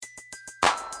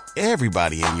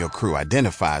Everybody in your crew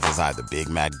identifies as either Big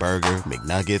Mac Burger,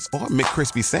 McNuggets, or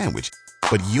McCrispy Sandwich.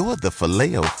 But you're the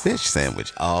Filet-O-Fish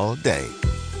Sandwich all day.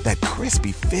 That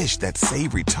crispy fish, that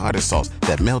savory tartar sauce,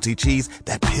 that melty cheese,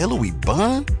 that pillowy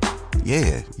bun.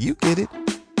 Yeah, you get it.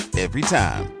 Every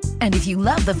time. And if you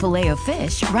love the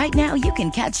Filet-O-Fish, right now you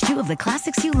can catch two of the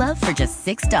classics you love for just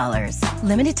 $6.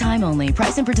 Limited time only.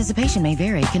 Price and participation may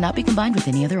vary. Cannot be combined with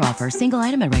any other offer. Single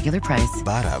item at regular price.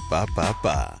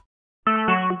 Ba-da-ba-ba-ba.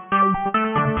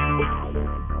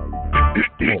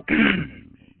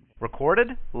 Recorded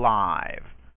live.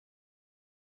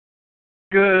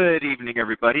 Good evening,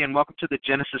 everybody, and welcome to the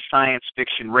Genesis Science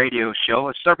Fiction Radio Show,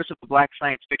 a service of the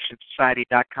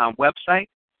BlackScienceFictionSociety.com website.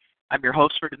 I'm your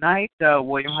host for tonight,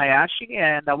 William Hayashi,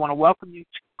 and I want to welcome you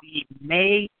to the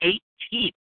May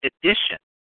 18th edition,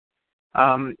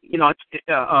 of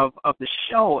the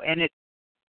show. And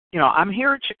I'm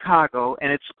here in Chicago,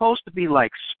 and it's supposed to be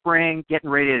like spring, getting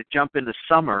ready to jump into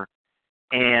summer.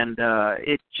 And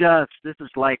this is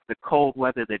like the cold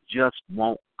weather that just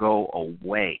won't go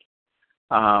away.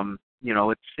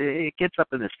 It gets up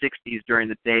in the 60s during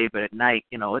the day, but at night,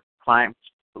 it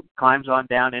climbs on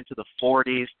down into the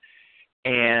 40s.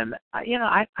 And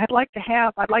I'd like to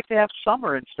have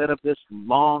summer instead of this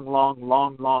long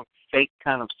fake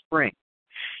kind of spring.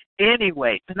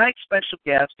 Anyway, tonight's special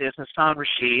guest is Hasan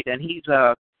Rasheed, and he's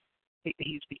the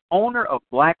owner of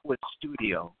Blackwood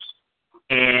Studios.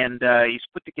 And he's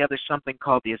put together something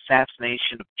called The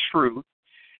Assassination of Truth.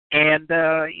 And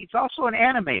he's also an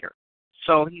animator.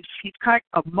 So he's kind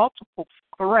of a multiple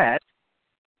threat.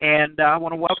 And I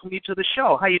want to welcome you to the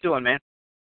show. How you doing, man?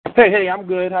 Hey, I'm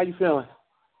good. How you feeling?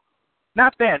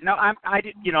 Not bad. No, I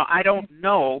don't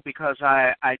know because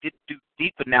I didn't do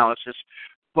deep analysis.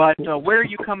 But where are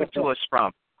you coming to us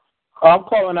from? I'm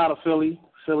calling out of Philly.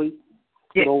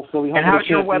 Yeah. Old Philly. And how's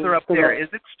your weather up there? Is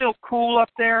it still cool up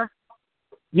there?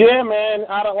 Yeah, man.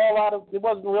 It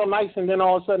wasn't real nice, and then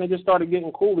all of a sudden it just started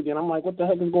getting cool again. I'm like, what the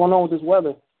heck is going on with this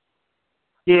weather?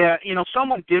 Yeah,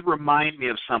 someone did remind me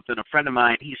of something. A friend of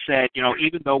mine, he said,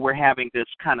 even though we're having this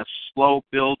kind of slow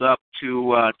build up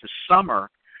to summer,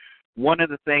 one of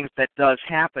the things that does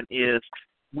happen is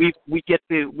we get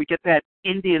that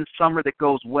Indian summer that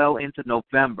goes well into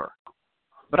November.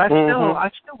 But I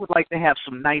still would like to have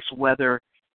some nice weather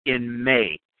in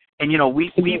May. And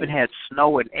we even had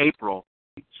snow in April.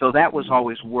 So that was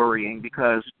always worrying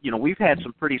because, we've had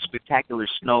some pretty spectacular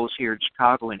snows here in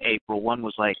Chicago in April. One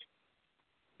was like,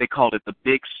 they called it the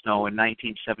big snow in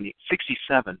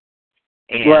 1967.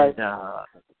 And right.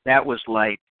 That was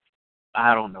like,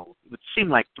 I don't know, it seemed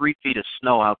like 3 feet of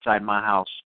snow outside my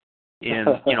house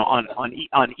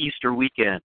on Easter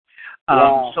weekend.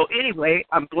 Wow. So anyway,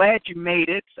 I'm glad you made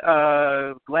it.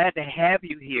 Glad to have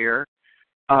you here.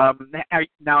 Now,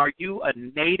 are you a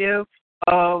native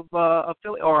of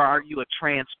Philly, or are you a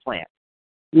transplant?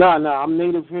 No, I'm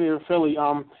native here in Philly.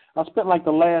 I spent like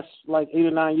the last 8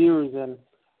 or 9 years in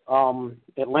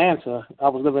Atlanta. I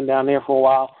was living down there for a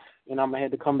while, and I had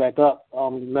to come back up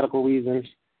medical reasons.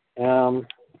 And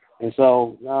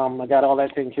so I got all that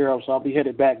taken care of. So I'll be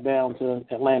headed back down to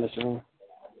Atlanta soon.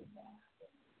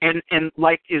 And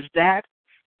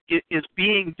is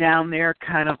being down there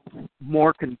kind of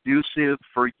more conducive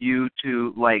for you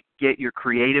to get your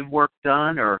creative work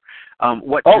done, or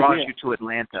what draws you to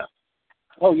Atlanta?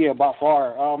 Oh yeah, by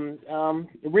far.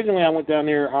 Originally I went down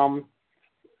there. I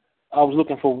was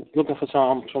looking for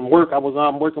some work. I was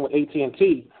working with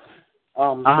AT&T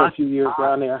for a few years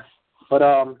down there, but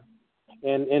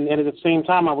and at the same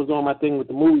time I was doing my thing with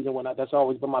the movies and whatnot. That's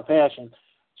always been my passion.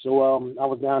 So I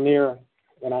was down there,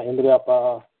 and I ended up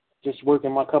just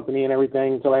working my company and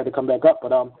everything until I had to come back up.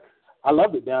 But I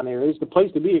loved it down there. It's the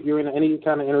place to be if you're in any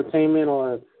kind of entertainment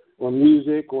or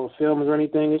music or films or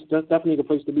anything. It's definitely the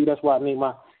place to be. That's why I named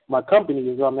my company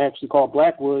is actually called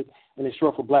Blackwood, and it's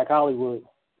short for Black Hollywood.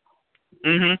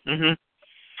 And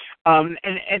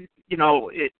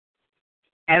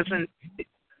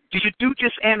do you do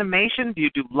just animation? Do you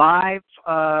do live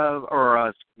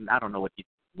or I don't know what you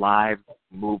live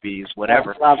movies,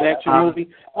 whatever. Live action movie.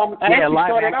 I actually live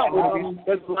started action out movies.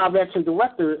 As a live action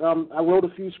director. I wrote a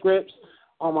few scripts.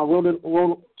 I wrote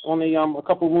on a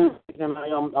couple of movies, and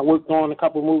I worked on a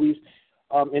couple of movies,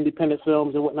 independent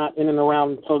films and whatnot in and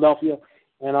around Philadelphia.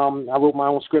 And I wrote my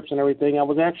own scripts and everything. I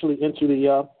was actually into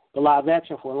the live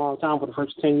action for a long time. For the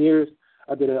first 10 years,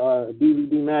 I did a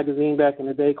DVD magazine back in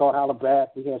the day called Holla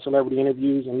Back. We had celebrity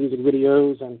interviews and music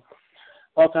videos and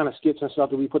all kind of skits and stuff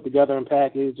that we put together and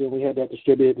packaged, and we had that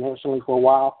distributed nationally for a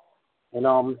while. And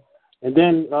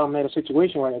then I had a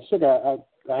situation where I got sick. I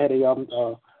had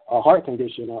a heart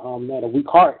condition. I had a weak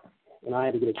heart, and I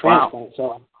had to get a transplant.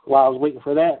 Wow. while I was waiting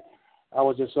for that, I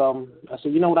was just I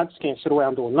said, you know what, I just can't sit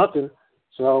around doing nothing.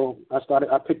 So I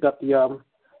picked up the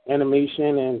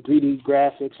animation and 3D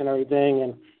graphics and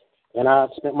everything, and I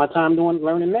spent my time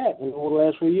learning that. And over the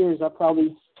last few years, I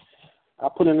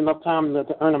put in enough time to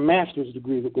earn a master's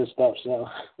degree with this stuff. So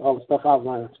all the stuff I've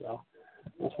learned. So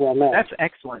that's where I'm at. That's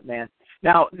excellent, man.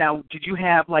 Now, did you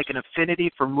have like an affinity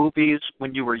for movies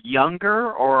when you were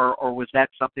younger, or was that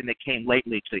something that came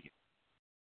lately to you?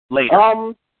 Later.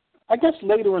 I guess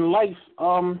later in life.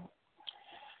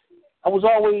 I was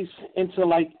always into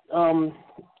like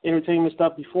entertainment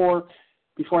stuff before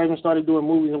I even started doing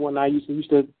movies and whatnot. I used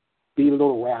to be a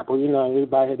little rapper. You know,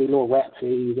 everybody had their little rap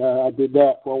phase. I did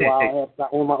that for a while. I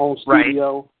owned my own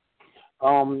studio.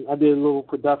 Right. I did a little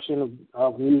production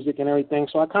of music and everything.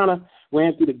 So I kind of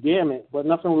ran through the gamut, but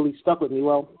nothing really stuck with me.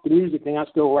 Well, the music thing, I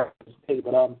still write today,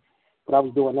 but I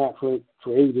was doing that for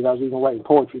ages. I was even writing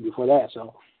poetry before that.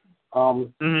 So,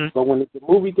 but when the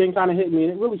movie thing kind of hit me,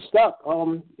 it really stuck.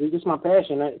 It's just my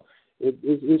passion.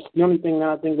 It's the only thing that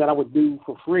I think that I would do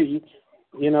for free.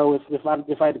 You know, if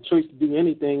I had the choice to do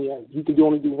anything, you could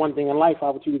only do one thing in life, I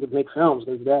would choose to make films,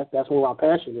 because that's where my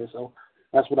passion is. So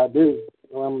that's what I do.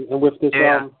 And with this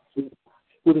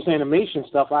with this animation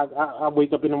stuff, I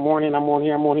wake up in the morning, I'm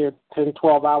on here 10,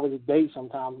 12 hours a day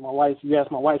sometimes. My wife, you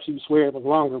ask my wife, she would swear it was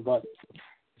longer, but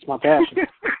it's my passion.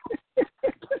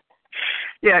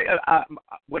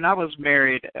 When I was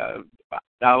married, I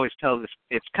always tell this,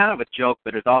 it's kind of a joke,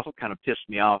 but it also kind of pissed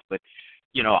me off. But,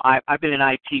 you know, I've been in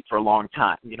IT for a long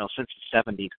time, you know, since the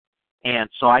 70s. And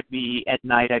so at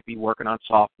night, I'd be working on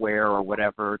software or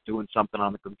whatever, doing something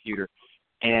on the computer.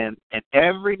 And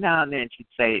every now and then she'd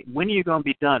say, when are you going to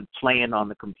be done playing on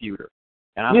the computer?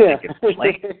 And I'm thinking,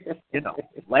 play it. You know,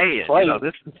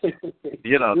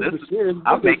 this is,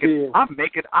 I'm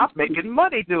making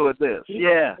money doing this.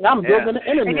 Yeah. I'm building the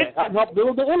internet. I help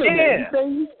build the internet.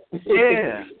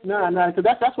 Yeah. No, because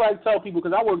that's why I tell people,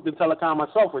 because I worked in telecom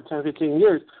myself for 10, 15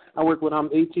 years. I worked with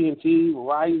AT&T,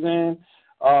 Verizon,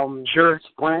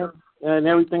 Sprint, and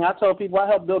everything. I tell people I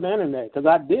helped build the internet, because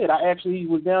I did. I actually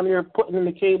was down there putting in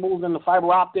the cables and the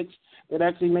fiber optics that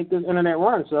actually make this internet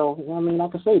run. So, you know what I mean, I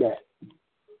can say that.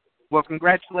 Well,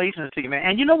 congratulations to you, man.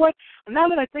 And you know what? Now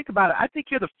that I think about it, I think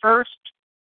you're the first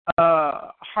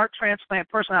heart transplant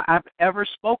person I've ever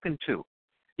spoken to.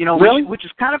 You know, really? which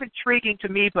is kind of intriguing to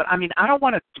me, but I mean, I don't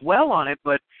want to dwell on it,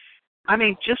 but I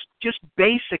mean, just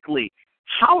basically,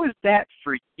 how is that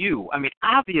for you? I mean,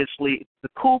 obviously, the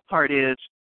cool part is,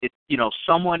 you know,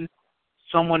 someone's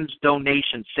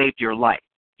donation saved your life.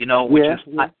 You know, which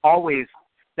I always.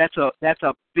 That's a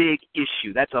big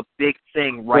issue. That's a big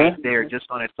thing right there, just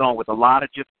on its own, with a lot of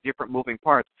different moving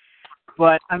parts.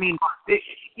 But I mean,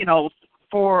 you know,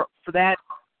 for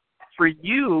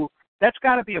you, that's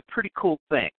got to be a pretty cool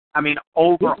thing. I mean,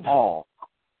 overall.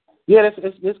 Yeah,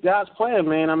 it's God's plan,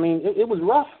 man. I mean, it was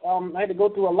rough. I had to go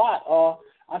through a lot.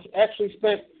 I actually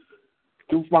spent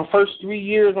my first 3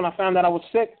 years when I found out I was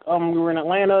sick. We were in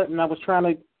Atlanta, and I was trying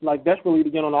to desperately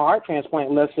to get on a heart transplant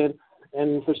list.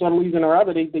 And for some reason or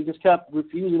other, they just kept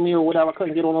refusing me or whatever. I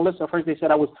couldn't get on the list. At first, they said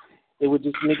they were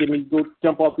just making me go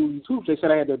jump off through these hoops. They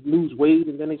said I had to lose weight,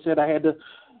 and then they said I had to,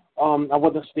 I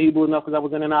wasn't stable enough because I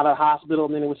was in and out of the hospital.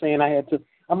 And then they were saying I had to.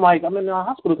 I'm like, I'm in the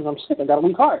hospital because I'm sick. I got a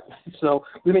weak heart. So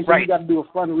then they said you got to do a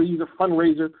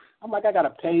fundraiser. I'm like, I got to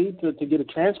pay to get a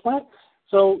transplant.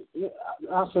 So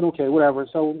I said, okay, whatever.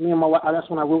 So me and my wife, that's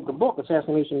when I wrote the book,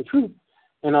 Assassination of Truth,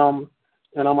 and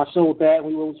I sold that.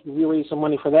 We raised some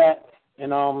money for that.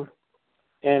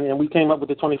 And we came up with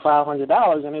the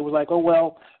 $2,500, and it was like, oh,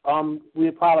 well, we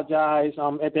apologize.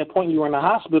 At that point, you were in the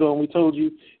hospital, and we told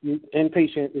you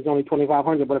inpatient is only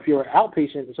 $2,500, but if you're an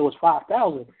outpatient, so it's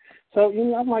 $5,000. So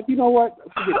I'm like, you know what?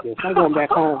 Forget this. I'm going back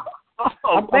home.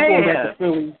 I'm going back to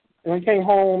Philly. And we came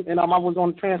home, and I was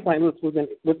on the transplant list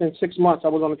within 6 months. I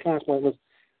was on the transplant list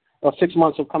 6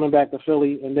 months of coming back to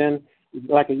Philly, and then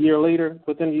like a year later,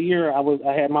 within a year,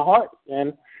 I had my heart,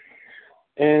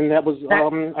 and that was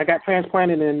I got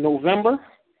transplanted in November,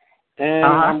 and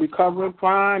I'm recovering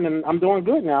fine, and I'm doing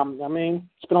good now. I mean,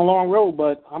 it's been a long road,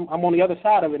 but I'm on the other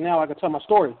side of it now. I can tell my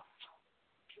story.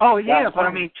 Oh yeah, but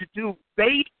I mean, to do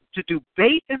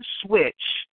bait and switch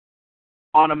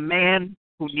on a man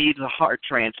who needs a heart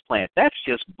transplant, that's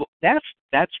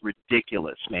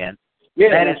ridiculous, man. Yeah,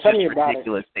 that is just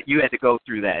ridiculous that you had to go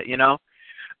through that. You know.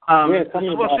 Tell me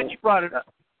about since you brought it up.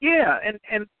 Yeah,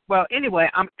 and well, anyway,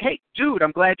 hey, dude,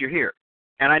 I'm glad you're here,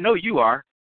 and I know you are.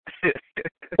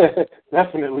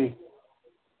 Definitely.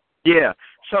 Yeah.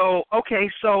 So okay.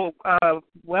 So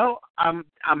well, I'm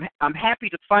happy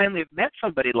to finally have met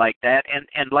somebody like that,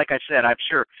 and like I said, I'm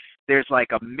sure there's like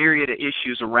a myriad of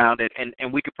issues around it, and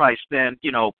we could probably spend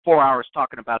 4 hours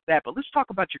talking about that. But let's talk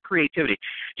about your creativity.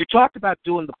 You talked about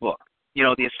doing the book,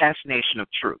 The Assassination of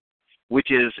Truth,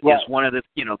 which is one of the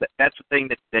that's the thing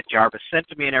that Jarvis sent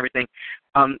to me and everything.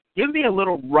 Give me a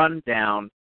little rundown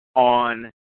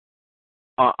on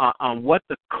what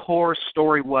the core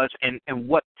story was and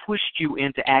what pushed you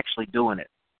into actually doing it.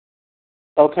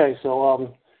 Okay,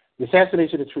 so The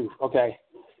Assassination of Truth. Okay.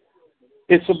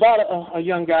 It's about a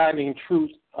young guy named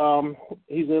Truth.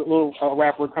 He's a little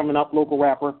rapper coming up, local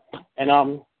rapper,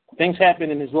 and things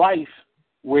happen in his life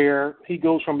where he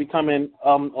goes from becoming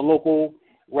a local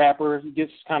rapper. He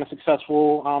gets kind of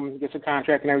successful, gets a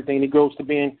contract and everything. And he grows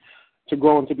to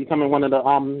grow into becoming one of the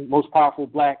most powerful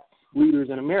black leaders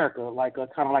in America,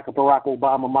 kind of like a Barack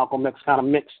Obama, Malcolm X kind of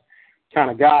mixed kind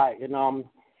of guy, and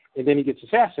then he gets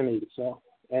assassinated. So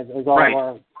as all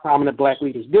our prominent black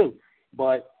leaders do,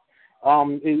 but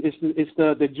it's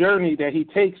the journey that he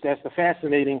takes that's the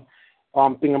fascinating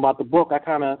thing about the book.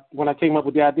 When I came up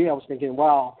with the idea, I was thinking,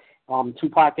 wow,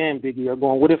 Tupac and Biggie are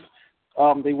going. What if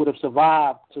they would have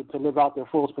survived to live out their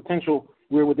fullest potential?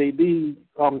 Where would they be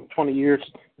 20 years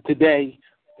today?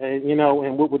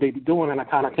 And what would they be doing? And I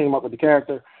kind of came up with the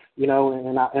character,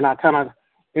 and I kind of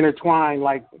intertwined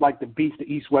like the beef,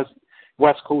 the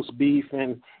West Coast beef,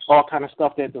 and all kind of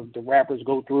stuff that the rappers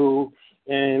go through,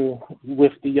 and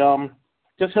with the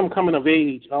just him coming of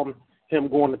age, him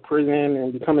going to prison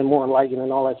and becoming more enlightened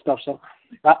and all that stuff. So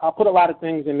I put a lot of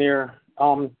things in there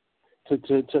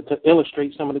to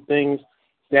illustrate some of the things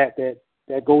that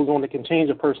goes on that can change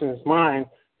a person's mind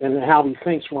and how he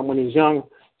thinks from when he's young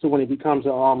to when he becomes a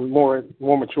more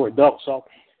mature adult. So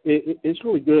it's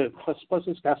really good. Plus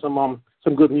it's got some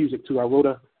good music too. I wrote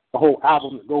a whole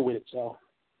album to go with it. So.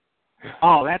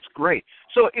 Oh, that's great.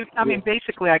 So,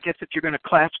 basically, I guess if you're going to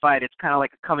classify it, it's kind of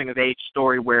like a coming-of-age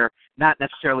story where not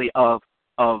necessarily of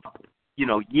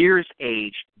years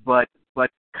age, but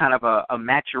kind of a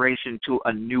maturation to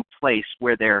a new place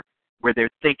where they're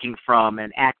thinking from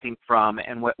and acting from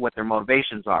and what their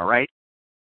motivations are, right?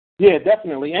 Yeah,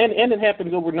 definitely. And it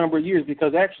happens over a number of years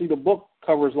because actually the book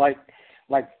covers like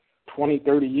 20,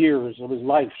 30 years of his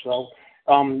life. So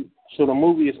so the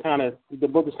movie the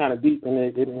book is kind of deep and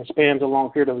it spans a long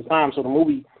period of time. So the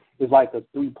movie is like a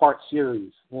 3-part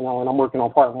series, and I'm working on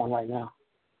part 1 right now.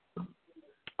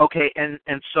 Okay, and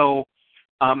so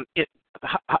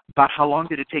about how long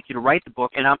did it take you to write the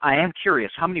book? And I am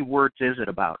curious, how many words is it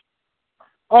about?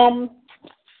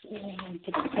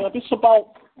 It's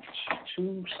about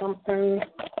 2-something.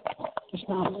 It's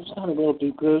not a real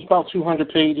deep. It's about 200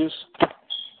 pages.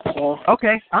 So,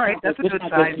 okay, all right, that's a good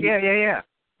size. Yeah.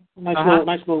 Nice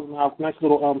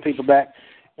little paperback,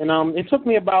 and it took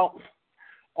me about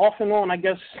off and on, I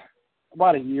guess,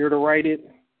 about a year to write it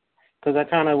because I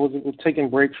kind of was taking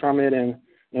breaks from it and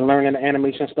learning the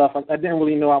animation stuff. I didn't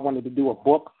really know I wanted to do a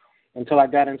book until I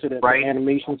got into the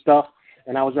animation stuff,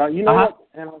 and I was what?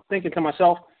 And I was thinking to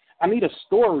myself, I need a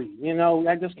story.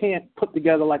 I just can't put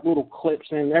together like little clips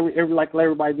and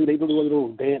everybody do. They do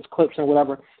little dance clips and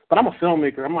whatever. But I'm a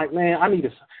filmmaker. I'm like, man, I need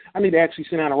to actually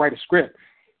sit down and write a script.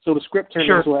 So the script turned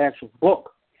into an actual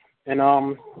book. And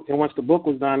once the book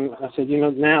was done, I said,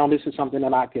 now this is something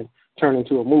that I can turn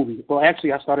into a movie. Well,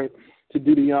 actually, I started to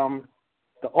do the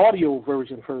audio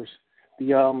version first,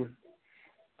 the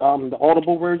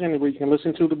audible version where you can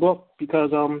listen to the book because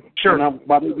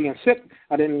by me being sick,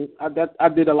 I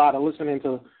did a lot of listening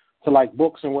to like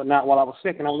books and whatnot while I was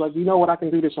sick, and I was like, what, I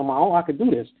can do this on my own. I could do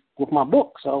this with my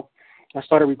book. So I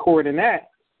started recording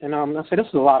that, and I said, this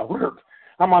is a lot of work.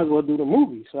 I might as well do the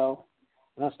movie. So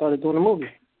I started doing the movie.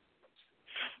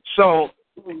 So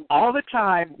all the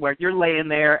time where you're laying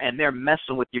there and they're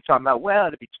messing with you, talking about, well,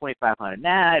 it'll be $2,500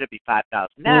 now, it'll be $5,000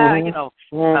 now,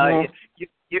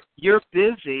 you're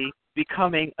busy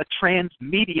becoming a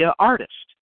transmedia artist.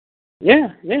 Yeah,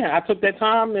 I took that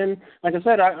time, and like I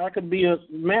said, I could be a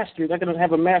master. I could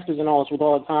have a master's in all this with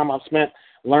all the time I've spent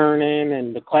learning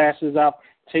and the classes I've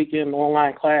taken,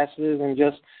 online classes, and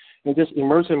just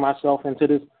immersing myself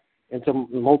into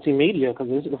multimedia because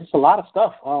it's a lot of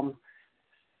stuff.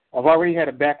 I've already had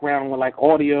a background with like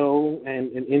audio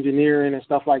and engineering and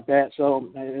stuff like that, so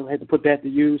I had to put that to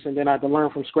use, and then I had to learn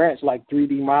from scratch like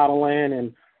 3D modeling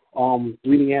and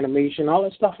 3D animation, all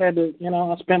that stuff. I had to,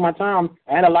 I spent my time.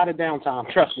 I had a lot of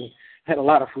downtime. Trust me, I had a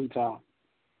lot of free time.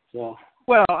 So.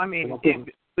 Well,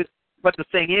 but the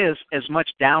thing is, as much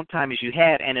downtime as you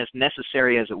had and as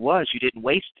necessary as it was, you didn't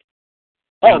waste it.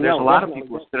 There's a lot of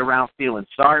people who sit around feeling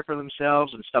sorry for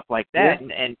themselves and stuff like that,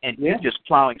 and you're just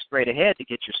plowing straight ahead to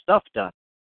get your stuff done.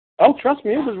 Oh, trust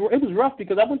me, it was rough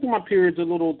because I went through my periods of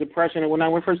little depression, and when I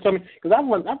first told me, because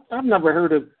I've never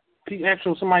heard of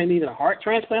somebody needed a heart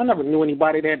transplant. I never knew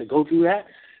anybody that had to go through that,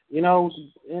 you know.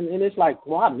 And it's like,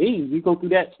 why me? You go through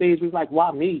that stage, it's like,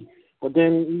 why me? But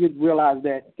then you realize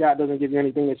that God doesn't give you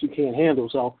anything that you can't handle.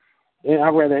 So, and I'd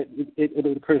rather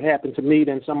it could happen to me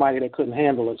than somebody that couldn't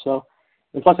handle it. So,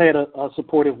 and plus I had a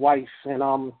supportive wife and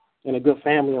a good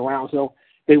family around, so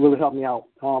they really helped me out.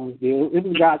 It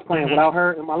was God's plan. Without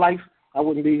her in my life, I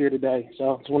wouldn't be here today.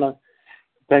 So I just want to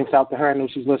thanks out to her. I know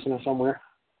she's listening somewhere.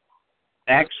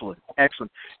 Excellent.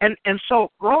 And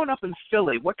so growing up in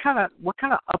Philly, what kind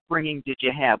of upbringing did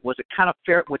you have? Was it kind of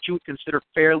what you would consider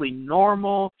fairly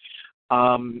normal?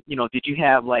 Did you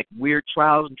have like weird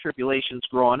trials and tribulations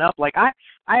growing up? Like I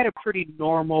had a pretty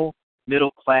normal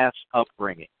middle class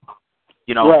upbringing.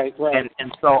 Right.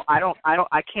 And so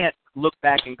I can't look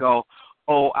back and go,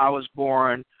 oh, I was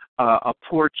born a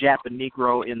poor Japanese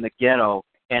Negro in the ghetto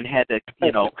and had to,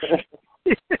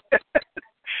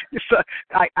 so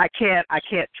I can't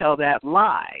tell that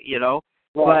lie,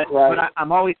 Right. But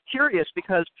I'm always curious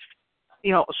because,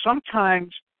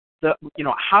 sometimes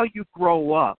how you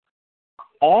grow up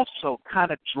also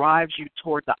kind of drives you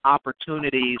toward the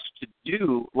opportunities to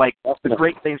do like the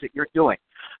great things that you're doing.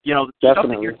 The stuff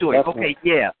that you're doing. Definitely. Okay,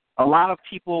 yeah. A lot of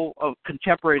people,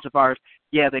 contemporaries of ours,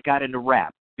 they got into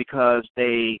rap because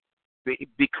they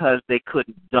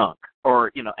couldn't dunk,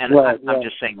 or I'm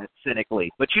just saying that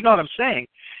cynically, but you know what I'm saying.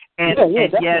 And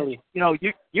yet,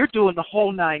 you're doing the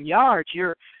whole 9 yards.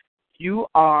 You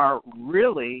are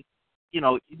really,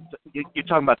 you're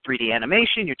talking about 3D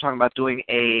animation. You're talking about doing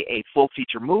a full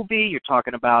feature movie. You're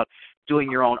talking about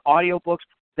doing your own audiobooks.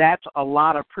 That's a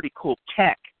lot of pretty cool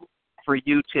tech for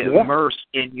you to immerse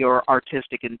in your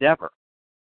artistic endeavor.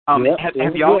 Have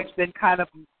you always been kind of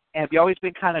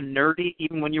nerdy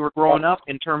even when you were growing up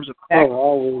in terms of tech?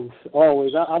 Oh,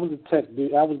 always. I was a tech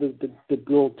dude. I was the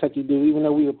little techie dude. Even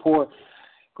though we were poor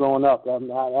growing up, I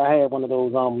had one of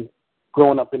those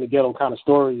growing up in the ghetto kind of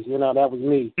stories. That was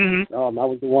me. Mm-hmm. I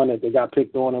was the one that they got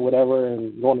picked on and whatever,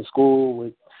 and going to school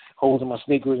with holes in my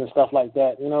sneakers and stuff like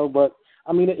that. But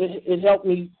I mean, it helped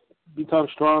me become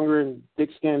stronger and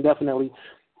thick-skinned, definitely,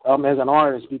 as an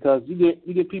artist, because you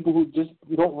get people who just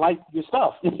don't like your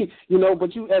stuff,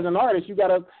 But you, as an artist, you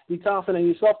gotta be confident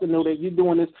in yourself to know that you're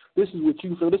doing this. This is what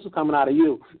you feel. This is coming out of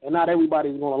you, and not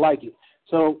everybody's gonna like it.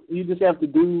 So you just have to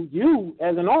do you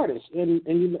as an artist, and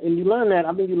you learn that.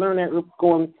 I think you learn that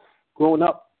growing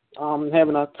up,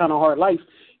 having a kind of hard life,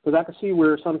 because I can see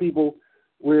where some people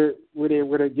where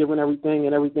they're giving everything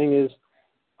and everything is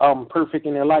perfect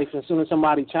in their life. As soon as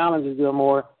somebody challenges them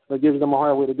or gives them a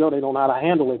hard way to go, they don't know how to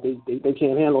handle it. They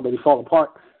can't handle it. They fall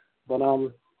apart. But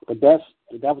that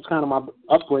was kind of my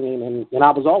upbringing, and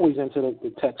I was always into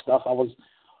the tech stuff. I was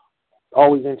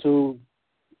always into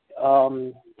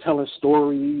telling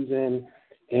stories and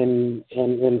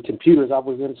computers. I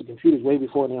was into computers way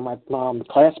before any of my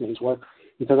classmates were,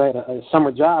 because I had a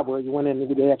summer job where you went in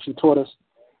and they actually taught us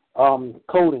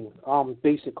coding,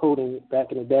 basic coding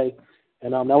back in the day.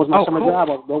 And that was my summer job.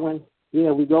 I would go in.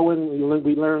 Yeah, we go in.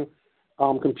 We learn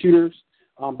computers.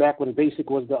 Back when BASIC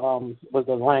was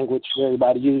the language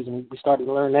everybody used, and we started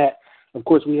to learn that. Of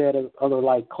course, we had other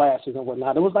like classes and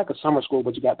whatnot. It was like a summer school,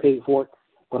 but you got paid for it.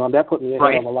 But that put me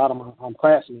ahead of a lot of my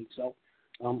classmates. So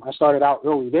I started out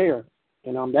early there,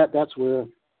 and that's where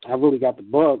I really got the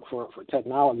bug for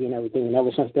technology and everything. And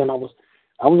ever since then, I was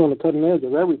on the cutting edge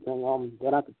of everything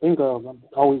that I could think of. I'm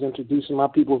always introducing my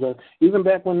people to, even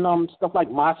back when stuff like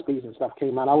MySpace and stuff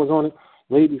came out, I was on it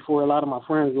way before a lot of my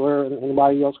friends were, and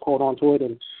anybody else caught on to it,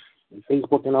 and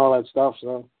Facebook and all that stuff.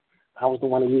 So I was the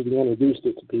one who usually introduced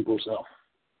it to people. So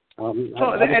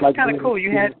that's kind of cool.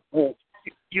 You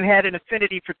had an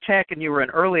affinity for tech, and you were an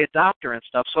early adopter and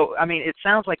stuff. So I mean, it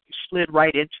sounds like you slid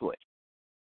right into it.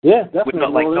 Yeah,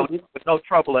 definitely. With no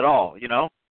trouble at all,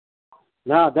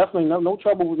 No, definitely no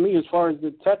trouble with me as far as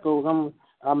the tech goes. I'm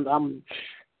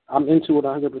into it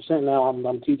 100% now.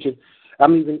 I'm teaching.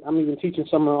 I'm even teaching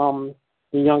some of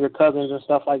the younger cousins and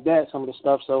stuff like that. Some of the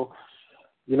stuff, so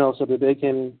so that they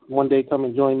can one day come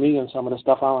and join me and some of the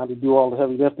stuff. I don't have to do all the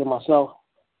heavy lifting myself.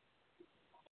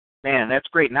 Man, that's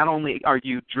great. Not only are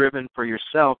you driven for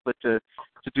yourself, but to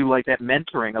do like that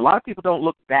mentoring. A lot of people don't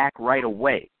look back right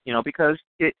away, because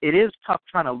it is tough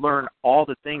trying to learn all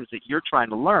the things that you're trying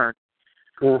to learn.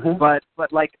 Mm-hmm. But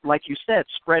like you said,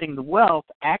 spreading the wealth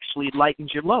actually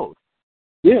lightens your load.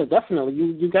 Yeah, definitely.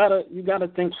 You gotta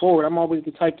think forward. I'm always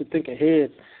the type to think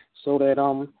ahead, so that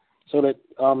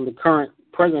the current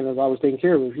president is always taken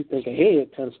care of. If you think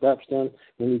ahead 10 steps, then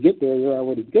when you get there, you're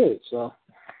already good. So.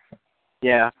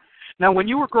 Yeah. Now, when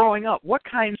you were growing up, what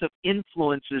kinds of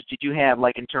influences did you have,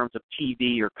 like in terms of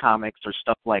TV or comics or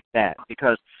stuff like that?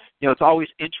 Because, it's always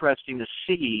interesting to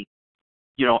see,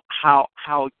 how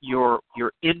your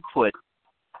input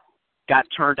got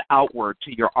turned outward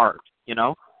to your art,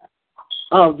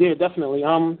 Oh, yeah, definitely.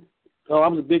 I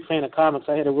was a big fan of comics.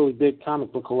 I had a really big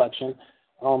comic book collection.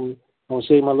 I would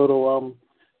save my little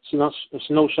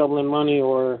snow shoveling money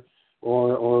or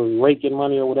raking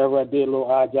money or whatever. I did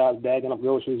little odd jobs, bagging up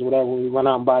groceries or whatever. We run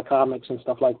out and buy comics and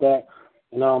stuff like that.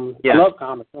 And I love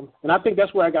comics. And I think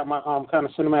that's where I got my kind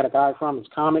of cinematic eye from, is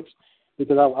comics,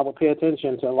 because I would pay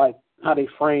attention to like how they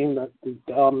frame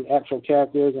the actual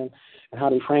characters and how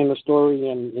they frame the story,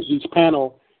 and each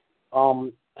panel,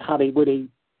 where they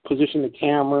position the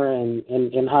camera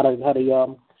and how they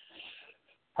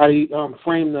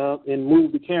frame and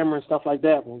move the camera and stuff like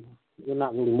that. Well, you're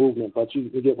not really movement, but you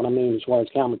get what I mean as far as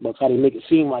comic books, how they make it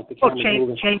seem like the camera's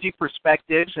moving. Changing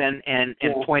perspectives and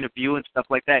point of view and stuff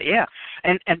like that, yeah.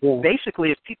 And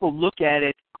basically, if people look at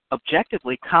it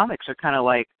objectively, comics are kind of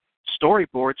like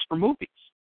storyboards for movies.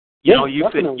 You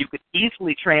could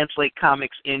easily translate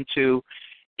comics into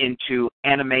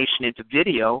animation, into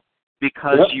video,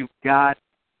 because you've got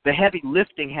the heavy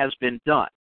lifting has been done.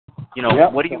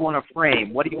 What do you want to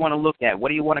frame? What do you want to look at? What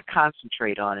do you want to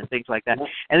concentrate on, and things like that?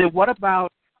 And then what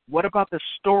about the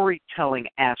storytelling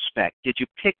aspect? Did you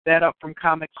pick that up from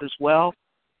comics as well?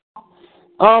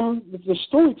 The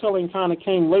storytelling kind of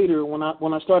came later when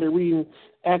I started reading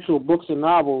actual books and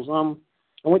novels.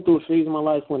 I went through a phase in my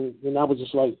life when I was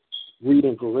just like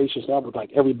reading voraciously. I was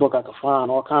like every book I could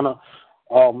find, all kind of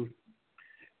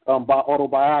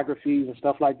autobiographies and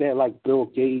stuff like that, like Bill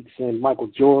Gates and Michael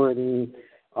Jordan.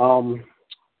 Who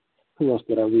else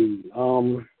did I read?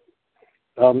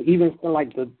 Even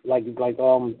like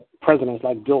presidents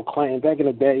like Bill Clinton back in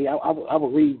the day. I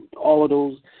would read all of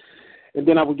those, and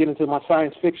then I would get into my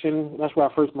science fiction. That's where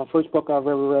my first book I've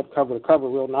ever read, cover to cover,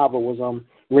 real novel, was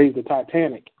Raise the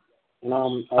Titanic. And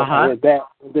I read that.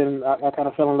 And then I kind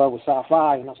of fell in love with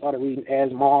sci-fi, and I started reading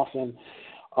Asimov and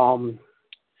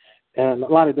a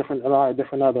lot of different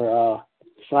other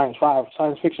science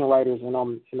fiction writers, and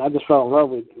I just fell in love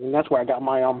with it, and that's where I got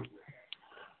my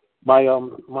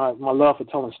love for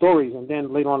telling stories. And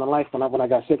then later on in life, when I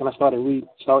got sick and I started to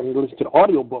listen to the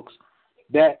audiobooks,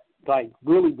 that like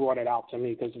really brought it out to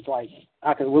me, because it's like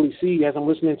I can really see as I'm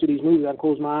listening to these movies. I can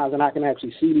close my eyes and I can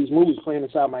actually see these movies playing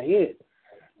inside my head,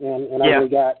 and I really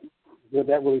got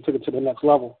that really took it to the next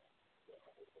level.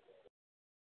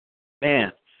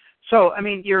 Man, so I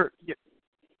mean,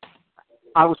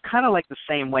 I was kind of like the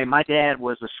same way. My dad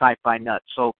was a sci-fi nut,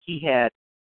 so he had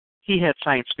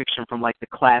science fiction from like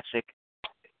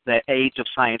the age of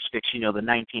science fiction, the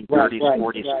 1930s,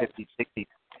 40s, 50s, 60s,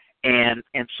 and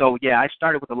so I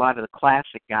started with a lot of the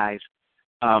classic guys,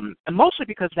 and mostly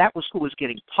because that was who was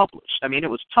getting published. I mean, it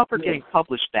was tougher getting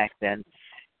published back then,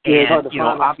 and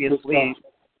obviously,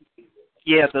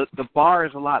 the bar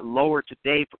is a lot lower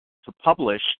today to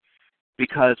publish,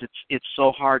 because it's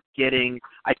so hard getting.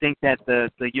 I think that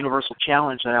the universal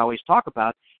challenge that I always talk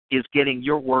about is getting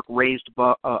your work raised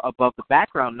above the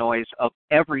background noise of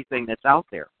everything that's out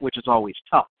there, which is always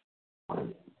tough.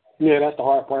 Yeah, that's the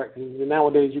hard part.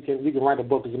 Nowadays, you can write a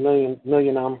book. There's a million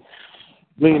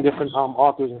different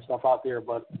authors and stuff out there,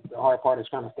 but the hard part is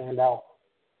trying to stand out.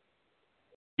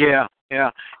 Yeah.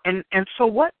 And so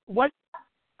what?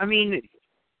 I mean,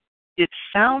 it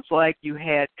sounds like you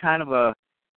had kind of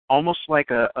almost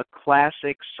like a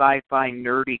classic sci-fi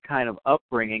nerdy kind of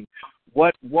upbringing.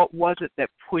 What was it that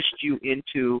pushed you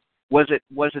into? Was it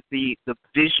the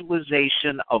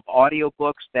visualization of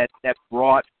audiobooks that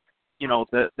brought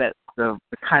the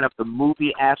kind of the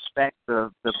movie aspect,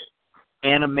 the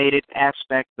animated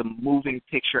aspect, the moving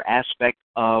picture aspect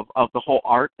of the whole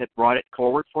art that brought it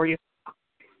forward for you?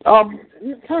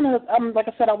 Kind of. Like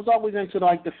I said, I was always into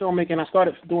like the filmmaking. I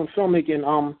started doing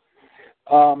filmmaking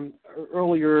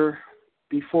earlier,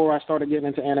 before I started getting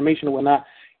into animation and whatnot.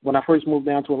 When I first moved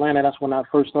down to Atlanta, that's when I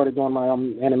first started doing my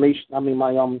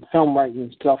film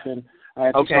writing stuff, and I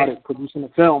actually started producing a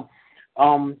film.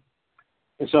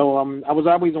 And so I was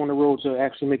always on the road to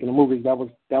actually making a movie. That was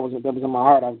in my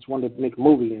heart. I just wanted to make a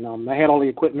movie, and I had all the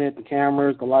equipment, the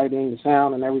cameras, the lighting, the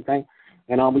sound, and everything.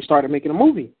 And we started making a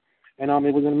movie. And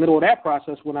it was in the middle of that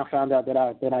process when I found out that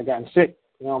I gotten sick.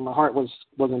 My heart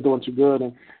wasn't doing too good,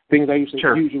 and things I used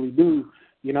to usually do,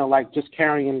 like just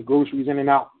carrying groceries in and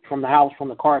out from the house, from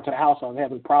the car to the house, I was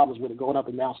having problems with it going up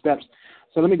and down steps.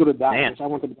 So let me go to the doctor. So I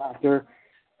went to the doctor,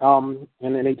 and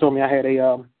then they told me I had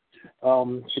a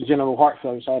congenital heart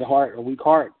failure. So I had a weak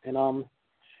heart, and I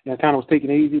kind of was taking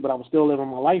it easy, but I was still living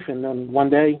my life. And then one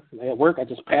day at work, I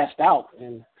just passed out,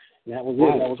 and And that was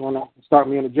it. That was when I started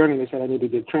me on the journey. They said I needed to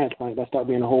get a transplant. That started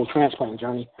me on the whole transplant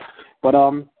journey. But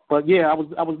yeah, I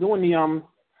was doing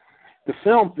the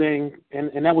film thing,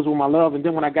 and that was with my love. And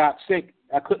then when I got sick,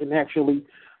 I couldn't actually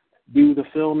do the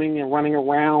filming and running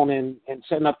around and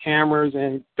setting up cameras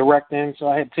and directing, so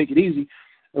I had to take it easy.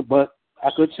 But I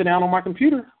could sit down on my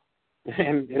computer,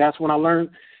 and that's when I learned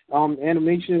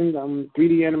animation,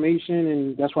 3D animation,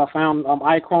 and that's why I found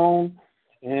iClone,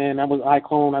 and that was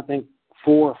iClone, I think,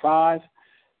 4 or 5,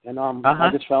 and I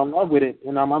just fell in love with it.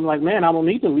 And I'm like, man, I don't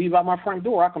need to leave out my front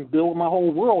door. I can build my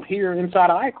whole world here inside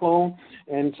of iClone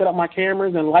and set up my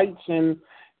cameras and lights and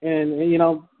you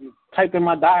know, type in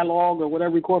my dialogue or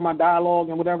whatever, record my dialogue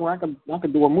and whatever. I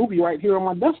could do a movie right here on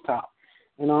my desktop,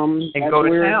 and go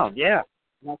to town. Yeah,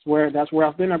 that's where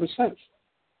I've been ever since.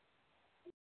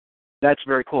 That's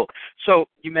very cool. So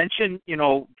you mentioned, you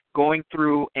know, going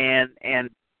through and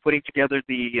putting together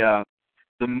the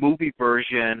movie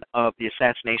version of The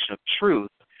Assassination of Truth.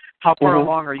 How far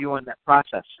along are you in that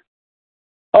process?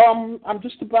 I'm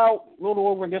just about a little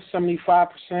over, I guess, 75%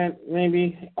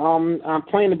 maybe. I'm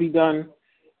planning to be done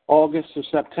August or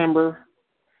September.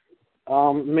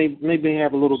 Maybe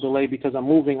have a little delay because I'm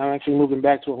moving. I'm actually moving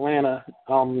back to Atlanta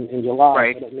in July.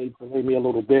 Right. So that may delay me a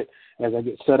little bit as I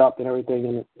get set up and everything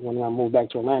and when I move back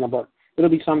to Atlanta. But it'll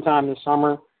be sometime this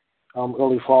summer,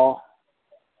 early fall.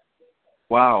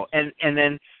 Wow. And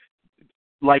then,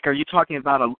 like, are you talking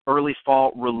about an early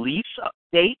fall release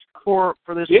date for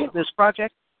this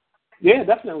project? Yeah,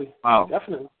 definitely. Wow.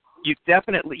 Definitely. You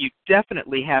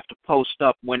definitely have to post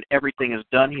up when everything is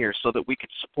done here so that we can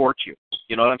support you.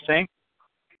 You know what I'm saying?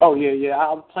 Oh yeah.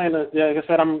 I'm planning. Like I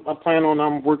said, I'm planning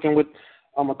on working with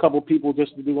a couple people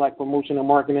just to do like promotion and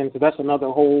marketing, because that's another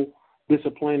whole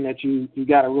discipline that you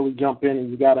got to really jump in,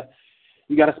 and you got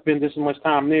to spend just as much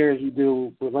time there as you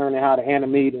do with learning how to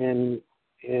animate and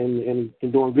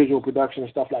doing visual production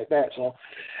and stuff like that. So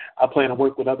I plan to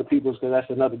work with other people because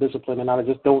that's another discipline, and I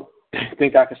just don't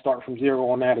think I can start from zero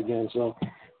on that again. So,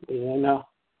 yeah, no.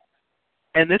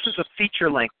 And this is a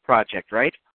feature-length project,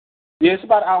 right? Yeah, it's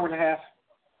about an hour and a half.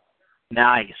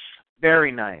 Nice.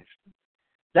 Very nice.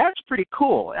 That's pretty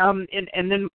cool. And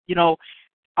then, you know,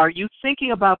 are you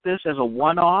thinking about this as a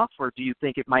one-off, or do you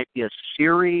think it might be a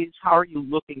series? How are you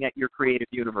looking at your creative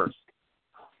universe?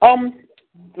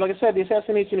 Like I said, The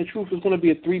Assassination of Truth is going to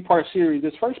be a 3-part series.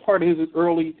 This first part is the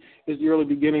early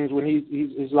beginnings when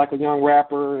he's like a young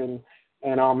rapper and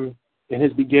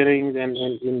his beginnings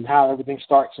and how everything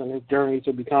starts and his journey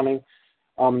to becoming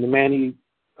the man he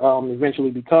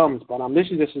eventually becomes. But this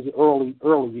is just his early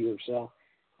years. So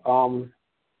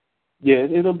yeah,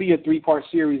 it'll be a 3-part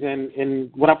series.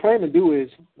 And what I plan to do is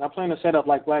I plan to set up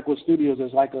like Blackwood Studios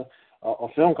as like a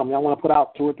film company. I want to put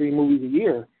out 2 or 3 movies a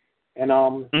year. And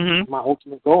my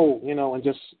ultimate goal, you know, and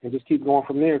just keep going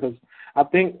from there, because I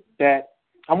think that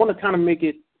I want to kind of make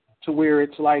it to where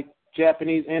it's like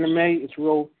Japanese anime. It's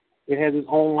real. It has its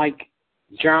own like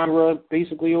genre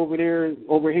basically over there.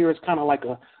 Over here, it's kind of like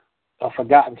a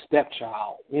forgotten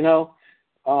stepchild, you know.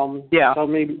 Yeah. So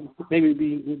maybe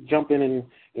be jump in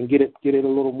and get it a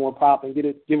little more pop and give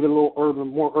it a little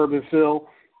more urban feel.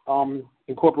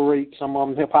 Incorporate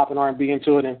some hip hop and R&B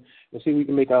into it, and see if we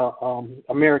can make a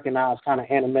Americanized kind of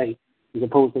anime as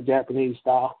opposed to Japanese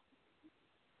style.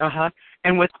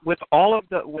 And with all of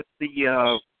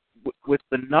with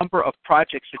the number of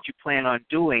projects that you plan on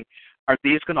doing, are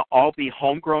these going to all be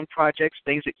homegrown projects,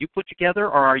 things that you put together,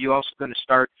 or are you also going to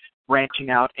start branching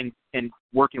out and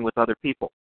working with other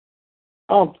people?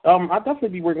 I'll definitely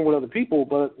be working with other people,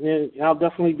 but I'll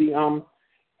definitely be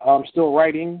still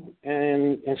writing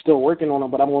and still working on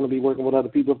them, but I'm going to be working with other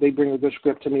people. If they bring a good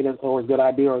script to me or a good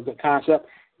idea or a good concept,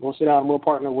 we'll sit down and we'll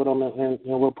partner with them and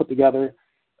we'll put together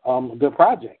a good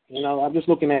project. You know, I'm just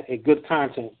looking at a good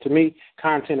content. To me,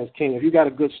 content is king. If you got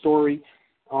a good story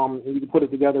and you can put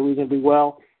it together reasonably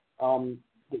well,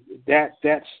 that's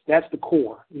the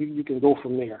core. You can go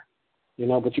from there, you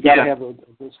know, but you got to have a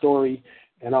good story,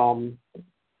 and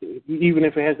even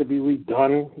if it has to be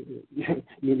redone,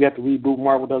 you got to reboot.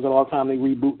 Marvel does it all the time. They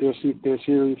reboot their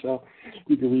series, so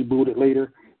you can reboot it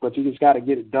later. But you just got to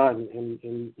get it done, and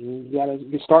you got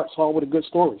to start small with a good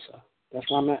story. So that's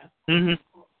where I'm at.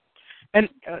 And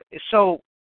so,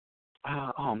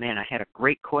 oh man, I had a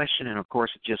great question, and of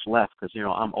course it just left because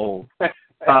I'm old.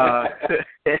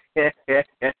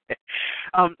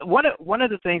 One of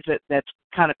the things that's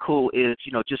kind of cool is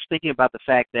just thinking about the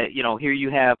fact that here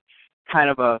you have kind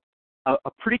of a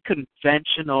pretty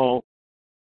conventional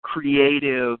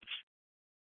creative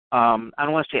I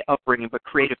don't want to say upbringing, but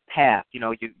creative path.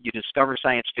 You discover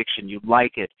science fiction, you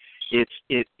like it, it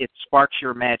sparks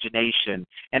your imagination,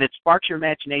 and it sparks your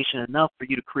imagination enough for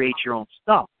you to create your own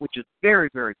stuff, which is very,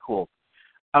 very cool.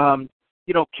 Can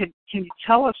you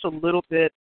tell us a little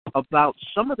bit about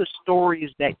some of the stories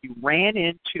that you ran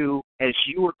into as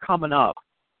you were coming up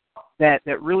that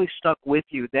really stuck with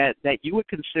you, that you would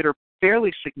consider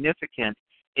fairly significant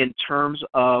in terms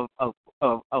of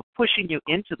pushing you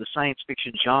into the science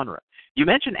fiction genre? You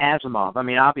mentioned Asimov. I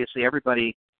mean, obviously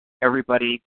everybody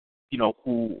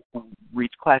who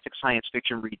reads classic science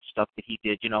fiction reads stuff that he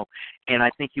did, and I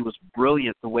think he was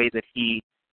brilliant the way that he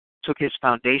took his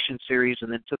Foundation series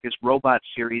and then took his Robot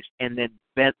series and then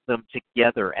bent them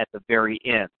together at the very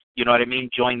end. You know what I mean?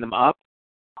 Joined them up.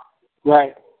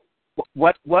 Right.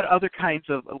 What other kinds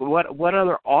of what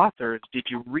other authors did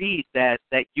you read that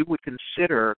you would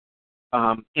consider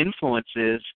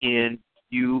influences in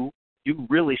you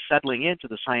really settling into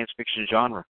the science fiction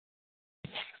genre?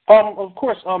 Of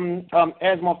course,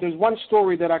 Asimov, there's one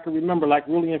story that I can remember, like,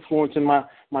 really influencing my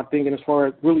thinking as far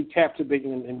as really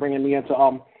captivating and bringing me into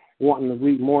wanting to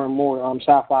read more and more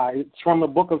sci-fi. It's from a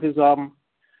book of his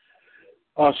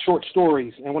short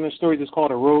stories, and one of the stories is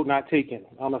called A Road Not Taken.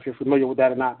 I don't know if you're familiar with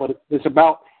that or not, but it's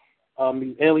about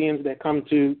these aliens that come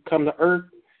to Earth,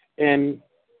 and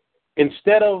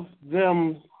instead of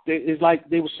them, it's like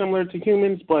they were similar to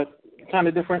humans, but kind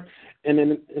of different. And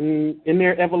then in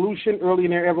their evolution, early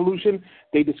in their evolution,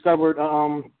 they discovered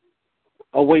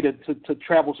a way to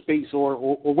travel space or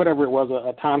whatever it was,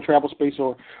 a time travel space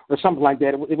or something like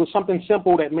that. It was something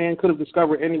simple that man could have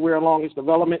discovered anywhere along his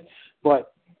development,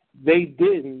 but they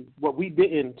didn't, what we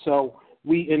didn't. So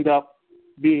we end up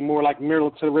being more like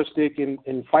militaristic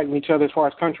and fighting each other as far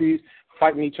as countries,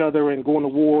 fighting each other and going to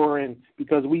war, and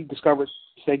because we discovered,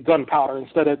 say, gunpowder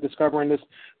instead of discovering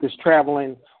this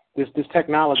traveling, this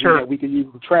technology that we could use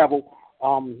to travel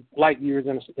light years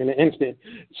in an instant.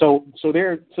 So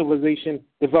their civilization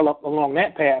developed along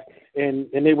that path, and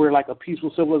they were like a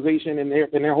peaceful civilization, and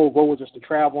their whole goal was just to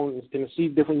travel and to see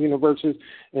different universes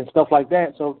and stuff like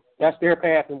that. So that's their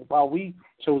path, and while we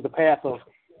chose the path of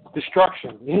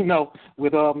destruction,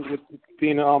 with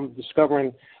being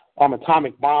discovering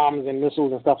atomic bombs and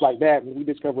missiles and stuff like that, and we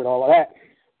discovered all of that.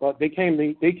 But they came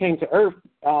to Earth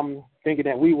thinking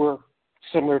that we were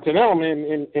similar to them,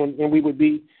 and we would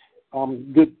be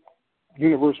good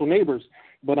universal neighbors.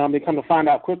 But they come to find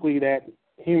out quickly that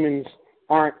humans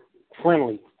aren't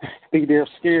friendly. They're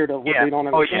scared of what they don't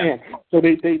understand. So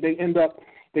they end up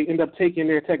taking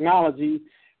their technology,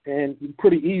 and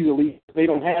pretty easily they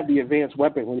don't have the advanced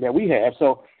weaponry that we have.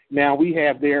 So now we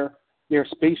have their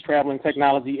space traveling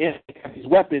technology and these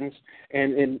weapons,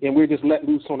 and we're just let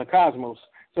loose on the cosmos.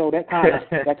 So that kind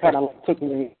of took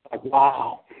me like,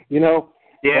 wow,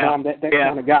 Yeah. But, that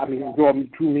kind of got me and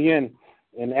drew me in.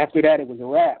 And after that, it was a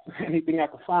wrap. Anything I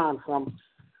could find from,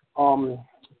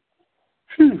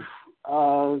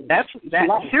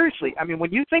 seriously. I mean,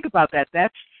 when you think about that,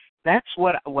 that's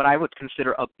what I would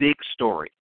consider a big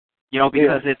story,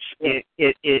 because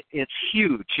it's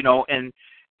huge,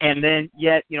 and then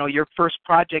yet, your first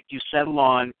project you settle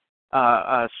on,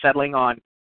 settling on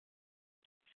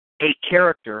a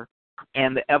character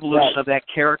and the evolution of that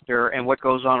character and what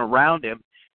goes on around him.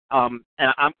 And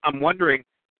I'm wondering,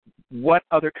 what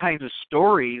other kinds of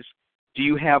stories do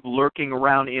you have lurking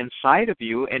around inside of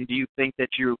you, and do you think that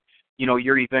you're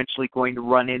eventually going to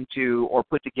run into or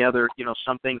put together,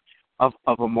 something of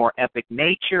a more epic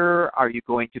nature? Are you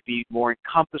going to be more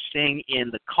encompassing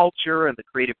in the culture and the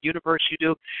creative universe you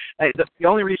do? The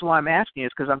only reason why I'm asking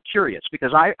is because I'm curious,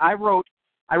 because I wrote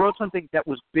something that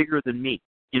was bigger than me.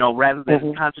 Rather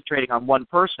than concentrating on one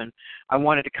person, I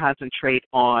wanted to concentrate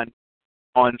on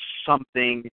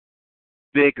something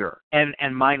bigger.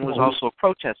 And mine was also a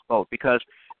protest vote, because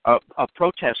a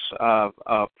protest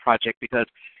project, because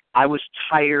I was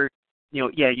tired. You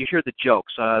hear the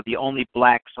jokes. The only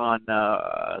blacks on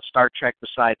Star Trek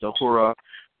besides Uhura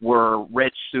were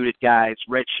red-suited guys,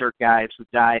 red-shirt guys who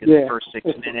died in the first 6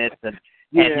 minutes, and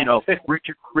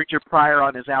Richard Pryor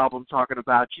on his album talking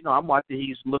about, I'm watching,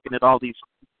 he's looking at all these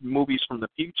movies from the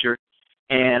future,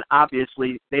 and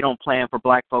obviously they don't plan for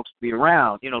black folks to be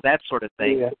around, that sort of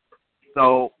thing. Yeah.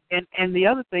 So, and the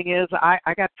other thing is,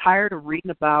 I got tired of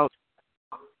reading about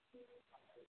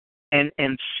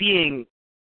and seeing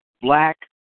black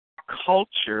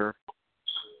culture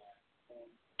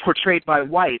portrayed by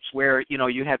whites, where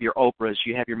you have your Oprahs,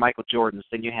 you have your Michael Jordans,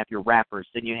 then you have your rappers,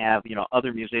 then you have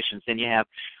other musicians, then you have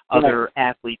other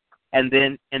athletes, and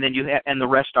then you have, and the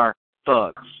rest are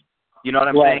thugs. You know what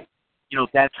I'm saying?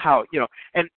 That's how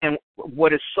and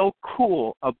what is so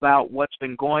cool about what's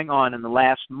been going on in the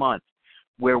last month,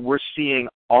 where we're seeing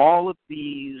all of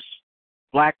these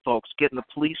black folks getting the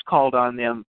police called on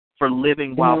them for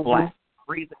living while black,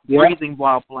 breathing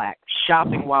while black,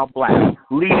 shopping while black,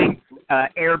 leaving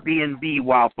Airbnb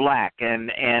while black,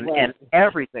 and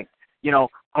everything.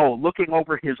 Looking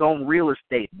over his own real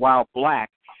estate while black.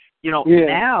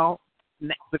 Now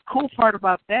the cool part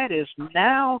about that is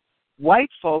now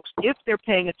white folks, if they're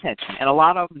paying attention, and a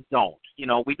lot of them don't.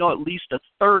 We know at least a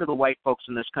third of the white folks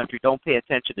in this country don't pay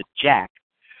attention to jack.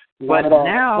 But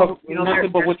now,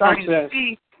 they're starting to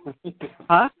see.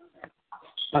 Huh?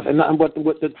 Nothing but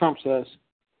what the Trump says.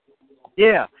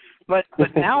 Yeah, but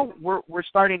now we're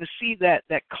starting to see that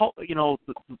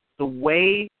the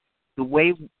way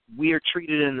we are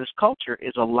treated in this culture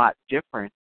is a lot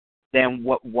different than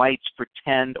what whites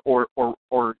pretend or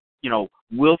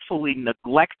willfully,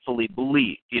 neglectfully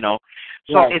believe. So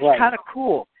it's kind of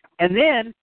cool. And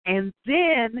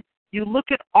then you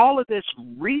look at all of this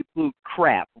reboot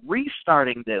crap,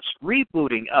 restarting this,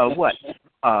 rebooting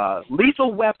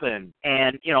Lethal Weapon,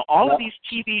 and all of these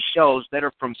TV shows that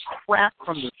are from crap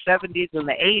from the 70s and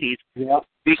the 80s,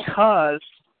 because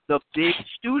the big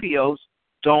studios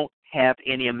don't have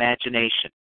any imagination.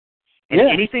 And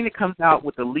anything that comes out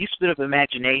with the least bit of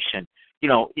imagination,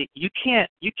 you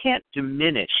can't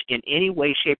diminish in any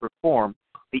way, shape, or form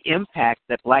the impact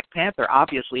that Black Panther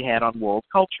obviously had on world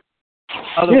culture.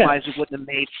 Otherwise, it wouldn't have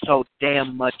made so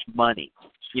damn much money.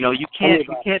 You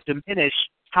can't diminish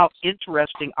how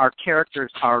interesting our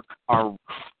characters are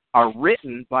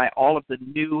written by all of the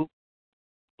new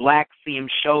black themed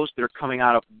shows that are coming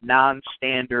out of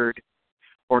non-standard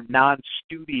or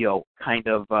non-studio kind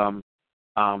of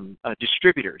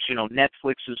distributors.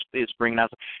 Netflix is bringing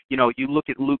out. You look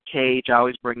at Luke Cage. I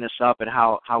always bring this up, and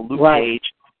how Luke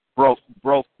Cage broke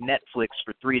Netflix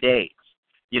for 3 days.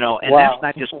 And that's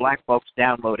not just black folks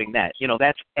downloading that.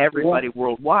 That's everybody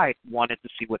worldwide wanted to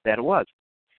see what that was.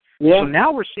 Yeah. So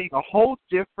now we're seeing a whole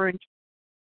different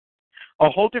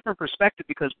perspective,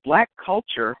 because black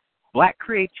culture, black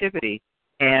creativity,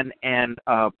 and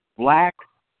black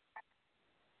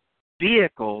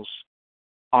vehicles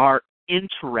are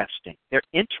interesting. They're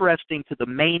interesting to the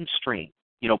mainstream.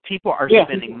 People are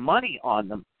spending money on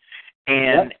them,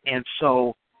 and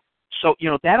so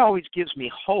that always gives me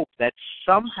hope that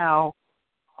somehow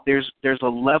there's a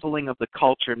leveling of the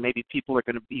culture, and maybe people are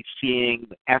going to be seeing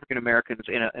African Americans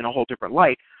in a whole different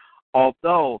light.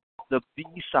 Although the B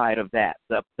side of that,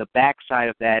 the back side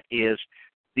of that, is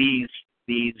these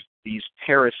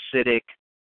parasitic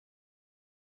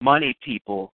money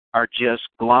people are just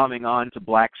glomming on to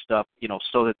black stuff,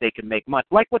 so that they can make money,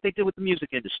 like what they did with the music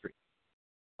industry.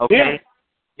 Okay.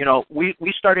 Yeah.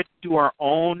 We started to do our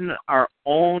own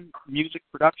music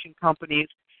production companies,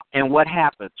 and what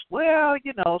happens? Well,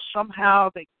 somehow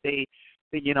the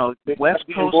West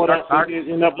Coast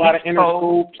end up by the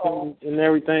Interscope and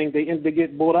everything. They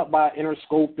get bought up by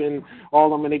Interscope and all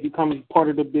of them, and they become part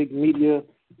of the big media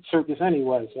circus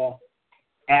anyway. So.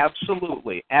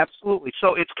 Absolutely.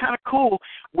 So it's kind of cool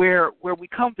where we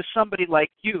come to somebody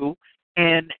like you,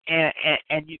 and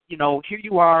here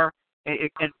you are.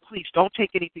 And please don't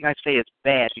take anything I say as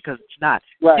bad, because it's not.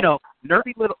 Right.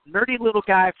 Nerdy little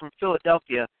guy from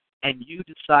Philadelphia, and you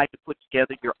decide to put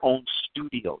together your own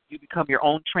studio. You become your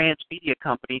own transmedia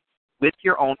company with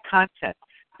your own content.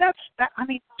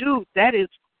 Dude, that is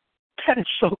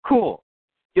so cool.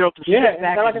 To sit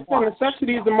back like I said,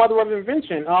 necessity is the mother of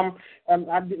invention. I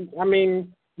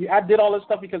did all this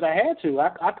stuff because I had to.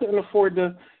 I couldn't afford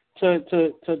to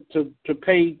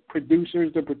pay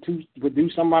producers to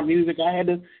produce some of my music. I had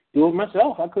to do it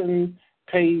myself. I couldn't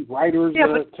pay writers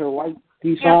to write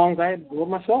these songs. I had to do it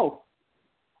myself.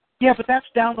 Yeah, but that's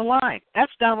down the line.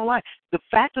 The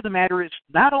fact of the matter is,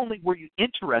 not only were you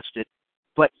interested,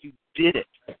 but you did it.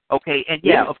 Okay, and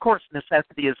of course,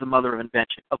 necessity is the mother of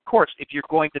invention. Of course, if you're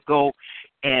going to go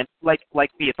and like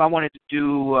me, if I wanted to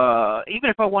do even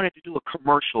if I wanted to do a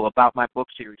commercial about my book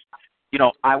series,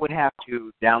 I would have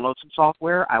to download some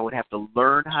software. I would have to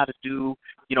learn how to do,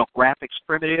 graphics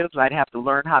primitives. I'd have to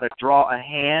learn how to draw a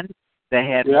hand that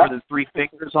had more than 3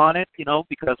 fingers on it,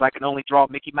 because I can only draw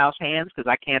Mickey Mouse hands, because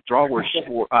I can't draw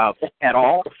at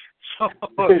all. So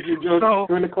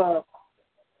in the club.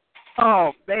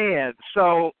 Oh man,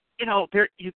 so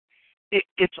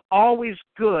it's always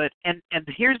good, and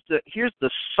here's the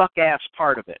suck ass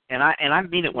part of it, and I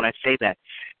mean it when I say that,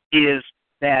 is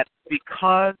that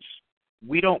because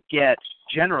we don't get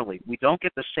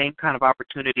the same kind of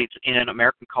opportunities in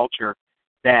American culture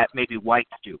that maybe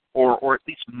whites do, or at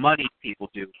least moneyed people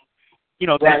do.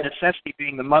 That necessity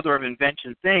being the mother of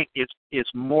invention thing is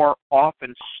more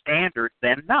often standard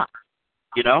than not.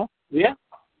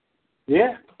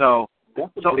 Yeah. So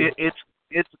definitely.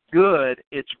 it's good.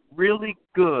 It's really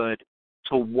good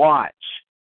to watch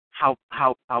how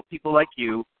people like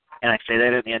you, and I say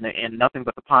that in nothing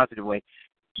but the positive way,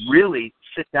 really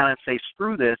sit down and say,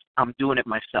 screw this, I'm doing it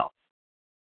myself.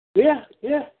 Yeah.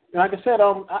 Like I said,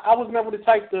 I was never the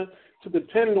type to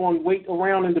wait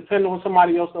around and depend on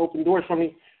somebody else to open doors for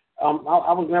me. I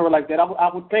was never like that.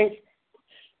 I would think.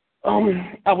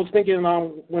 I was thinking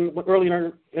when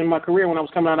earlier in my career, when I was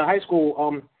coming out of high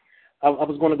school, I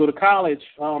was going to go to college.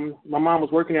 My mom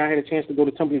was working there. I had a chance to go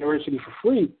to Temple University for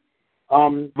free.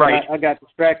 Right. I got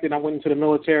distracted. I went into the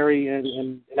military,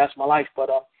 and that's my life. But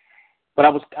I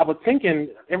was thinking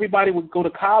everybody would go to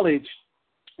college.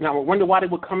 And I would wonder why they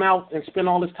would come out and spend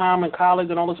all this time in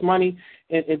college and all this money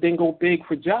and then go big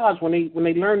for jobs when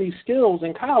they learn these skills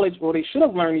in college, or they should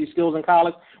have learned these skills in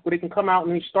college, where they can come out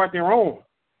and they start their own.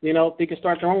 You know, they can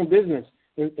start their own business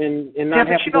and not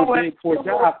have to go big for a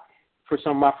job from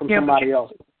somebody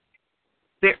else.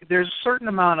 There's a certain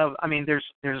amount of, there's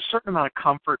a certain amount of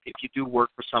comfort if you do work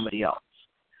for somebody else.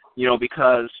 You know,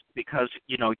 because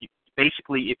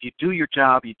basically if you do your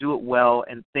job, you do it well,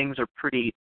 and things are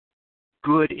pretty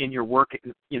good in your work,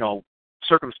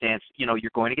 circumstance, you're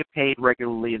going to get paid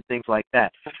regularly and things like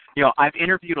that. I've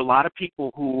interviewed a lot of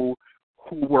people who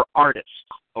were artists,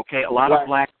 okay, a lot of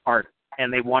black artists,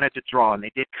 and they wanted to draw, and they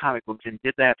did comic books and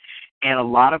did that, and a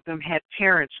lot of them had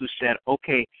parents who said,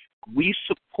 okay, we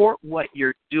support what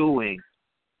you're doing,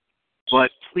 but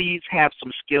please have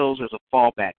some skills as a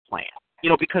fallback plan,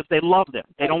 because they love them.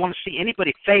 They don't want to see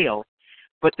anybody fail,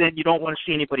 but then you don't want to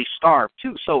see anybody starve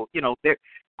too. So,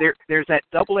 there's that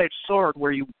double-edged sword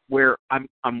where I'm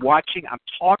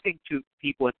talking to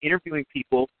people and interviewing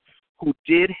people who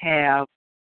did have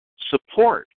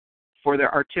support for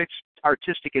their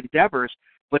artistic endeavors,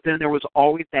 but then there was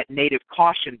always that native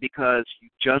caution, because you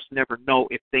just never know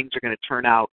if things are going to turn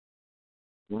out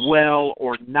well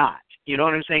or not. You know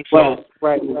what I'm saying? So,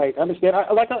 right. I understand.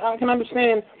 I can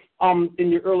understand. In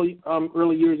your early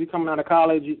years, you're coming out of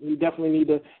college, you definitely need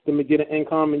to get an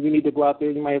income, and you need to go out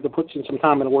there. You might have to put in some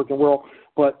time in the working world.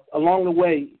 But along the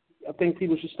way, I think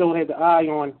people should still have the eye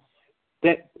on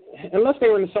that, unless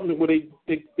they're into something where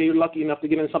they're lucky enough to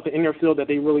get into something in their field that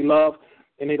they really love,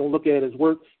 and they don't look at it as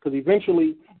work, because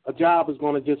eventually a job is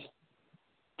going to just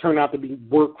turn out to be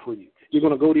work for you. You're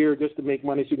going to go there just to make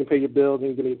money so you can pay your bills, and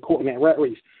you're going to get caught in that rat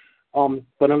race.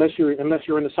 But unless you're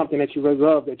into something that you really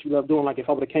love, doing, like if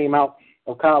I would have came out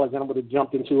of college and I would have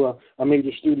jumped into a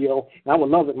major studio, and I would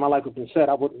love it. My life would have been set.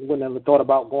 I wouldn't have thought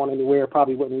about going anywhere.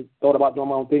 Probably wouldn't have thought about doing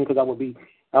my own thing, because I would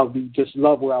be just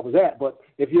love where I was at. But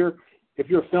if you're a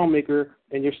filmmaker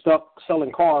and you're stuck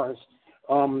selling cars,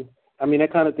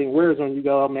 that kind of thing wears on you.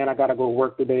 Go, oh, man, I got to go to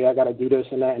work today. I got to do this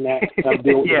and that and that. I got to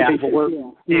deal with the paperwork.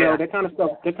 That kind of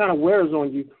stuff. That kind of wears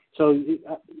on you. So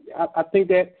I think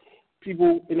that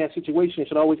people in that situation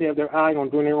should always have their eye on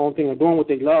doing their own thing and doing what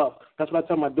they love. That's what I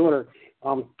tell my daughter.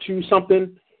 Choose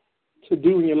something to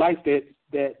do in your life that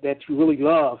you really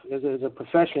love as a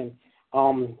profession,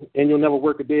 and you'll never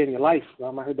work a day in your life.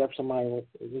 I heard that from somebody.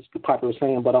 It's a popular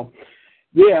saying, but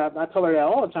I tell her that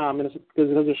all the time, and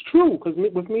because it's true. Because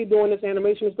with me doing this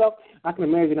animation and stuff, I can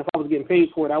imagine if I was getting paid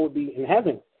for it, I would be in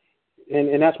heaven,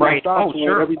 and that's what I strive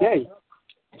for every day,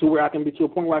 to where I can be to a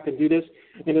point where I can do this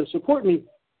and it'll support me.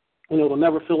 It'll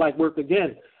never feel like work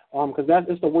again, because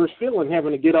that's the worst feeling,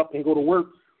 having to get up and go to work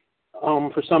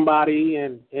for somebody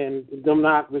and them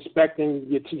not respecting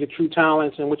your true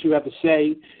talents and what you have to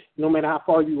say. No matter how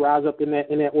far you rise up in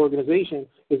that organization,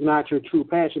 it's not your true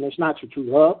passion. It's not your true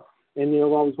love, and you're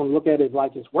always going to look at it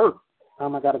like it's work. I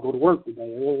got to go to work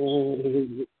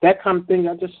today. That kind of thing.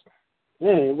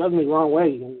 It rubbed me the wrong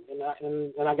way,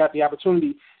 and I got the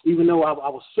opportunity, even though I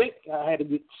was sick. I had to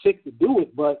get sick to do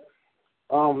it, but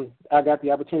I got the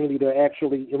opportunity to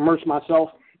actually immerse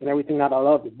myself in everything that I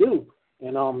love to do,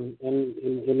 and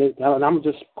I'm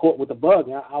just caught with the bug.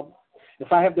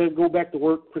 If I have to go back to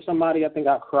work for somebody, I think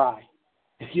I'll cry.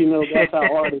 That's how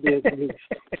hard it is for me.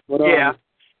 But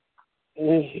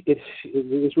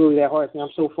it's really that hard. I'm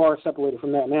so far separated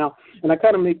from that now, and I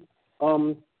kind of make a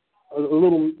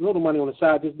little money on the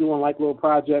side, just doing like little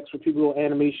projects for people, little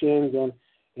animations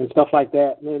and stuff like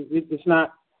that. And it's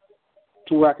not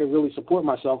to where I can really support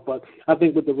myself, but I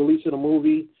think with the release of the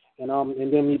movie and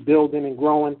then me building and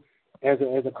growing as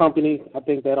a company, I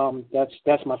think that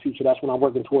that's my future. That's what I'm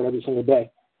working toward every single day.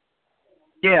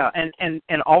 Yeah, and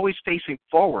always facing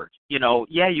forward. You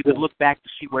could look back to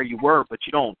see where you were, but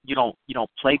you don't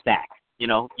play back. You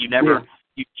never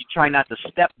you try not to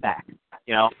step back.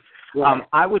 Right.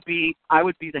 I would be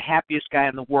the happiest guy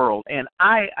in the world, and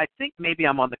I think maybe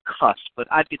I'm on the cusp, but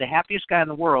I'd be the happiest guy in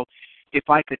the world if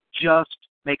I could just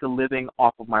make a living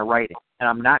off of my writing, and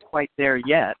I'm not quite there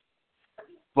yet.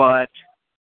 But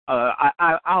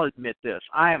I'll admit this: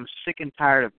 I am sick and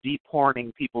tired of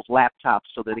deporting people's laptops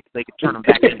so that they can turn them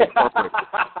back into corporate.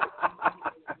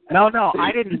 No,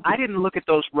 I didn't look at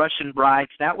those Russian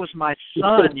brides. That was my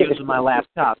son using my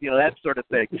laptop, that sort of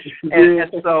thing. And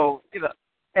so,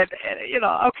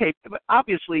 okay, but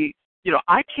obviously,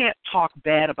 I can't talk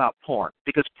bad about porn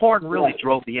because porn really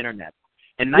drove the internet.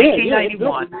 In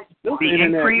 1991,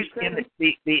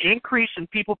 the increase in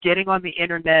people getting on the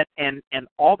internet and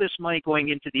all this money going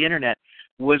into the internet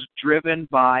was driven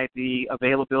by the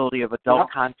availability of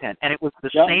adult content, and it was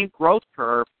the same growth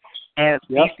curve as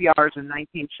VCRs in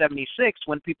 1976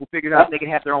 when people figured out they could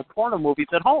have their own porno movies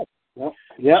at home. So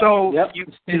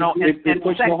it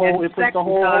pushed the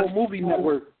whole movie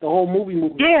network, the whole movie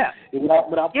movement. Yeah.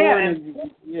 Without porn,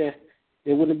 it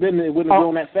wouldn't have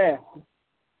grown that fast.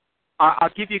 I'll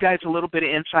give you guys a little bit of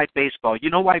inside baseball. You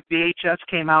know why VHS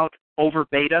came out over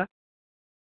beta?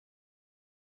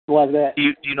 Why is that?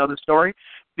 Do you know the story?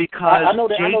 Because I know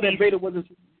that beta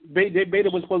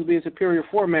was supposed to be a superior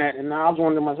format, and I was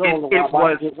wondering myself.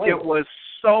 It was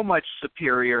so much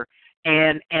superior,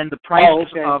 and the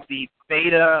prices of the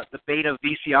beta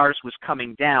VCRs was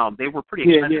coming down. They were pretty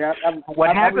expensive.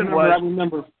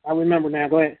 I remember now.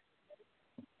 Go ahead.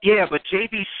 Yeah, but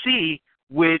JVC,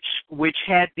 which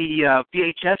had the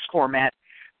VHS format,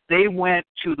 they went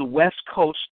to the West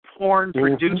Coast porn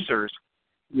producers,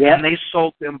 and they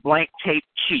sold them blank tape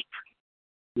cheap.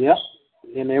 Yep.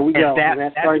 And there we go.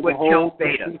 That's what killed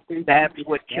beta. That's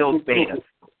what killed beta.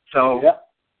 So,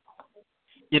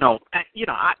 I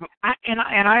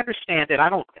understand that I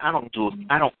don't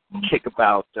kick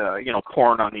about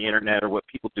porn on the internet or what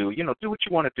people do. Do what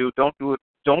you want to do. Don't do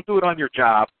it on your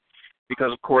job,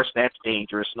 because of course that's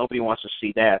dangerous. Nobody wants to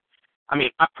see that. I mean,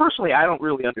 I don't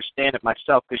really understand it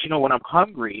myself, because when I'm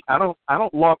hungry, I don't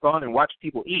log on and watch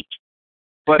people eat.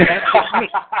 But that's just me.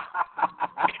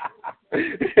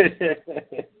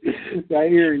 I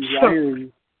hear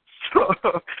you.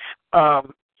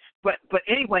 But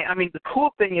anyway, I mean, the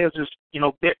cool thing is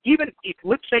even if,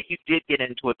 let's say you did get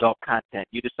into adult content,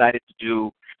 you decided to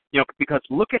do, because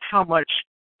look at how much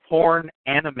porn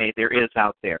anime there is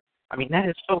out there. I mean, that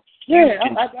is so huge.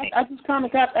 Yeah,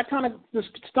 I kind of just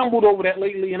stumbled over that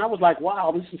lately, and I was like,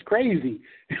 wow, this is crazy.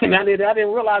 And I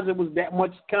didn't realize it was that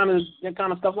much that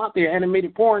kind of stuff out there,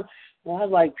 animated porn. And I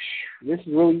was like, this is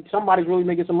really, somebody's really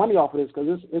making some money off of this,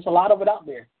 because there's a lot of it out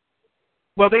there.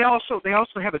 Well, they also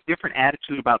have a different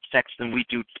attitude about sex than we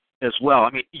do as well. I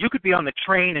mean, you could be on the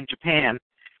train in Japan,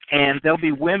 and there'll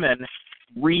be women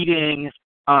reading,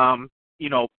 porn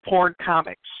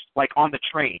comics, like on the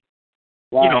train.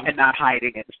 Wow. And not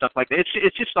hiding it and stuff like that.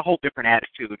 It's just a whole different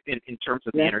attitude in terms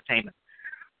of the entertainment.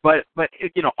 But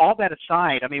all that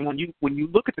aside, I mean, when you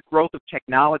look at the growth of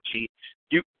technology,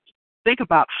 you think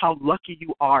about how lucky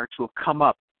you are to have come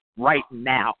up right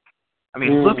now. I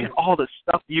mean, look at all the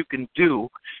stuff you can do.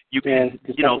 You can,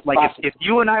 if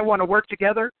you and I want to work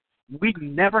together, we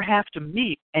never have to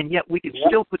meet, and yet we can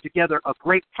still put together a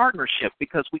great partnership,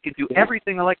 because we can do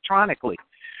everything electronically.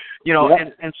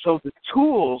 And so the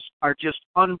tools are just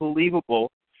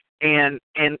unbelievable, and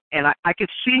I could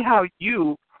see how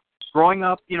you, growing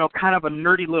up, kind of a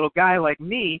nerdy little guy like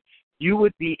me, you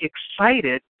would be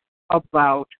excited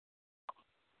about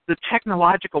the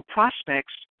technological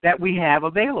prospects that we have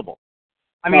available.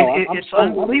 I mean, it's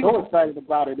unbelievable. I'm so excited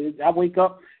about it. I wake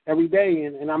up every day,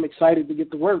 and I'm excited to get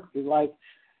to work. It's like,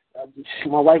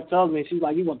 my wife tells me, she's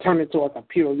like, you're going to turn into a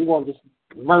computer. You're going to just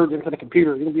merge into the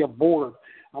computer. You're going to be a board.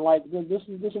 I'm like, this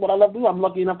is what I love to do. I'm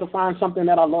lucky enough to find something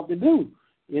that I love to do.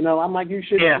 I'm like, you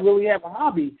should really have a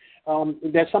hobby.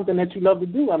 That's something that you love to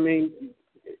do. I mean,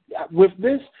 with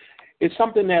this, it's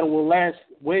something that will last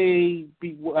way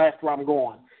after I'm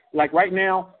gone. Like right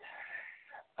now,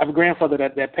 I have a grandfather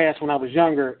that passed when I was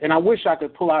younger, and I wish I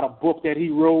could pull out a book that he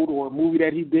wrote or a movie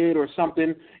that he did or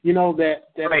something, that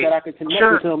I could connect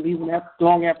with him even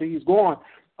long after he's gone.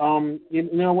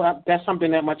 That's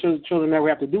something that my children never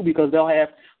have to do, because they'll have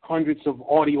hundreds of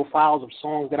audio files of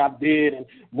songs that I did and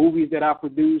movies that I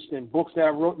produced and books that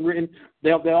I've written.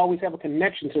 They'll always have a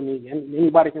connection to me, and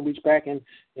anybody can reach back and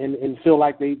feel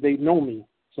like they know me.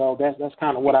 So that's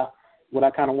kind of what I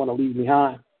kind of want to leave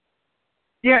behind.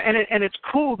 Yeah, and it's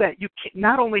cool that you can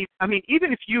not only, I mean,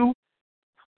 even if you,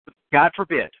 God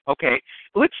forbid, okay,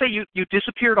 let's say you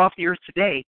disappeared off the earth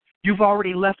today, you've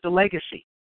already left a legacy.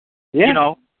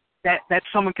 Yeah. That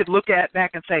someone could look at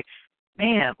back and say,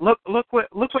 man, look what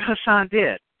Hasan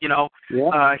did.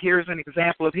 Here's an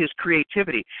example of his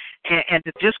creativity, and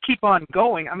to just keep on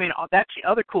going. I mean, that's the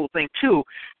other cool thing too.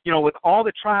 With all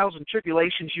the trials and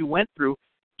tribulations you went through,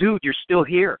 dude, you're still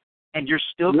here, and you're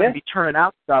still going to be turning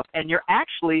out stuff, and you're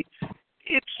actually,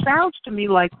 it sounds to me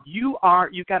like you've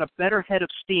got a better head of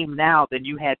steam now than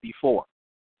you had before.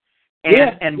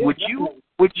 And would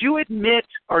you admit,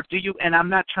 or do you, and I'm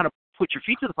not trying to put your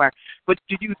feet to the fire, but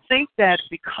do you think that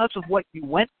because of what you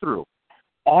went through,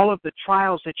 all of the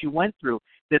trials that you went through,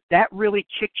 that really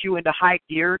kicked you into high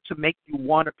gear to make you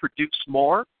want to produce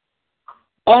more?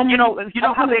 You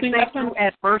know how they say through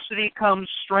adversity comes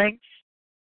strength?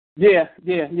 Yeah.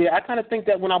 I kind of think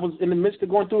that when I was in the midst of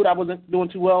going through it, I wasn't doing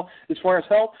too well as far as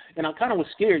health, and I kind of was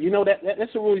scared.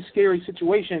 That's a really scary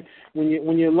situation when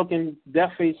you're looking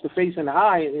death face to face in the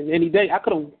eye. And any day, I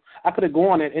could have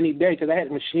gone at any day because I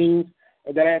had machines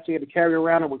that I actually had to carry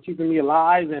around and were keeping me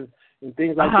alive and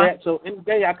things like that. So any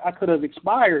day I could have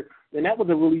expired, and that was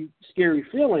a really scary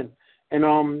feeling.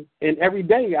 And every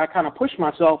day I kind of pushed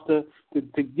myself to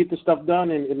get the stuff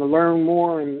done and to learn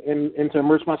more and to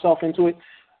immerse myself into it.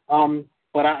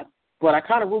 But I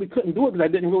kind of really couldn't do it because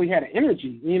I didn't really have the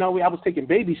energy. I was taking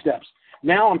baby steps.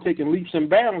 Now I'm taking leaps and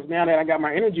bounds. Now that I got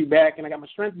my energy back and I got my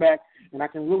strength back, and I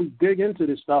can really dig into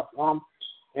this stuff.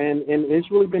 And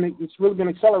it's really been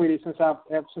accelerated since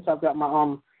I've got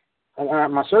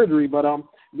my surgery. But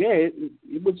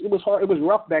it was hard. It was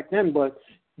rough back then. But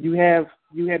you had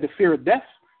the fear of death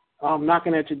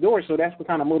knocking at your door, so that's what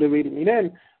kind of motivated me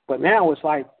then. But now it's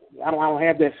like I don't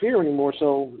have that fear anymore.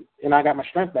 So, and I got my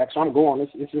strength back, so I'm going.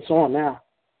 It's on now.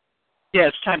 Yeah,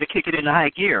 it's time to kick it into high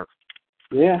gear.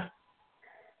 Yeah.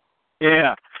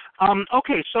 Yeah.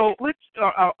 Okay, so let's.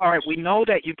 All right, we know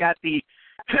that you got the.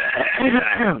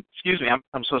 Excuse me,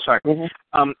 I'm so sorry.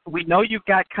 Mm-hmm. We know you've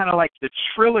got kind of like the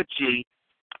trilogy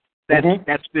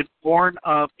that's been born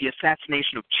of the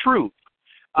Assassination of Truth.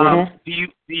 Do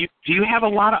you have a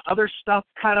lot of other stuff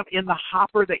kind of in the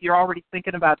hopper that you're already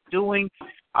thinking about doing?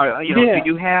 Do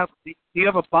you have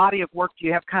a body of work? Do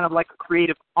you have kind of like a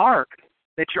creative arc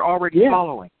that you're already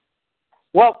following?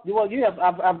 Well, yeah.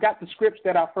 I've got the scripts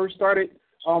that I first started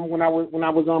when I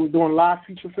was doing live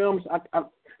feature films. I'm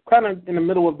kind of in the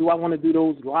middle of, do I want to do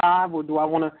those live, or do I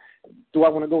want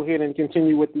to go ahead and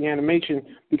continue with the animation?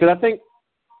 Because I think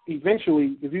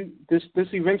eventually, this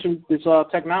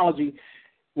technology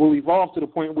will evolve to the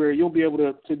point where you'll be able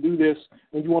to do this,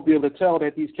 and you won't be able to tell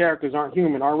that these characters aren't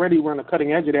human. Already we're on the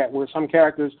cutting edge of that, where some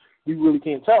characters you really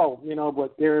can't tell,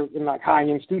 but they're in like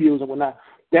high-end studios and whatnot.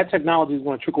 That technology is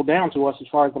going to trickle down to us as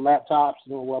far as the laptops,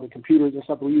 the computers and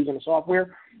stuff we use in the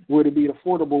software, where it'd be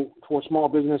affordable for a small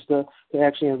business to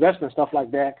actually invest in stuff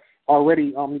like that.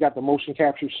 Already, you got the motion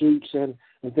capture suits and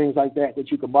things like that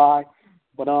you could buy.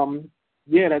 But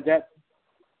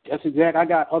that's exact. I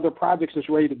got other projects that's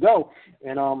ready to go,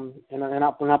 and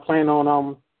I plan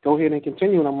on go ahead and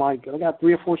continuing. I'm like, I got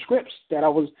 3 or 4 scripts that I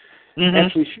was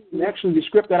actually shooting. Actually, the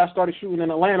script that I started shooting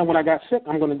in Atlanta when I got sick,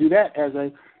 I'm going to do that as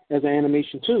an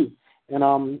animation too. And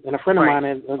a friend of mine,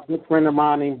 a good friend of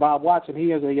mine named Bob Watson, he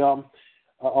has a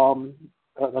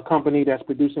company that's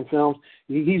producing films.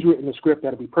 He's written a script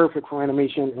that'll be perfect for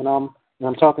animation, and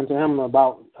I'm talking to him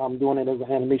about doing it as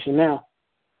an animation now.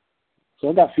 So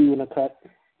I going to cut.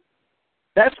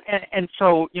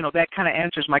 So that kind of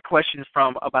answers my question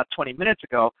from about 20 minutes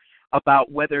ago about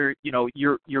whether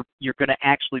you're going to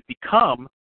actually become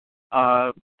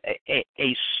a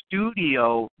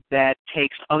studio that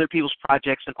takes other people's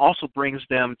projects and also brings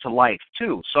them to life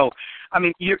too. So I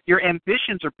mean, your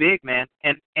ambitions are big, man,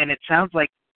 and it sounds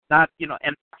like not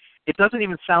and it doesn't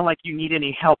even sound like you need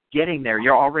any help getting there.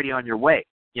 You're already on your way.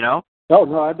 Oh,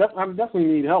 no, I definitely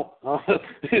need help.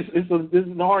 This is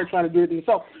hard trying to do everything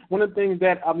yourself. One of the things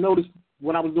that I've noticed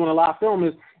when I was doing a live film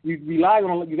is you got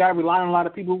to rely on a lot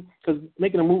of people, because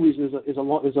making a movie is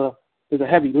a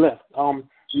heavy lift.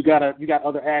 You got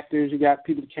other actors, you got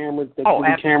people with cameras, that do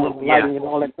the camera, lighting, and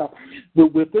all that stuff.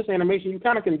 But with this animation, you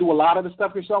kind of can do a lot of the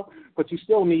stuff yourself, but you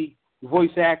still need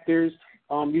voice actors.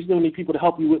 You still need people to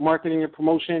help you with marketing and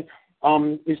promotion.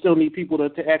 You still need people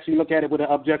to actually look at it with an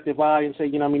objective eye and say,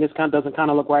 this doesn't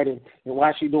look right, and why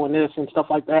is she doing this and stuff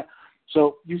like that.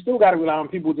 So you still got to rely on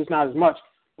people, just not as much.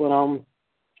 But I'm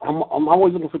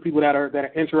always looking for people that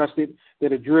are interested,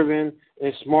 that are driven,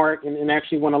 and smart, and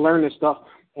actually want to learn this stuff.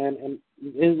 And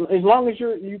as long as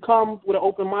you come with an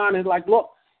open mind and like,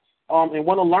 look, and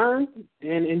want to learn,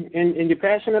 and you're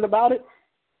passionate about it,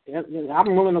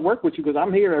 I'm willing to work with you, because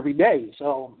I'm here every day.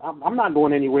 So I'm not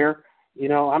going anywhere.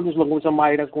 I'm just looking for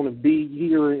somebody that's going to be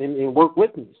here and work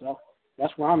with me. So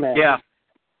that's where I'm at. Yeah.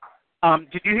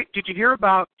 Did you hear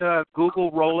about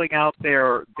Google rolling out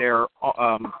their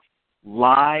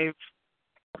live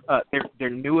their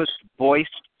newest voice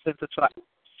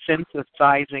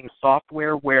synthesizing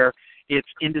software, where it's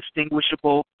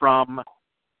indistinguishable from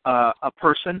a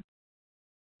person.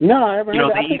 No, I haven't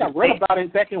heard that. I think I read about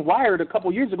it back in Wired a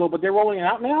couple years ago, but they're rolling it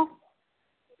out now?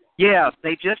 Yeah,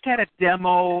 they just had a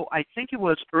demo, I think it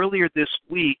was earlier this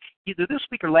week, either this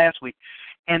week or last week.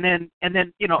 And then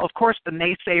of course, the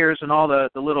naysayers and all the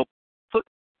little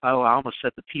I almost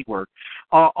said the P word.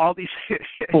 All these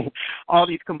all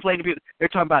these complaining people, they're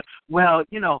talking about, well,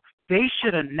 they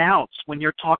should announce when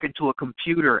you're talking to a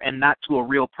computer and not to a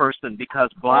real person because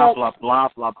blah blah blah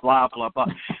blah blah blah blah.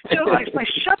 It's like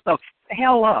shut the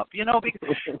hell up,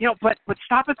 because, but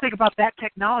stop and think about that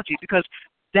technology, because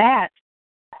that,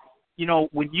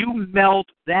 when you meld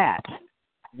that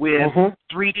with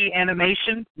 3D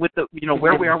animation, with the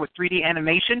where we are with 3D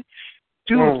animation,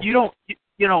 dude, you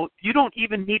don't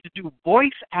even need to do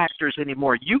voice actors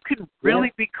anymore. You can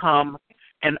really become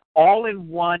an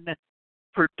all-in-one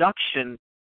production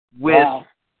with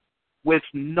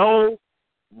no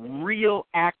real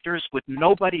actors, with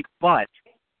nobody but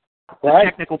the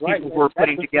technical people who are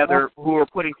putting together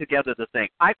the thing.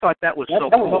 I thought that was so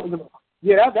cool.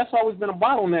 That's always been a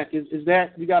bottleneck. Is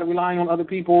that you got to rely on other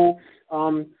people.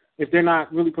 If they're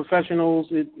not really professionals,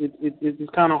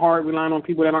 it's kind of hard relying on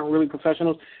people that aren't really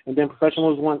professionals, and then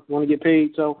professionals want to get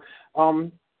paid. So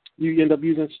you end up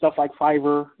using stuff like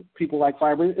Fiverr, people like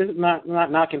Fiverr. It's not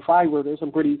knocking Fiverr. There's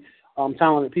some pretty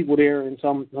talented people there and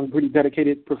some pretty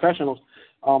dedicated professionals.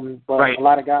 But a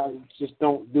lot of guys just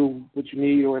don't do what you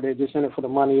need, or they're just in it for the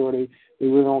money, or they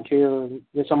really don't care. And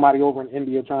there's somebody over in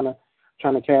India trying to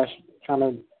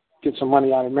get some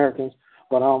money out of Americans.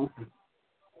 But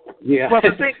yeah. Well,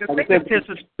 the thing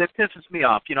that pisses me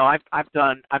off, I've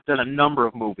done a number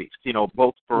of movies,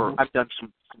 both for I've done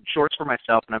some shorts for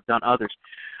myself and I've done others.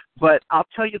 But I'll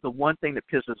tell you the one thing that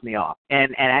pisses me off,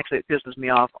 and actually it pisses me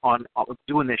off on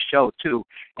doing this show too,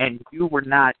 and you were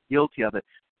not guilty of it.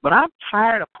 But I'm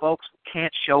tired of folks who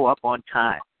can't show up on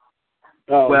time.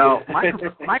 Oh, well, yeah.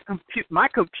 my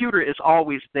computer is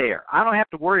always there. I don't have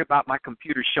to worry about my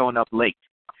computer showing up late.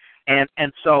 And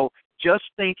so just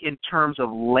think in terms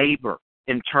of labor,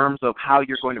 in terms of how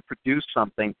you're going to produce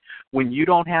something, when you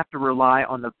don't have to rely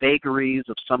on the vagaries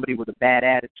of somebody with a bad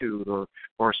attitude or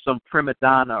some prima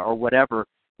donna or whatever,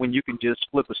 when you can just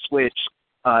flip a switch,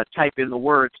 type in the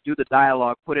words, do the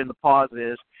dialogue, put in the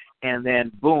pauses, and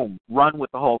then boom, run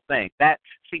with the whole thing.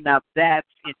 Now that's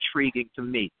intriguing to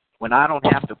me, when I don't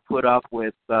have to put up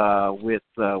with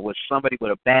somebody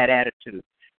with a bad attitude.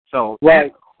 So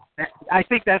I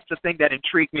think that's the thing that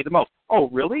intrigued me the most. Oh,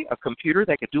 really? A computer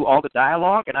that could do all the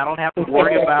dialogue, and I don't have to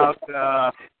worry about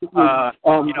this guy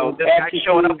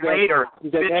showing up late or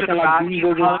bitching about he's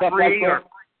hungry or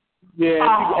people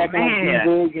acting like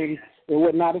divas and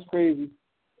whatnot. Is crazy.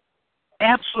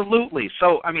 Absolutely.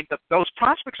 So, I mean, those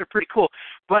prospects are pretty cool.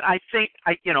 But I think,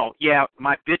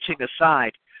 my bitching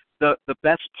aside, the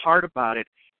best part about it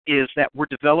is that we're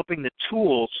developing the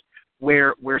tools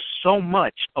where so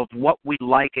much of what we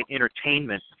like in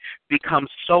entertainment becomes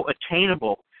so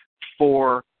attainable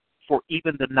for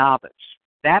even the novice.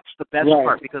 That's the best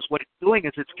part, because what it's doing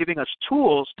is it's giving us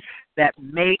tools that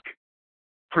make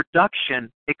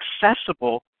production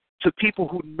accessible to people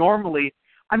who normally,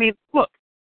 look,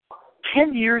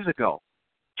 10 years ago,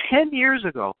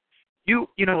 you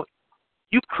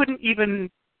couldn't even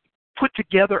put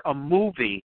together a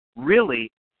movie,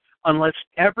 really, unless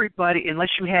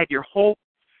you had your whole,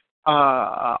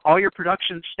 all your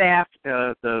production staff,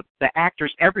 the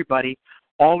actors, everybody,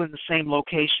 all in the same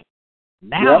location.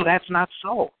 Now that's not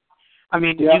so.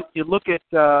 You look at,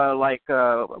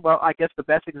 I guess the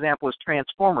best example is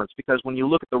Transformers, because when you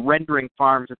look at the rendering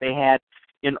farms that they had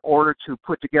in order to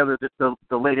put together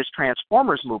the latest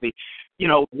Transformers movie,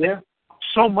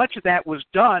 so much of that was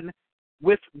done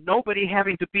with nobody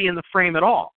having to be in the frame at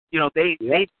all. They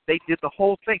did the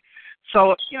whole thing.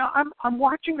 So, I'm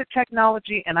watching the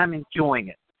technology and I'm enjoying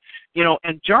it.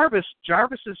 And Jarvis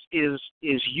is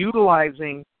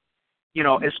utilizing,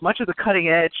 as much of the cutting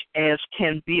edge as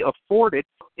can be afforded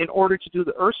in order to do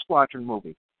the Earth Squadron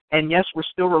movie. And yes, we're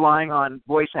still relying on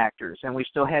voice actors, and we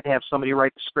still had to have somebody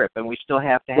write the script, and we still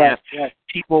have to have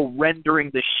people rendering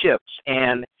the ships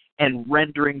and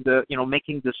rendering the,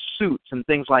 making the suits and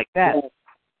things like that.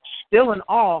 Still in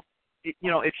all,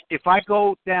 if I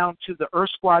go down to the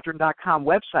earthsquadron.com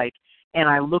website and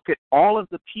I look at all of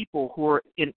the people who are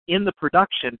in the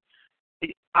production,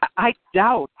 I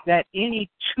doubt that any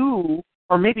two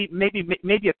or maybe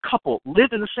a couple live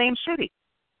in the same city.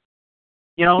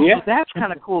 So that's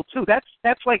kind of cool too.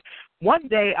 That's like, one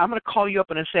day I'm going to call you up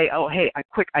and say, oh, hey,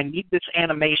 I need this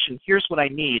animation. Here's what I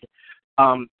need.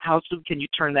 How soon can you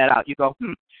turn that out? You go,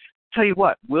 tell you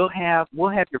what, we'll have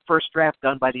your first draft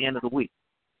done by the end of the week.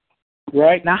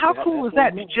 Right. Now, how cool is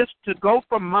that? Just to go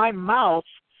from my mouth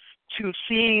to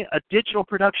seeing a digital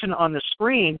production on the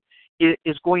screen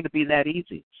is going to be that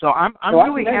easy. So I'm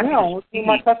really happy to see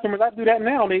my customers. I do that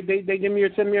now. They give me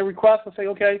send me a request and say,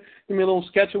 okay, give me a little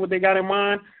sketch of what they got in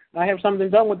mind. I have something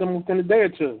done with them within a day or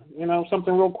two.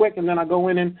 Something real quick, and then I go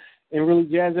in and really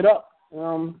jazz it up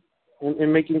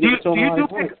and make it get so nice.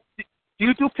 Do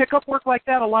you do pickup work like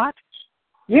that a lot?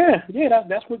 Yeah.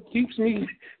 That's what keeps me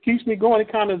going.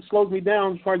 It kind of slows me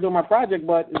down as far as doing my project,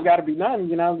 but it's got to be done.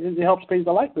 It helps pay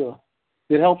the light bill.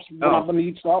 It helps when I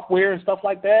need software and stuff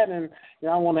like that, and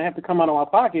I want to have to come out of my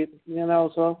pocket.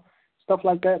 So stuff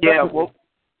like that. Yeah. Well,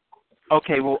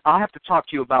 I'll have to talk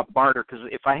to you about barter, because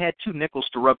if I had two nickels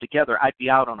to rub together, I'd be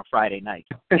out on a Friday night.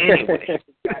 Anyway.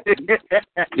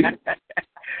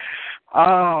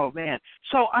 Oh, man.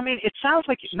 So, I mean, it sounds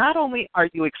like not only are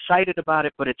you excited about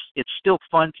it, but it's still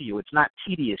fun to you. It's not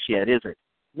tedious yet, is it?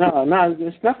 No,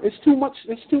 it's too much.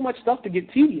 It's too much stuff to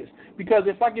get tedious. Because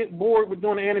if I get bored with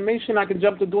doing the animation, I can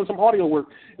jump to doing some audio work.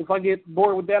 If I get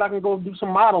bored with that, I can go do some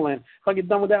modeling. If I get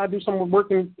done with that, I do some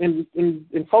work in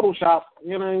Photoshop.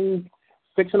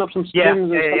 Fixing up some skins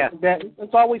and stuff like that.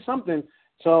 It's always something.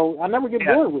 So I never get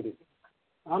bored with it.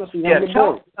 Honestly, I never get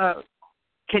bored.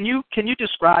 Can you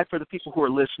describe for the people who are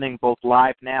listening, both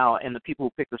live now and the people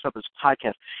who pick this up as a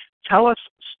podcast, tell us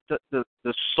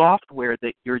the software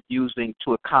that you're using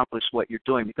to accomplish what you're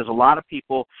doing? Because a lot of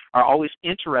people are always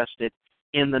interested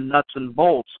in the nuts and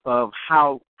bolts of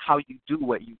how you do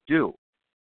what you do.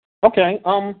 Okay.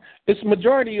 It's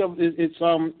majority of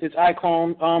it's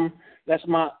Icon. That's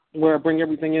where I bring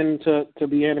everything in to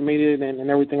be animated and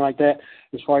everything like that,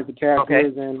 as far as the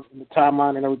characters and the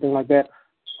timeline and everything like that.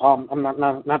 I'm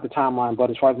not the timeline, but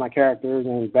as far as my characters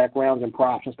and backgrounds and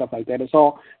props and stuff like that, it's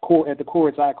all core. At the core,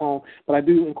 it's Icon. But I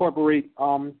do incorporate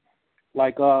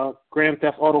like Grand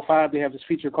Theft Auto 5. They have this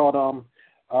feature called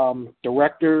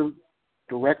director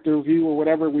view or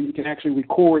whatever, where you can actually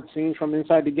record scenes from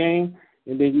inside the game,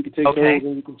 and then you can take those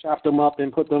and you can chop them up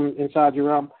and put them inside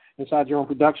your own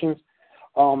productions.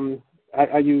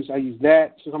 I use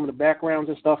that. So some of the backgrounds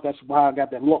and stuff. That's why I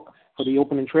got that look for the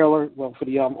opening trailer. Well, for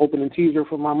the opening teaser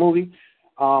for my movie.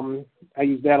 I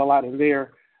use that a lot in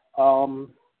there.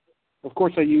 Of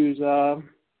course, I use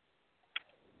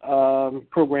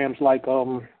programs like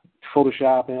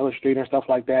Photoshop and Illustrator and stuff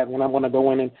like that when I want to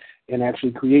go in and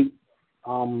actually create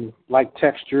like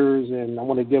textures, and I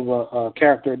want to give a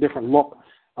character a different look.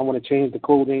 I want to change the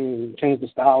clothing and change the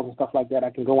styles and stuff like that. I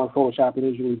can go on Photoshop and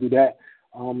usually do that,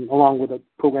 along with a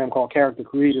program called Character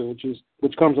Creator,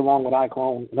 which comes along with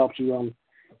Icon. It helps you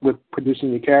with producing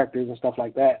your characters and stuff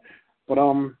like that. But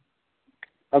other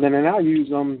than that, I use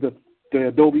the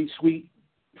Adobe suite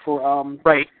for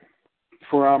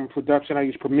production. I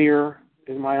use Premiere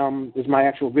is my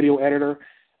actual video editor,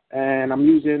 and I'm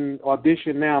using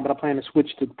Audition now, but I plan to switch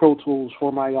to Pro Tools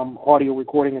for my audio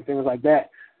recording and things like that.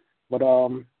 But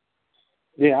I'm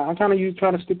trying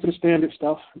to stick to the standard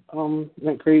stuff.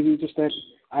 Not crazy, just that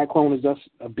Icon is just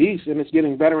a beast, and it's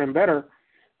getting better and better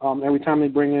every time they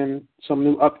bring in some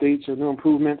new updates or new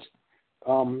improvements.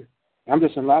 I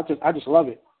just love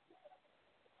it.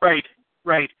 Right.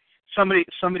 Somebody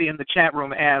in the chat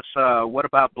room asks, what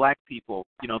about black people?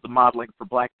 The modeling for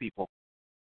black people.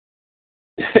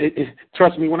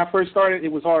 Trust me, when I first started,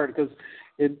 it was hard because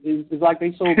it's like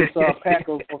they sold this pack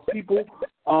of people,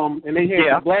 and they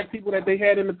had the black people that they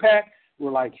had in the pack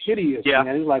were like hideous. Yeah.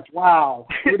 Man. It was like, wow,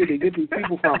 where did they get these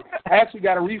people from? I actually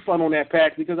got a refund on that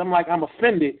pack because I'm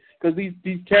offended because these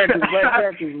characters, black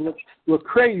characters, look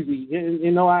crazy.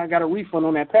 And, I got a refund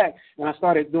on that pack, and I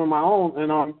started doing my own.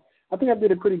 And I think I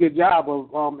did a pretty good job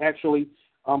of actually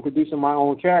producing my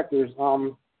own characters,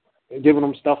 giving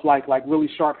them stuff like really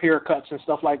sharp haircuts and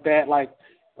stuff like that,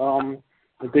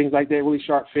 and things like that, really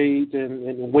sharp fades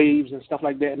and waves and stuff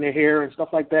like that in their hair and stuff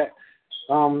like that.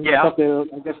 Stuff that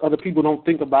I guess other people don't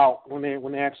think about when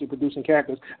they're actually producing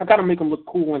characters. I kind of make them look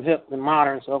cool and hip and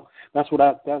modern, so that's what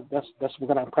I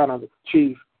kind of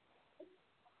achieve.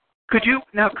 Could you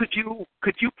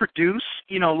produce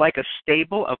like a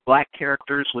stable of black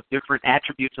characters with different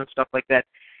attributes and stuff like that,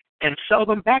 and sell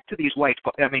them back to these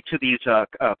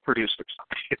producers?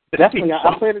 Definitely,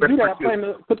 I plan to do that. I plan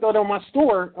to put that on my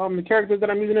store. The characters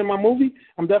that I'm using in my movie,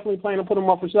 I'm definitely planning to put them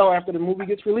up for sale after the movie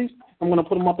gets released. I'm going to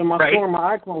put them up in my store,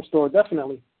 my Icon store,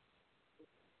 definitely.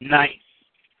 Nice.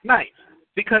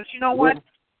 Because you know what,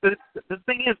 the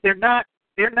thing is, they're not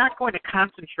going to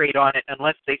concentrate on it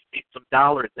unless they see some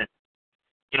dollars in it.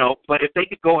 But if they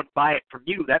could go and buy it from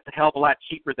you, that's a hell of a lot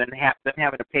cheaper than them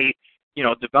having to pay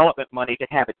development money to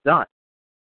have it done.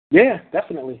 Yeah,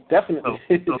 definitely. So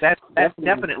that's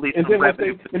definitely some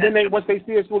revenue. And then once they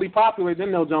see it's really popular,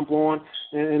 then they'll jump on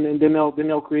and then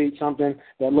they'll create something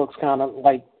that looks kind of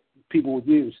like people would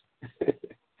use.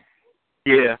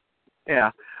 Yeah.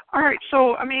 All right.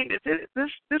 So I mean, this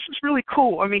is really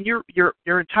cool. I mean, you're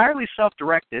entirely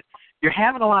self-directed. You're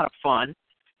having a lot of fun.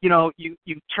 You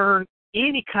turn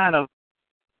any kind of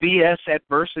BS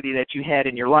adversity that you had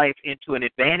in your life into an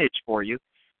advantage for you.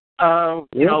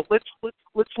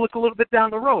 Let's look a little bit down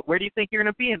the road. Where do you think you're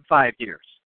going to be in 5 years?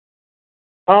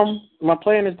 My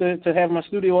plan is to have my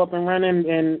studio up and running,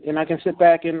 and I can sit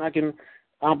back and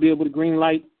I'll be able to green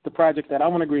light the projects that I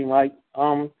want to green light. 2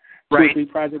 or 3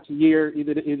 projects a year,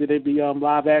 either they be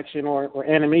live action or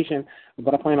animation.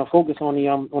 But I plan to focus on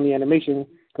the animation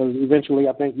because eventually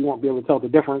I think you won't be able to tell the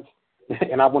difference.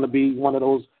 And I want to be one of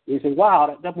those. They say,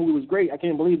 "Wow, that movie was great. I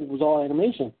can't believe it was all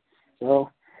animation." So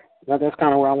that's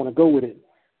kind of where I want to go with it.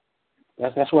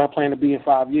 That's where I plan to be in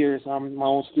 5 years. My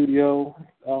own studio,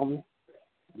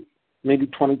 maybe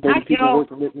 20, 30 people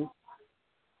working with me.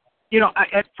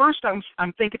 At first I'm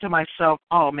thinking to myself,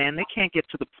 oh man, they can't get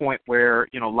to the point where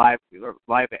live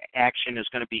action is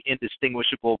going to be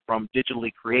indistinguishable from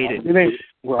digitally created.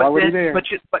 We're already there.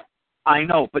 But I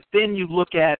know. But then you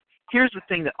look at. Here's the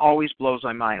thing that always blows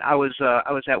my mind. I was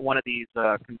at one of these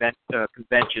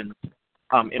conventions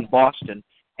in Boston,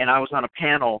 and I was on a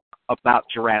panel about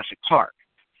Jurassic Park,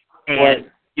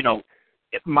 and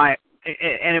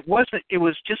it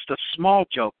was just a small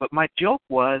joke, but my joke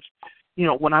was,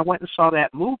 when I went and saw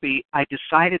that movie, I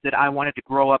decided that I wanted to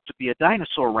grow up to be a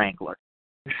dinosaur wrangler.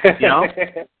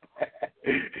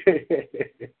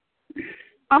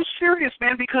 I'm serious,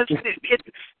 man, because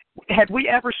had we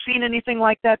ever seen anything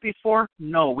like that before?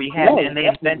 No, we hadn't.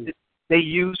 No, and they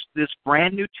used this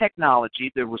brand new technology.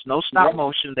 There was no stop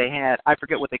motion. They had, I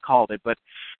forget what they called it, but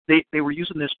they were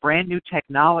using this brand new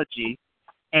technology.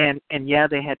 And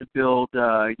they had to build,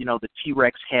 the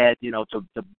T-Rex head, to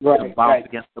bounce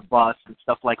against the bus and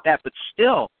stuff like that. But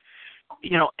still,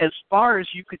 as far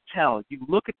as you could tell, you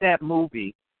look at that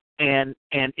movie, and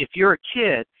if you're a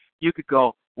kid, you could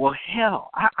go, well,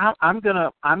 hell, I'm gonna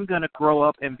grow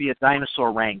up and be a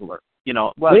dinosaur wrangler.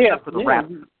 Except for the rap.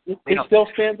 It still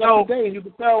stands up today, and you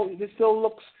can tell it still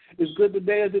looks as good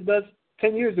today as it does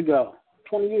 10 years ago.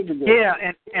 20 years ago. Yeah,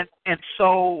 and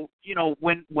so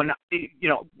when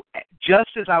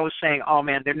just as I was saying, oh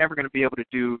man, they're never going to be able to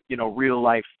do real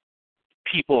life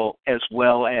people as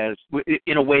well as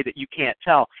in a way that you can't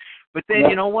tell. But then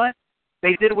you know what?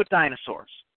 They did it with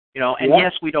dinosaurs. And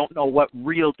yes, we don't know what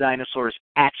real dinosaurs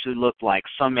actually look like.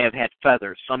 Some may have had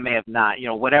feathers, some may have not.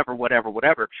 Whatever.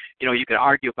 You could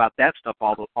argue about that stuff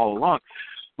all along.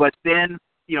 But then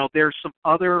there's some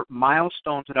other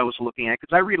milestones that I was looking at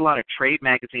because I read a lot of trade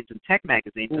magazines and tech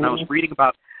magazines, and I was reading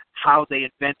about how they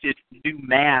invented new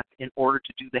math in order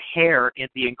to do the hair in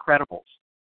The Incredibles.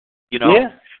 They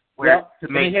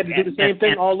had to do the same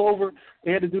thing all over.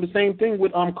 They had to do the same thing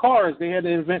with cars. They had to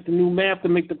invent the new math to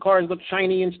make the cars look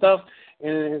shiny and stuff,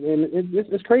 and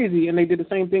it's crazy. And they did the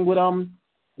same thing with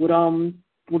what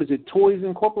is it, Toys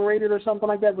Incorporated or something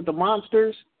like that with the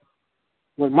monsters.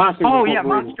 Monsters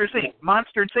Inc.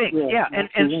 Monsters Inc. Yeah.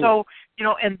 And so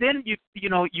and then you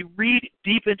read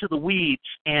deep into the weeds,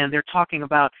 and they're talking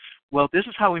about, well, this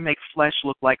is how we make flesh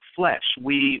look like flesh.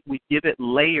 We give it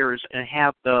layers and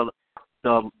have the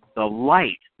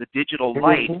light, the digital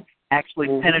light, actually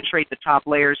penetrate the top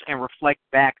layers and reflect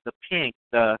back the pink,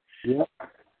 the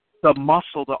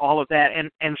muscle, all of that,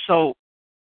 and so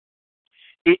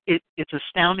it's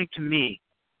astounding to me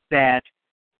that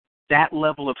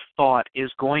level of thought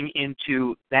is going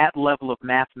into that level of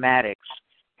mathematics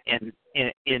in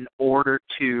order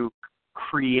to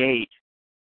create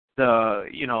the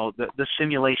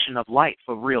simulation of life,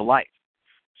 of real life.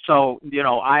 So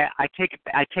I take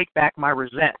back my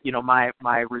resistance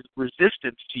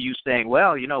to you saying,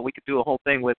 well, we could do a whole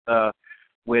thing with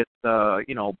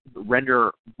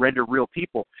render real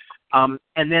people.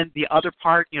 And then the other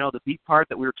part, the B part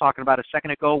that we were talking about a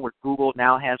second ago, where Google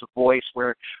now has a voice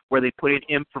where they put in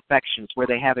imperfections, where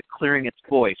they have it clearing its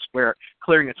voice, where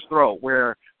clearing its throat,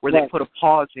 where they put a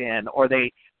pause in, or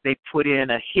they put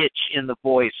in a hitch in the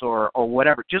voice or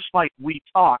whatever, just like we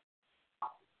talk.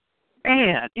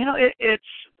 Man,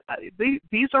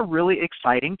 these are really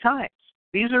exciting times.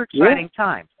 These are exciting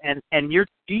times, and you're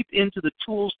deep into the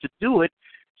tools to do it.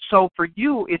 So for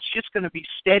you, it's just going to be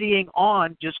steadying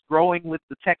on, just growing with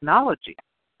the technology.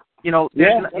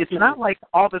 It's not like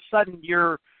all of a sudden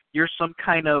you're some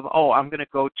kind of, I'm going to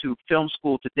go to film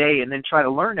school today and then try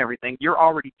to learn everything. You're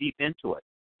already deep into it.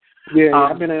 Yeah,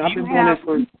 I've been doing it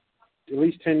for at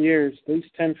least 10 years, at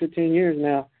least 10, 15 years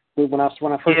now. when I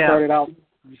first started out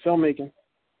filmmaking.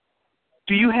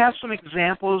 Do you have some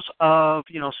examples of,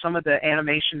 some of the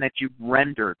animation that you've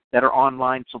rendered that are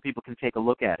online so people can take a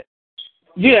look at it?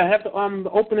 Yeah, I have the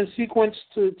opening sequence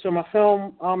to my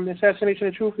film, The Assassination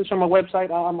of Truth. It's on my website.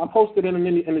 I posted it in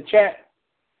the chat.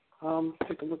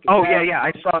 Take a look at that. Yeah,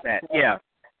 I saw that. Yeah,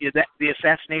 the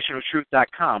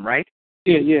assassinationoftruth.com, right?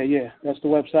 Yeah. That's the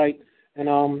website,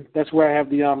 and that's where I have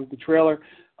the trailer.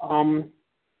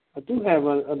 I do have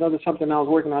another something I was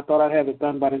working on. I thought I'd have it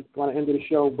done by the end of the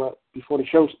show, but before the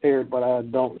show aired, but I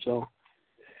don't. So,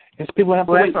 yes, people have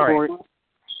to wait for it.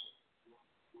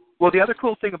 Well, the other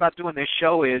cool thing about doing this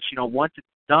show is, once it's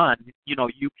done,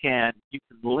 you can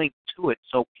link to it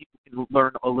so people can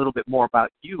learn a little bit more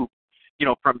about you,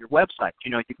 from your website.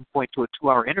 You can point to a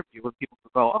 2-hour interview and people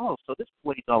can go, oh, so this is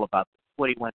what he's all about, this is what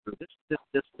he went through, this,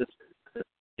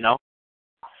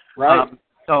 Right.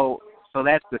 So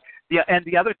that's good. Yeah, and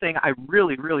the other thing I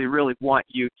really, really, really want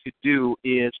you to do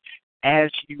is,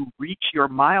 as you reach your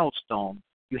milestone,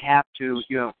 you have to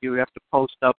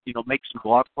post up, make some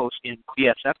blog posts in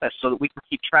BSFS so that we can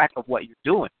keep track of what you're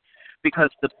doing. Because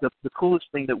the coolest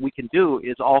thing that we can do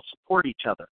is all support each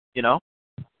other,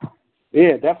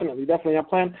 Yeah, definitely.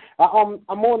 I'm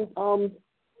on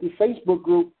the Facebook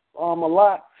group a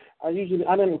lot. I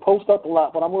didn't post up a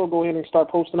lot, but I'm gonna go ahead and start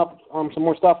posting up some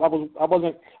more stuff. I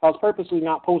was purposely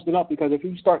not posting up because if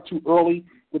you start too early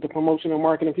with the promotion and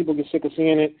marketing, people get sick of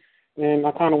seeing it, and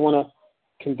I kind of want to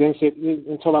condense it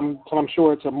until I'm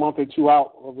sure it's a month or two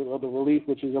out of the release,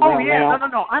 which is around now.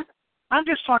 No. I'm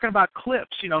just talking about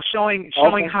clips, showing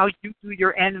how you do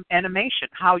your animation,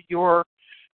 how you're,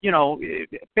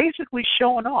 basically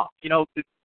showing off.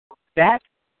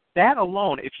 That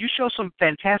alone, if you show some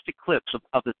fantastic clips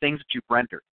of the things that you've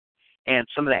rendered and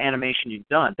some of the animation you've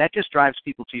done, that just drives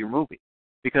people to your movie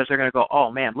because they're going to go, oh,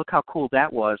 man, look how cool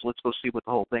that was. Let's go see what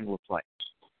the whole thing looks like.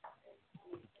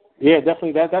 Yeah,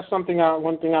 definitely. That's something.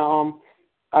 One thing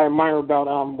I admire about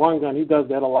One Gun. He does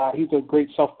that a lot. He's a great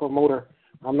self-promoter.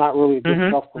 I'm not really a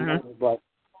good self-promoter, but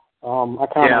I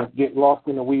kind of get lost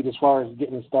in the weeds as far as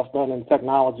getting stuff done in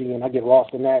technology, and I get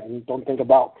lost in that and don't think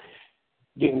about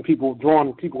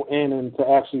drawing people in and to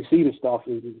actually see the stuff.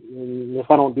 And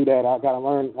if I don't do that,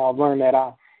 I'll learn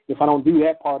that if I don't do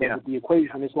that part of the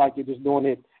equation, it's like you're just doing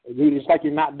it. It's like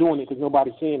you're not doing it because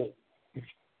nobody's seeing it.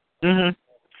 Mm-hmm.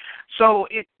 So,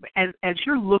 as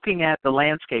you're looking at the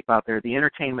landscape out there, the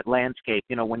entertainment landscape,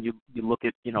 when you look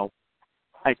at,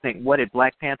 I think, what did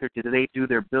Black Panther, did they do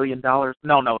their $1 billion?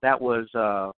 No, that was,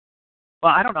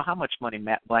 I don't know how much money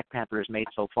Black Panther has made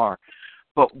so far.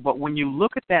 But when you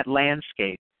look at that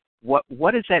landscape,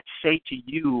 what does that say to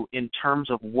you in terms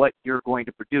of what you're going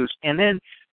to produce? And then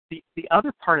the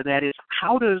other part of that is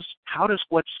how does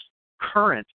what's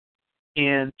current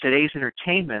in today's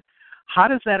entertainment, how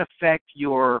does that affect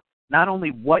your, not only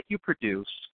what you produce,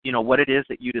 what it is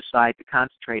that you decide to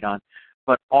concentrate on,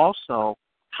 but also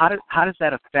how does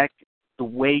that affect the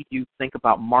way you think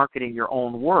about marketing your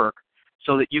own work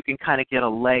so that you can kind of get a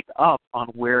leg up on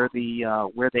where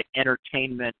the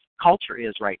entertainment culture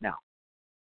is right now?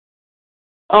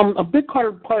 A big part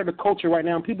of the culture right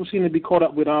now, people seem to be caught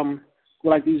up with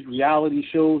like these reality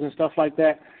shows and stuff like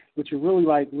that, which really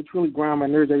grind my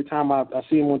nerves every time I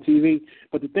see them on TV.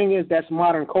 But the thing is, that's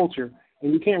modern culture,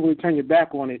 and you can't really turn your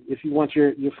back on it if you want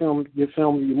your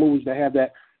movies to have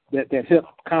that hip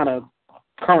kind of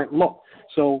current look.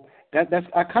 So that's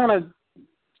I kind of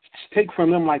take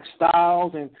from them like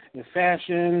styles and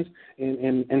fashions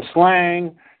and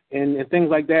slang and things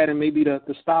like that, and maybe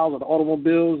the styles of the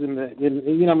automobiles and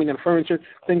the furniture,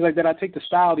 things like that. I take the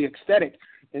style, the aesthetic,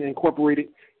 and incorporate it.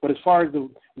 But as far as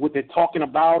what they're talking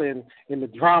about and the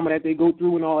drama that they go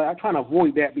through and all that, I try to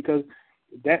avoid that because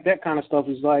that kind of stuff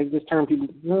is like just turn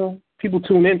people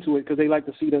tune into it because they like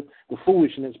to see the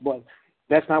foolishness. But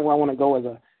that's not where I want to go as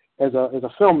a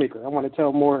filmmaker. I want to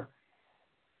tell more.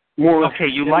 Okay,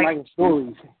 you like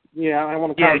stories. Yeah, I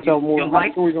want to tell more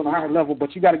stories on a higher level,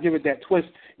 but you got to give it that twist.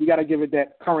 You got to give it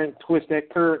that current twist, so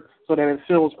that it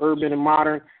feels urban and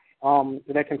modern,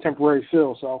 that contemporary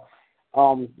feel. So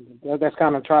that's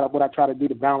kind of what I try to do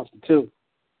to balance the two.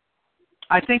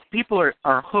 I think people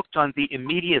are hooked on the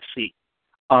immediacy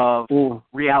of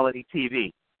reality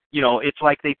TV. It's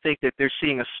like they think that they're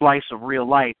seeing a slice of real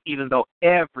life, even though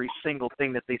every single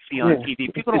thing that they see on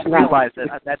TV, people don't realize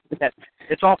that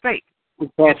it's all fake.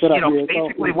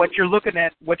 Basically what you're looking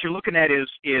at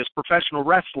is professional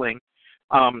wrestling,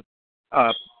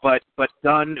 but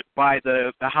done by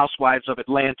the Housewives of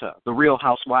Atlanta, the Real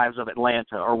Housewives of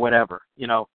Atlanta, or whatever.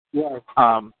 Yeah.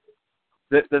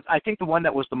 I think the one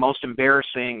that was the most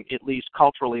embarrassing, at least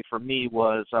culturally for me,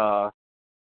 was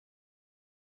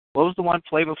What was the one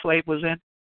Flavor Flav was in?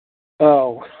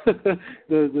 Oh,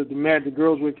 the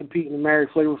girls were competing and married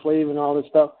Flavor Flav and all this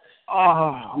stuff.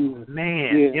 Oh, yeah.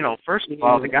 Man. Yeah. You know, first of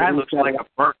all, the guy looks like a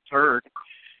burnt turd,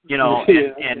 you know,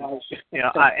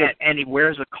 and he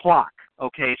wears a clock.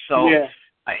 Okay, so,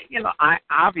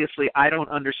 I don't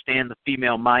understand the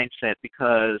female mindset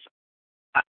because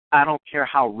I don't care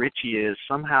how rich he is.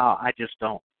 Somehow, I just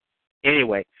don't.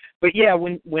 Anyway, but yeah,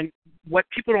 when what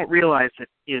people don't realize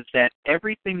is that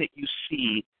everything that you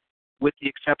see, with the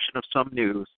exception of some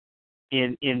news,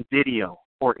 in video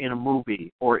or in a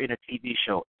movie or in a TV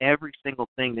show, every single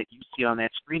thing that you see on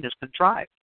that screen is contrived.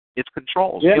 It's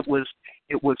controlled. Yeah.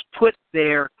 It was put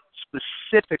there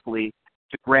specifically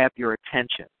to grab your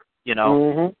attention. You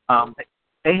know,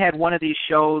 they had one of these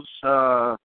shows.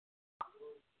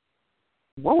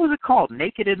 What was it called?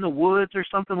 Naked in the Woods or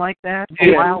something like that?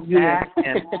 A while back.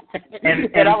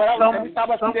 And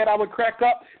I would crack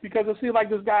up because it seemed like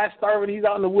this guy's starving. He's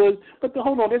out in the woods. But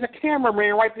hold on, there's a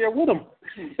cameraman right there with him.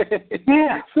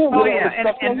 Yeah.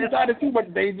 And he's not in too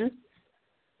much danger.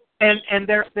 And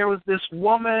there was this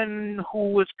woman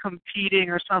who was competing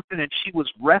or something, and she was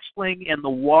wrestling in the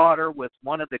water with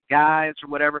one of the guys or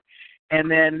whatever. And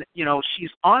then, you know,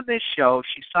 she's on this show.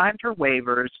 She signed her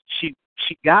waivers. She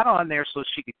got on there so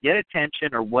she could get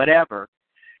attention or whatever.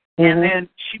 And then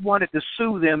she wanted to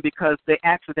sue them because they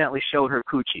accidentally showed her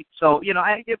coochie. So, you know,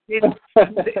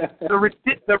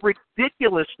 the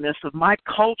ridiculousness of my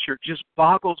culture just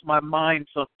boggles my mind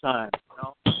sometimes.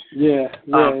 You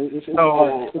know? It's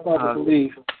hard to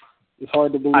believe. It's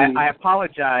hard to believe. I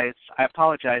apologize. I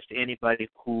apologize to anybody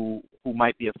who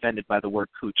might be offended by the word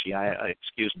coochie.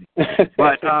 Excuse me.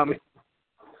 But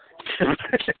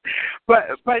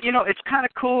but you know, it's kind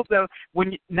of cool though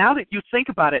now that you think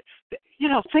about it. You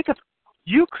know,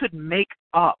 you could make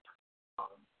up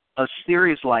a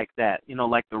series like that. You know,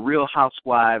 like the Real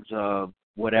Housewives of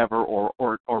whatever, or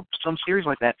some series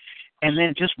like that, and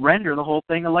then just render the whole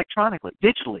thing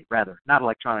digitally, not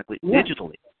electronically,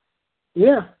 digitally.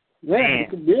 Yeah.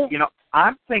 And, you know,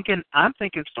 I'm thinking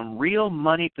some real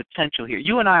money potential here.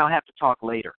 You and I will have to talk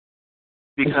later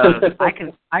because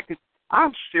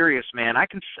I'm serious, man. I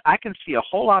can see a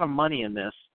whole lot of money in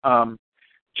this,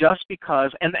 just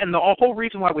because, and the whole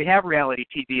reason why we have reality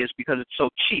TV is because it's so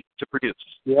cheap to produce.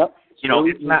 Yep. You know,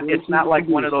 it's not like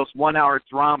one of those 1 hour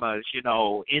dramas, you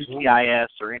know, NCIS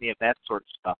or any of that sort of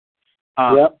stuff.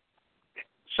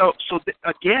 So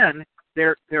again,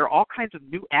 there are all kinds of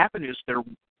new avenues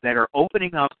that are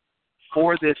opening up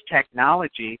for this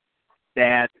technology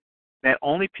that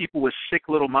only people with sick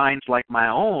little minds like my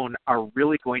own are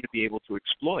really going to be able to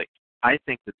exploit. I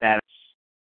think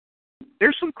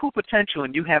there's some cool potential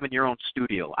in you having your own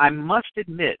studio. I must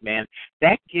admit, man,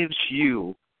 that gives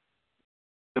you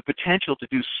the potential to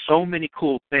do so many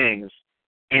cool things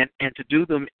and to do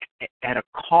them at a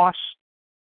cost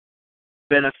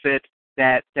benefit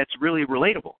that's really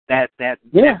relatable, that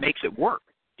makes it work.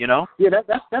 You know? Yeah,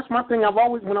 that's my thing. I've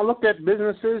always, when I looked at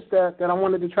businesses that I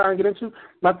wanted to try and get into,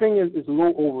 my thing is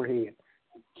low overhead.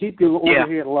 Keep your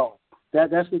overhead low.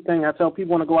 That's the thing. I tell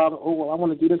people when I go out, I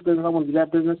want to do this business, I want to do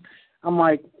that business. I'm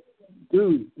like,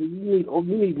 dude, you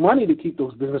need money to keep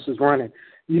those businesses running.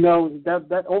 You know,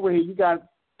 that overhead, you got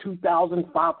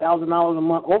 $2,000, $5,000 a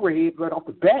month overhead right off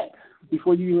the bat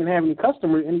before you even have any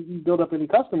customers, and you build up any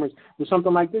customers. With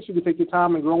something like this, you can take your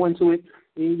time and grow into it.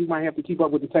 And you might have to keep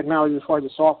up with the technology as far as the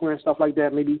software and stuff like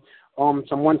that. Maybe some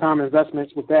one-time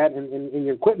investments with that in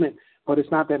your equipment, but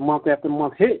it's not that month after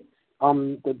month hit.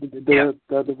 The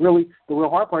real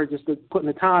hard part is just putting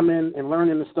the time in and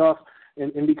learning the stuff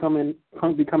and becoming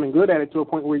good at it to a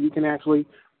point where you can actually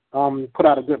put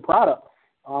out a good product.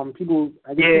 People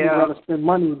would rather spend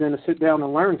money than to sit down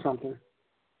and learn something.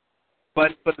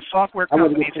 But the software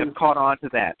companies have caught on to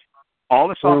that. All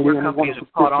the software companies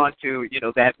have caught on to, you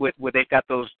know, that where they've got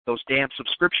those damn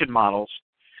subscription models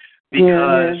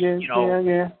because, you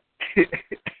know.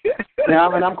 Yeah,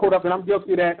 I mean, I'm caught up, and I'm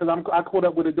guilty of that because I caught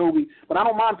up with Adobe. But I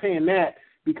don't mind paying that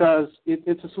because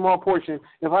it's a small portion.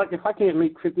 If I can't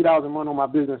make $50 a month on my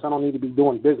business, I don't need to be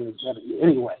doing business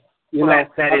anyway. You know,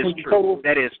 that is true.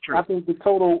 That is true. I think the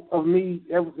total of me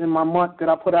in my month that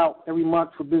I put out every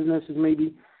month for business is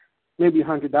maybe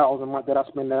 $100 a month that I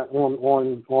spend that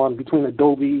on between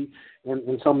Adobe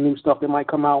and some new stuff that might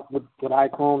come out with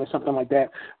iClone or something like that.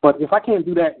 But if I can't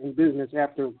do that in business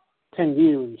after 10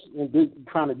 years and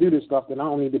trying to do this stuff, then I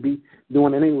don't need to be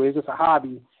doing it anyway. It's just a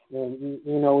hobby, and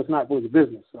you know, it's not really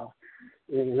business. So,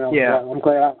 you know, I'm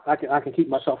glad I can keep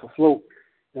myself afloat,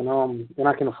 and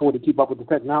I can afford to keep up with the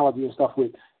technology and stuff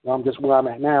with just where I'm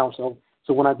at now. So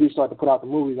when I do start to put out the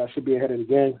movies, I should be ahead of the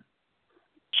game.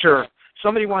 Sure.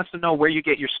 Somebody wants to know where you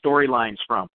get your storylines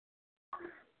from.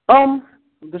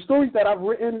 The stories that I've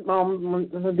written,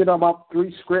 I did about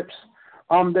 3 scripts.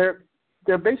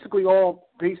 They're basically all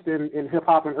based in hip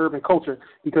hop and urban culture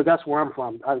because that's where I'm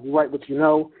from. I write what you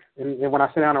know, and when I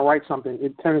sit down and write something,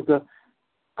 it tends to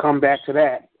come back to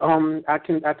that. I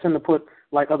tend to put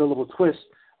like other little twists.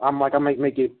 I might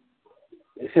make it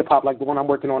hip hop, like the one I'm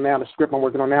working on now. The script I'm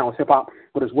working on now is hip hop,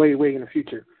 but it's way in the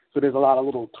future. So there's a lot of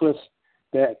little twists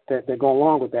that go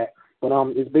along with that. But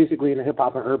it's basically in the hip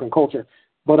hop and urban culture.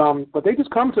 But they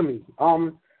just come to me.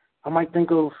 I might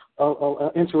think of an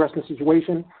interesting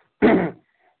situation,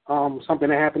 something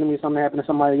that happened to me, something that happened to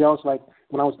somebody else. Like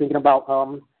when I was thinking about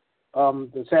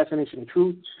the assassination of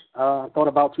Truth, I thought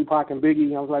about Tupac and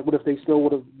Biggie. I was like, what if they still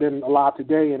would have been alive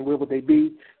today, and where would they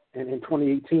be in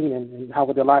 2018, and how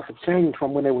would their life have changed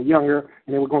from when they were younger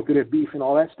and they were going through their beef and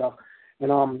all that stuff.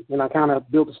 And I kind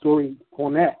of built a story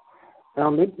on that.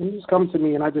 It just comes to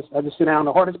me, and I just sit down.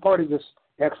 The hardest part is just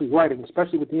actually writing,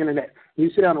 especially with the internet. When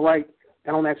you sit down and write,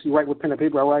 I don't actually write with pen and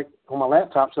paper. I write on my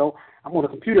laptop, so I'm on a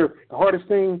computer. The hardest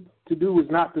thing to do is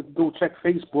not to go check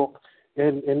Facebook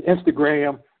and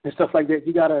Instagram and stuff like that.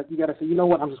 You gotta say, you know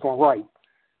what, I'm just gonna write.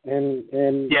 And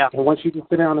once you can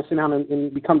sit down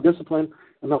and become disciplined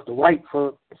enough to write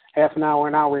for half an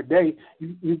hour a day,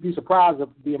 you'd be surprised at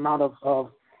the amount of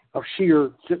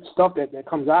sheer stuff that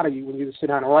comes out of you when you just sit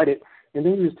down and write it. And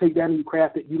then you just take that and you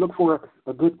craft it. You look for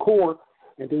a good core,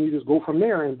 and then you just go from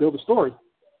there and build a story.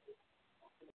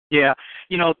 Yeah,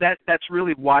 that's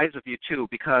really wise of you too,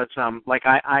 because like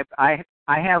I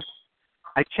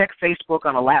check Facebook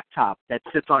on a laptop that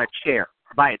sits on a chair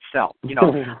by itself.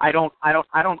 I don't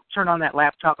turn on that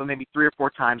laptop maybe 3 or 4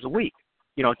 times a week.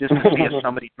 Just to see if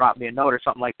somebody dropped me a note or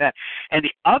something like that. And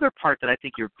the other part that I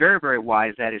think you're very, very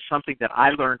wise at is something that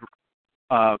I learned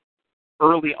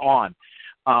early on,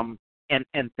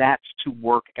 and that's to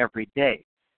work every day.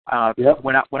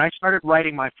 When I started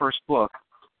writing my first book,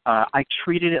 I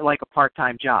treated it like a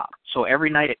part-time job. So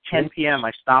every night at 10 p.m.,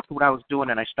 I stopped what I was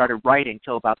doing and I started writing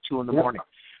till about 2 in the morning.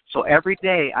 So every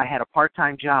day I had a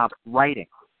part-time job writing,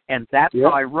 and that's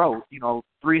how I wrote,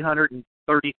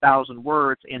 330,000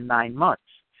 words in 9 months.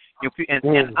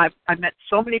 And I've met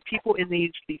so many people in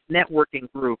these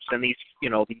networking groups and these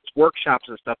workshops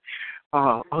and stuff.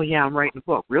 Oh yeah, I'm writing a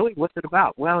book. Really? What's it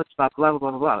about? Well, it's about blah,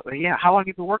 blah, blah, blah, blah. Yeah, how long have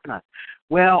you been working on it?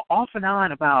 Well, off and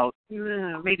on about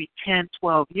maybe 10,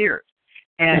 12 years.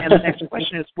 And the next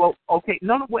question is, well, okay,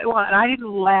 no, wait, well, and I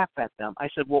didn't laugh at them. I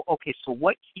said, well, okay, so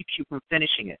what keeps you from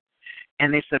finishing it?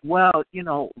 And they said, well,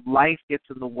 life gets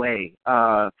in the way.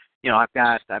 I've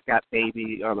got a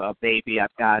baby.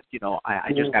 I've got,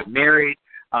 I just got married.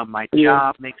 My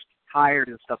job makes me tired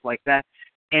and stuff like that.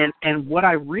 And what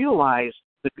I realized,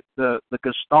 the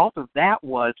gestalt of that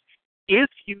was, if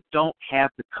you don't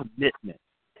have the commitment,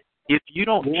 if you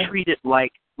don't treat it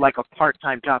like a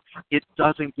part-time job, it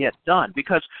doesn't get done.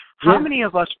 Because how many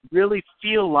of us really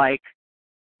feel like,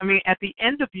 at the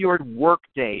end of your work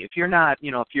day, if you're not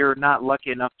lucky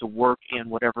enough to work in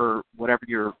whatever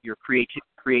your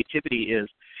creativity is,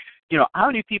 how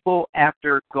many people,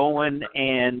 after going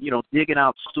and digging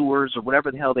out sewers or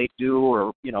whatever the hell they do,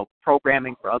 or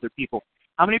programming for other people,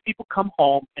 how many people come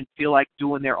home and feel like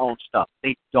doing their own stuff?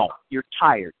 They don't. You're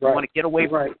tired. You want to get away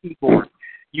from the keyboard.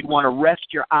 You want to rest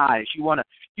your eyes. You want to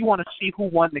see who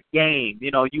won the game.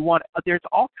 There's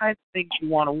all kinds of things you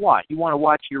want to watch. You want to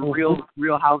watch your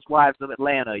Real Housewives of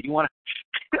Atlanta. You want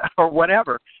to, or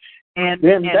whatever. And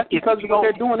that's because what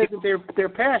they're doing isn't their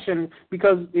passion.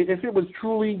 Because if it was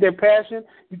truly their passion,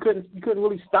 you couldn't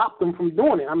really stop them from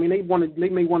doing it. They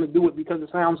may want to do it because it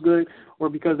sounds good, or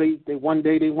because they one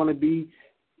day they want to be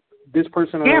this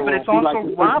person. Yeah, but it's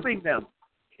also robbing them.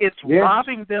 It's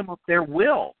robbing them of their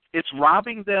will. It's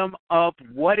robbing them of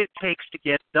what it takes to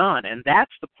get done, and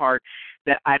that's the part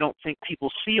that I don't think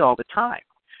people see all the time.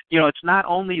 It's not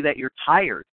only that you're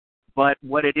tired, but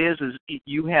what it is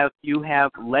you have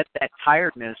let that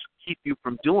tiredness keep you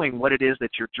from doing what it is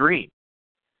that you dream.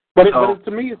 But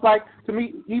to me,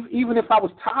 even if I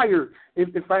was tired,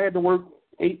 if I had to work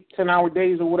 8-10-hour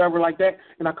days or whatever like that,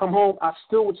 and I come home, I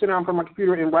still would sit down in front of my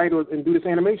computer and write and do this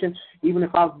animation, even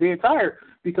if I was dead tired,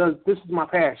 because this is my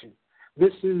passion.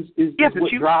 This is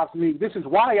what drives me. This is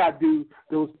why I do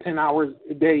those 10 hours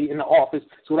a day in the office,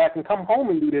 so that I can come home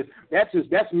and do this. That's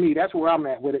me. That's where I'm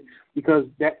at with it, because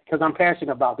I'm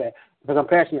passionate about that. Because I'm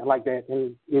passionate like that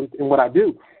in what I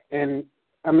do. And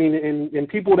and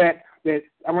people that I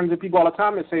run into people all the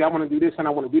time that say I want to do this and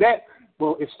I want to do that.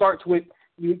 Well, it starts with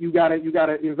you gotta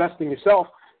invest in yourself.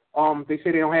 They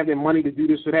say they don't have their money to do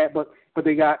this or that, but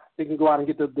they can go out and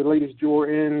get the latest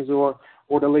Jordans or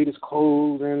or the latest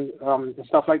clothes and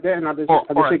stuff like that. And I just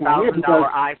shake my head because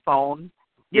iPhone.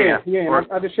 Yeah.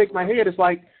 And I just shake my head. It's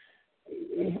like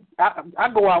I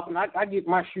go out and I get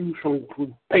my shoes from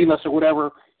Payless or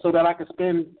whatever, so that I can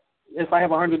spend. If I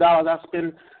have $100, I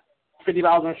spend $50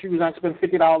 on shoes. I spend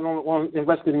 $50 on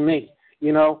investing in me,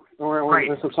 or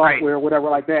in some software or whatever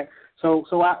like that. So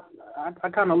I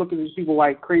kind of look at these people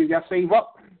like crazy. I save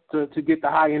up to get the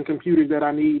high-end computers that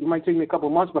I need. It might take me a couple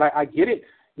of months, but I get it.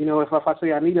 If I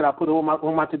say I need it, I put it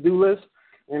on my to-do list,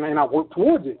 and I work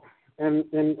towards it. And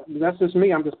that's just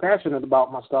me. I'm just passionate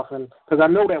about my stuff, and because I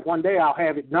know that one day I'll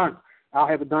have it done. I'll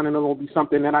have it done, and it'll be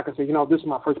something that I can say, this is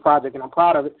my first project, and I'm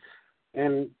proud of it.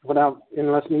 And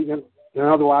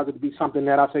otherwise it'd be something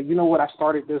that I say, I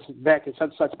started this back in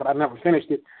such, but I never finished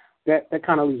it. That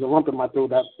kind of leaves a lump in my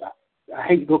throat. I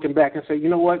hate looking back and say,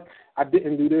 I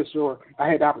didn't do this, or I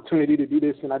had the opportunity to do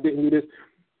this and I didn't do this.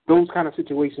 Those kind of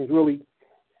situations really,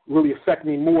 really affect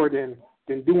me more than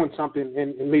doing something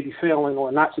and maybe failing or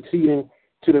not succeeding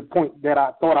to the point that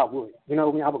I thought I would. I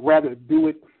would rather do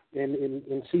it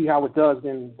and see how it does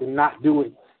than not do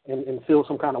it and feel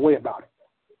some kind of way about it.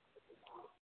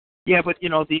 Yeah, but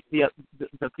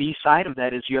the B side of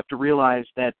that is you have to realize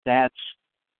that's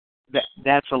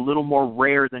a little more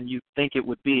rare than you think it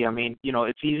would be. I mean,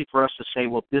 it's easy for us to say,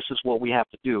 well, this is what we have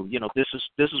to do. This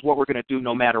is what we're going to do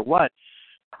no matter what.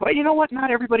 But you know what? Not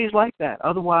everybody's like that.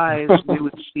 Otherwise, we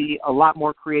would see a lot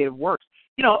more creative works.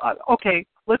 Okay,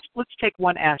 let's take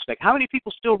one aspect. How many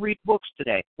people still read books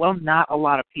today? Well, not a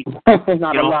lot of people.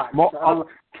 Not a lot.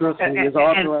 Trust me, there's an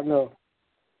author I know.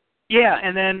 Yeah,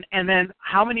 and then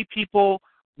how many people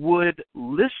would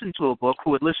listen to a book,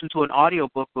 who would listen to an audio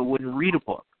book but wouldn't read a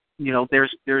book?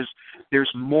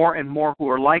 There's more and more who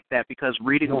are like that, because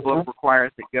reading a book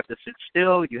requires that you have to sit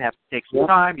still, you have to take some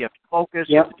time, you have to focus,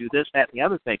 you have to do this, that, and the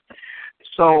other thing.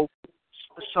 So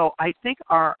I think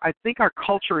our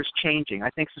culture is changing. I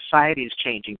think society is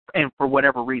changing, and for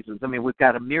whatever reasons. I mean, we've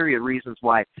got a myriad of reasons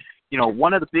why.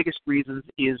 One of the biggest reasons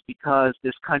is because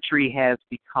this country has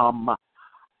become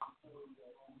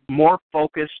more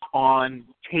focused on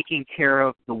taking care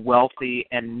of the wealthy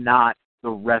and not the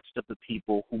rest of the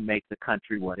people who make the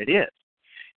country what it is.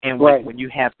 And when you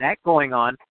have that going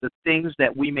on, the things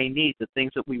that we may need, the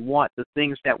things that we want, the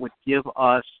things that would give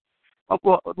us,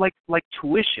 like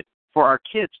tuition for our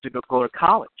kids to go to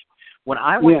college. When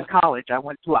I went to college, I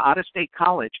went to an out-of-state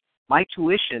college. My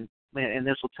tuition, and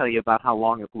this will tell you about how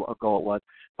long ago it was,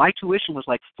 my tuition was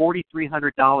like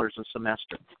 $4,300 a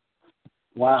semester.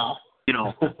 Wow.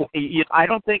 I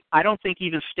don't think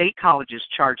even state colleges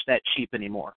charge that cheap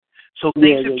anymore. So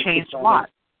things have changed a lot.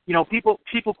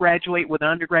 People graduate with an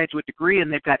undergraduate degree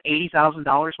and they've got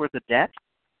 $80,000 worth of debt.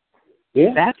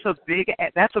 Yeah. That's a big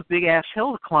ass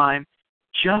hill to climb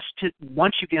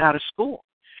once you get out of school.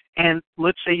 And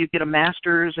let's say you get a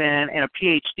master's and a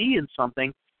PhD in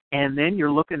something, and then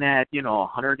you're looking at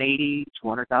 $180,000,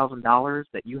 $200,000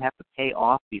 that you have to pay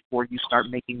off before you start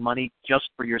making money just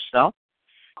for yourself.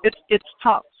 It's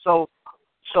tough. So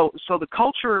the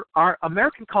culture, our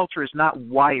American culture, is not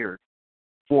wired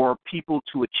for people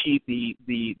to achieve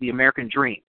the American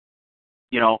dream,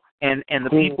 and the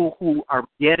people who are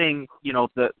getting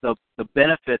the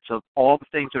benefits of all the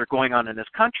things that are going on in this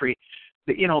country,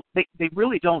 they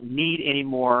really don't need any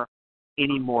more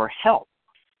help.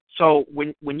 So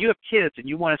when you have kids and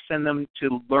you want to send them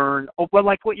to learn,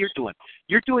 like what you're doing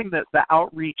the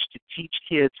outreach to teach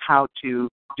kids how to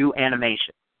do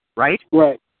animation. Right?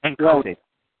 Right. And coding.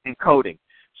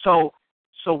 So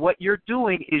what you're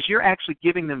doing is you're actually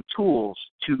giving them tools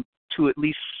to at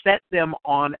least set them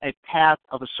on a path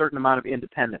of a certain amount of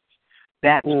independence.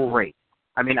 That's great.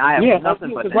 I mean, I have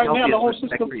nothing but right now the whole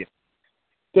system for you.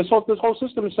 This whole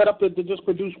system is set up to just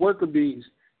produce worker bees.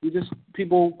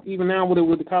 People even now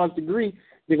with the college degree,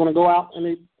 they're going to go out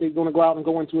and they're going to go out and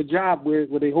go into a job where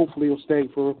they hopefully will stay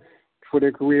for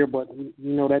their career, but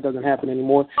that doesn't happen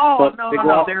anymore. Oh,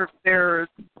 no. They're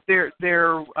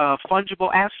fungible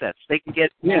assets. They can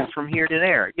get moved from here to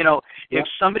there. If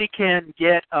somebody can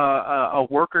get a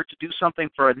worker to do something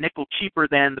for a nickel cheaper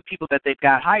than the people that they've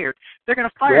got hired, they're going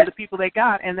to fire the people they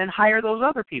got and then hire those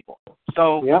other people.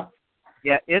 So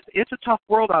it's a tough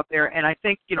world out there, and I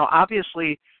think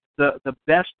obviously the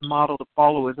best model to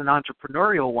follow is an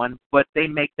entrepreneurial one, but they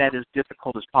make that as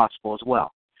difficult as possible as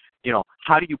well.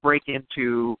 How do you break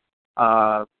into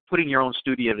putting your own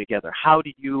studio together? How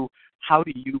do you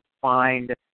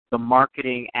find the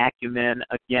marketing acumen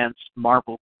against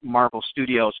Marvel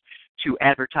Studios to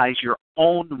advertise your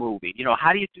own movie?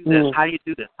 How do you do this? How do you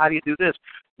do this? How do you do this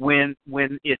when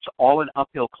it's all an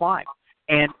uphill climb?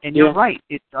 And you're right.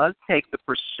 It does take the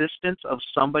persistence of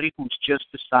somebody who's just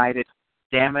decided,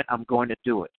 damn it, I'm going to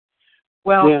do it.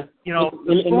 Well,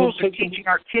 the schools are teaching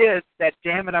our kids that,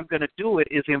 damn it, I'm going to do it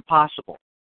is impossible.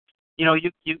 You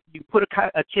put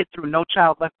a kid through No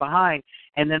Child Left Behind,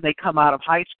 and then they come out of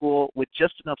high school with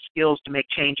just enough skills to make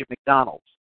change at McDonald's.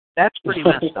 That's pretty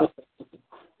messed up.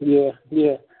 Yeah,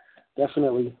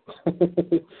 definitely.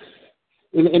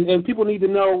 and people need to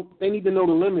know. They need to know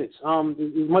the limits.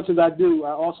 As much as I do,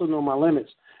 I also know my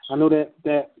limits. I know that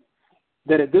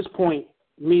at this point,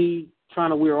 me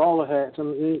trying to wear all the hats,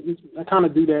 and I kind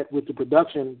of do that with the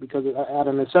production because out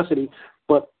of necessity.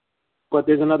 But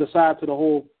there's another side to the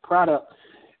whole product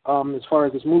as far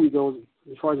as this movie goes.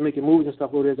 As far as making movies and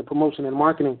stuff, where there's a promotion and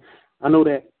marketing, I know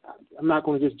that I'm not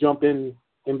going to just jump in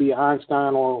and be an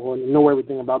Einstein or know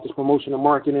everything about this promotion and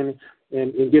marketing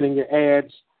and getting your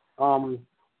ads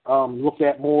looked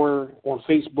at more on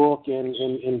Facebook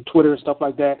and Twitter and stuff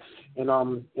like that, and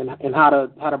how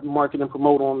to market and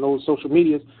promote on those social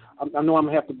medias. I know I'm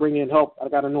gonna have to bring in help. I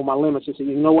got to know my limits and say,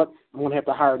 you know what, I'm gonna have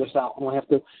to hire this out. I'm gonna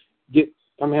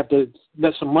have to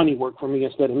let some money work for me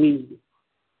instead of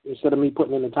me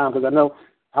putting in the time, because I know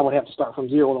I would have to start from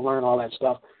zero to learn all that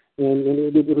stuff.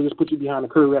 And it'll just put you behind the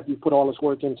curve after you put all this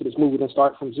work into this movie, then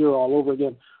start from zero all over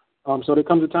again. So there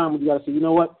comes a time when you got to say, you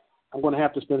know what, I'm going to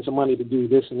have to spend some money to do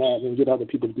this and that and get other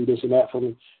people to do this and that for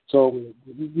me. So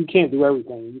you can't do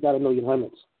everything. You got to know your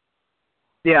limits.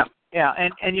 Yeah,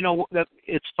 and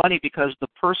it's funny because the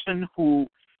person who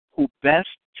best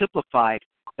typified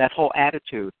that whole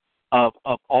attitude of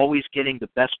always getting the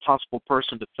best possible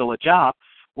person to fill a job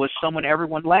was someone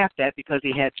everyone laughed at because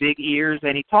he had big ears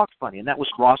and he talked funny, and that was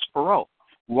Ross Perot.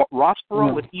 Ross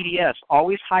Perot with EDS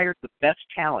always hired the best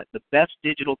talent, the best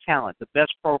digital talent, the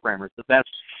best programmers, the best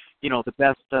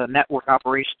network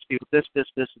operations people, this, and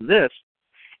this,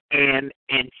 and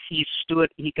he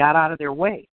got out of their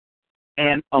way.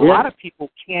 And a lot of people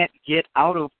can't get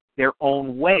out of their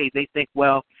own way. They think,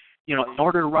 well, in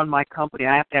order to run my company,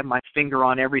 I have to have my finger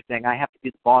on everything. I have to be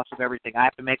the boss of everything. I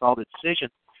have to make all the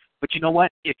decisions. But you know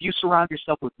what? If you surround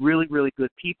yourself with really, really good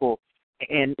people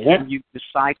and you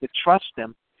decide to trust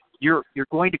them, you're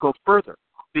going to go further.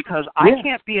 Because I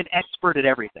can't be an expert at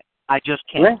everything. I just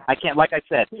can't. I can't. Like I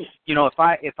said,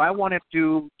 if I wanted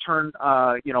to turn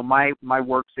my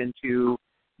works into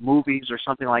movies or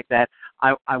something like that,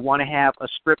 I want to have a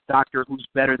script doctor who's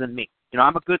better than me.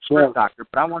 I'm a good script doctor,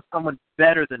 but I want someone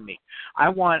better than me. I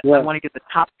want to get the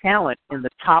top talent in the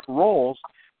top roles,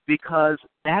 because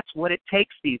that's what it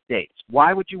takes these days.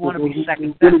 Why would you want to be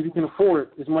second? As good as you can afford,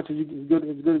 as good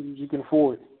as you can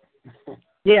afford.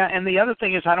 Yeah, and the other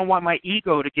thing is I don't want my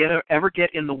ego to ever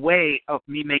get in the way of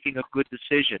me making a good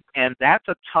decision, and that's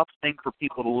a tough thing for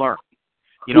people to learn.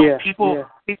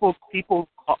 People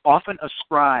often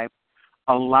ascribe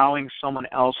allowing someone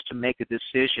else to make a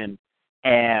decision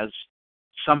as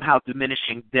somehow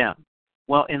diminishing them.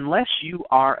 Well, unless you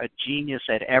are a genius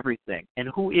at everything, and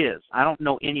who is? I don't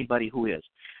know anybody who is.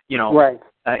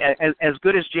 As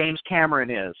good as James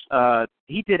Cameron is,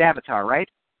 he did Avatar, right?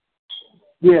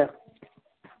 Yeah.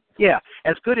 Yeah,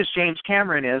 as good as James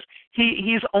Cameron is,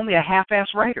 he's only a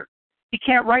half-ass writer. He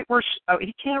can't write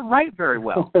very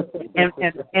well.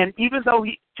 And even though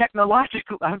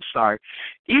technologically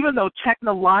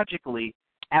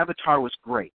Avatar was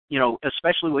great,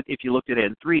 especially if you looked at it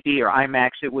in 3D or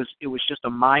IMAX, it was just a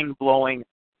mind-blowing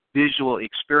visual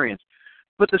experience.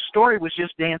 But the story was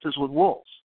just Dances with Wolves.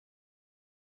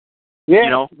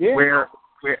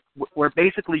 Where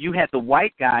basically you had the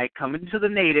white guy coming to the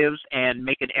natives and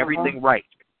making everything right.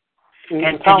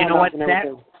 And you know what?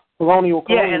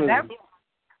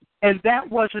 That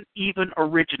wasn't even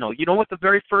original. You know what the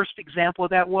very first example of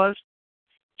that was?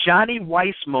 Johnny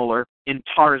Weissmuller in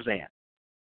Tarzan.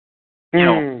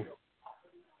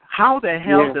 How the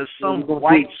hell does some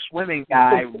white swimming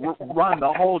guy run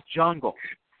the whole jungle?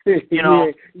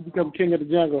 You become king of the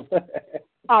jungle.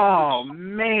 Oh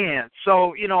man!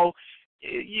 So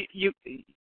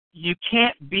you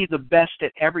can't be the best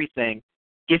at everything.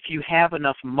 If you have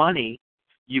enough money,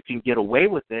 you can get away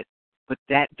with it, but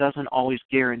that doesn't always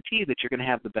guarantee that you're going to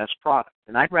have the best product.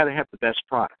 And I'd rather have the best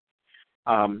product.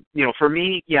 For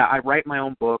me, I write my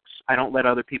own books. I don't let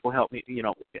other people help me,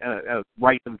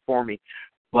 write them for me.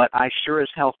 But I sure as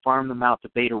hell farm them out to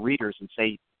beta readers and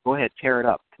say, go ahead, tear it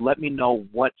up. Let me know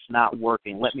what's not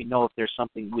working. Let me know if there's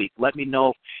something weak. Let me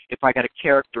know if I got a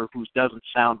character who doesn't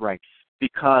sound right.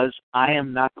 Because I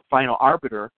am not the final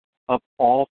arbiter of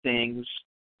all things,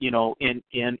 in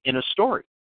a story.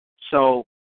 So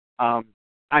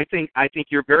I think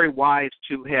you're very wise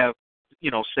to have,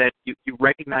 said you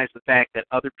recognize the fact that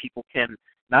other people can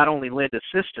not only lend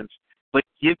assistance, but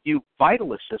give you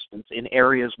vital assistance in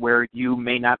areas where you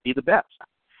may not be the best.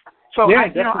 So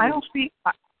I don't see.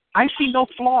 I see no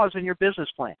flaws in your business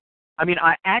plan. I mean,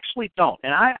 I actually don't.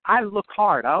 And I look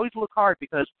hard. I always look hard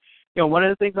because, one of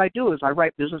the things I do is I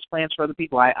write business plans for other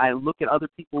people. I look at other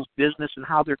people's business and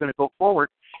how they're going to go forward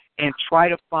and try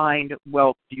to find,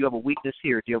 well, do you have a weakness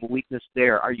here? Do you have a weakness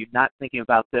there? Are you not thinking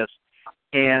about this?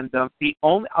 And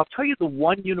I'll tell you the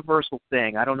one universal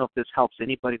thing. I don't know if this helps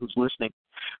anybody who's listening,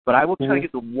 but I will tell you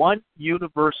the one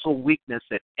universal weakness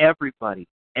that everybody,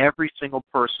 every single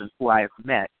person who I have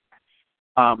met,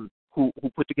 who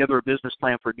put together a business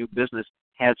plan for a new business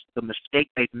has the mistake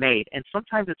they've made. And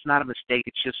sometimes it's not a mistake,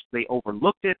 it's just they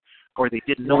overlooked it or they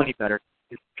didn't know any better.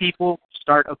 Is people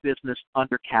start a business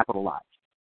undercapitalized.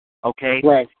 Okay?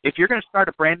 Right. If you're going to start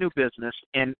a brand new business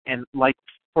and like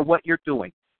for what you're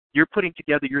doing, you're putting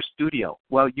together your studio.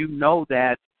 Well, you know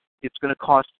that it's going to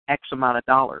cost X amount of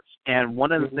dollars. And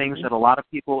one of the things that a lot of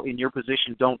people in your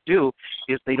position don't do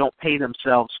is they don't pay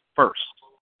themselves first.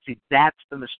 See, that's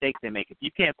the mistake they make. If you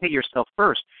can't pay yourself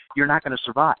first, you're not going to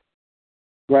survive.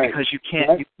 Right. Because you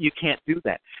can't you can't do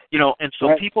that. And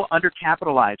so people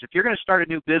undercapitalize. If you're going to start a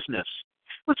new business,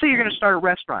 let's say you're going to start a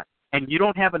restaurant and you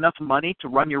don't have enough money to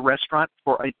run your restaurant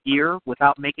for a year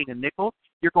without making a nickel,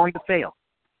 you're going to fail.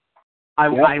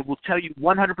 I will tell you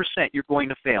 100% you're going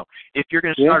to fail. If you're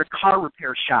going to start a car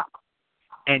repair shop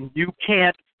and you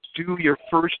can't do your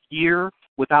first year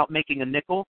without making a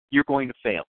nickel, you're going to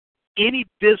fail. Any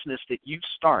business that you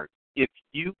start, if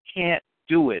you can't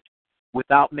do it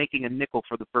without making a nickel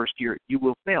for the first year, you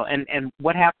will fail. And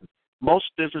what happens?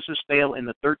 Most businesses fail in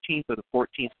the 13th or the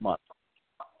 14th month.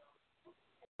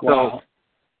 Wow. So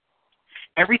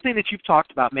everything that you've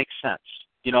talked about makes sense,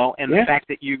 and the fact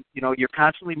that you're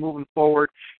constantly moving forward,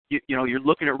 you're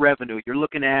looking at revenue, you're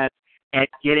looking at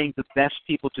getting the best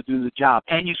people to do the job.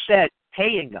 And you said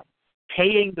paying them.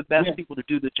 Paying the best people to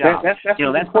do the job. That's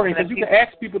important because you can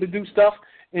ask people to do stuff,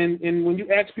 and when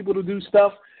you ask people to do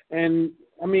stuff, and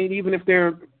I mean, even if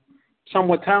they're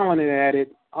somewhat talented at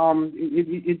it,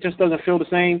 it just doesn't feel the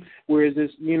same. Whereas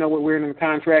this, we're in a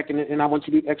contract, and I want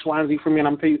you to do X, Y, and Z for me, and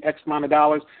I'm going to pay you X amount of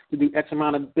dollars to do X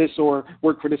amount of this or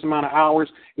work for this amount of hours.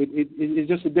 It's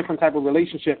just a different type of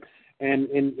relationship, and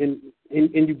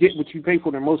you get what you pay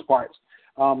for in most parts.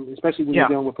 Especially when you're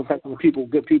dealing with professional people,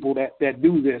 good people that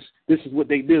do this. This is what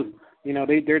they do.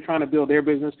 They're trying to build their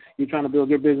business. You're trying to build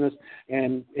your business,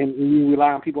 and you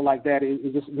rely on people like that.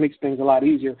 It just makes things a lot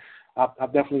easier.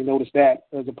 I've definitely noticed that,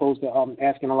 as opposed to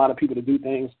asking a lot of people to do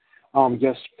things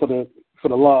just for the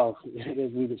love,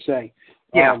 as we would say.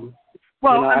 Yeah.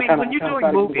 When you're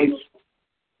doing movies,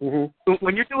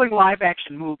 when you're doing live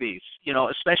action movies,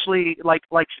 especially like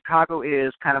Chicago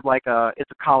is kind of like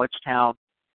it's a college town.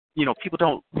 People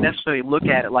don't necessarily look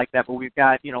at it like that, but we've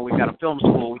got a film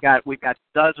school. We've got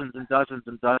dozens and dozens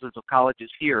and dozens of colleges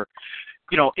here.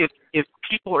 If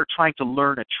people are trying to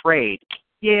learn a trade,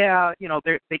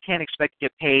 they can't expect to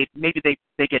get paid. Maybe they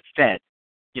get fed,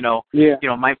 and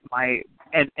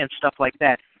stuff like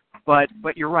that. But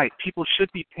you're right. People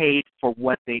should be paid for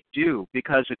what they do,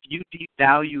 because if you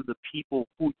devalue the people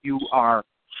who you are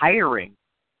hiring,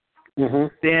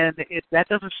 then that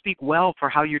doesn't speak well for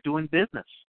how you're doing business.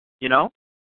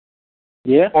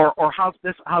 Yeah. Or how's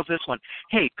this one?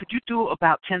 Hey, could you do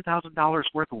about $10,000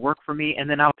 worth of work for me, and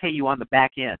then I'll pay you on the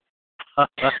back end?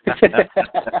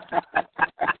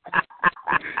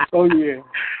 Oh yeah.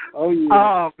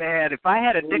 Oh man, if I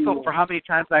had a nickel for how many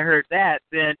times I heard that,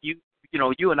 then you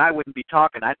and I wouldn't be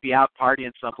talking. I'd be out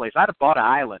partying someplace. I'd have bought an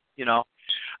island.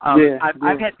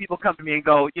 I've had people come to me and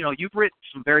go, you've written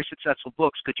some very successful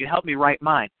books. Could you help me write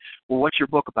mine? Well, what's your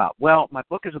book about? Well, my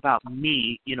book is about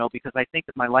me, because I think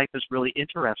that my life is really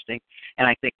interesting, and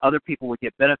I think other people would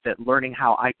get benefit learning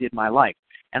how I did my life.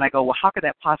 And I go, well, how could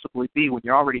that possibly be when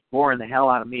you're already boring the hell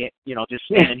out of me, just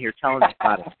standing here telling me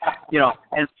about it,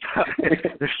 And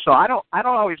so I don't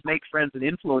always make friends and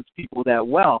influence people that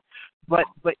well, but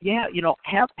yeah,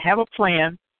 have a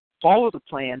plan, follow the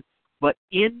plan. But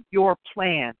in your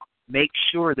plan, make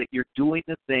sure that you're doing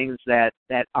the things that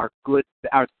are good,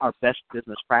 are best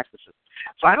business practices.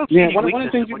 So I don't see any one of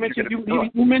the things you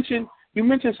mentioned, you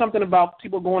mentioned something about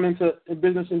people going into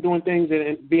business and doing things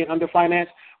and being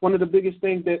underfinanced. One of the biggest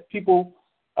things that people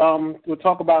will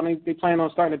talk about, and they plan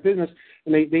on starting a business,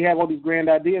 and they have all these grand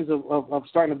ideas of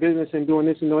starting a business and doing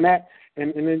this and doing that.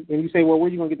 And you say, well, where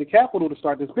are you going to get the capital to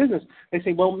start this business? They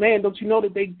say, well, man, don't you know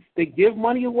that they give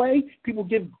money away? People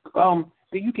give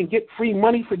that you can get free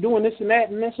money for doing this and that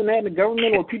and this and that in the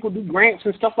government, or people do grants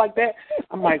and stuff like that.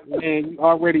 I'm like, man, you're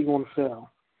already going to fail.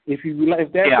 If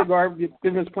that's your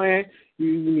business plan,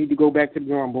 you need to go back to the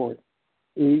drawing board.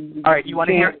 All right, you want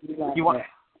to hear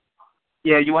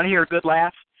a good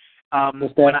laugh?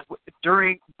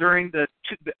 During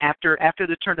after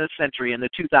the turn of the century in the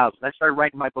 2000s, I started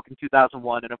writing my book in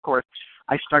 2001, and of course,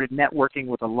 I started networking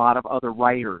with a lot of other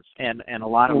writers and a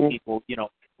lot of people,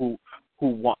 who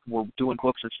were doing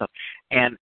books and stuff.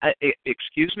 And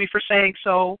excuse me for saying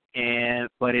so,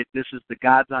 but this is the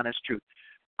God's honest truth.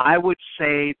 I would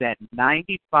say that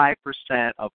 95%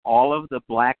 of all of the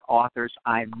black authors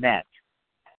I met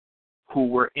who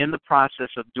were in the process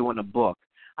of doing a book,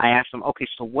 I asked them, okay,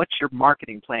 so what's your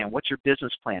marketing plan? What's your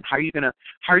business plan? How are you gonna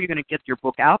get your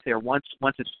book out there once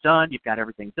it's done? You've got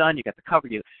everything done. You got the cover,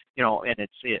 and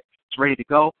it's ready to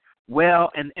go.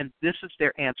 Well, and this is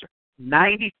their answer.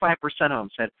 95% of them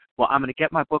said, well, I'm going to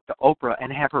get my book to Oprah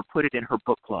and have her put it in her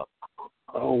book club.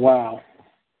 Oh wow,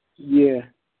 yeah,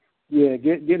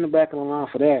 getting the back of the line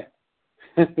for that.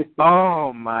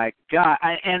 Oh my God!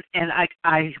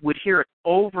 I would hear it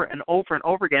over and over and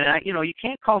over again. And you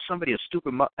can't call somebody a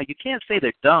stupid. You can't say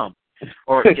they're dumb,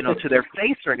 or to their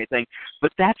face or anything.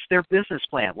 But that's their business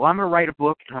plan. Well, I'm going to write a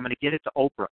book and I'm going to get it to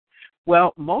Oprah.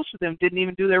 Well, most of them didn't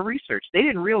even do their research. They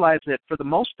didn't realize that for the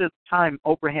most of the time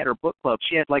Oprah had her book club,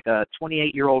 she had like a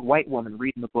 28-year-old white woman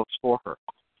reading the books for her.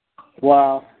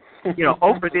 Wow.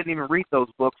 Oprah didn't even read those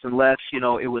books unless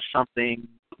it was something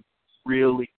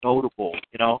really notable,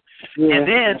 Yeah, and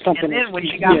then when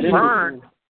she got burned,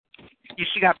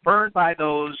 she got burned by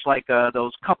those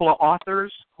couple of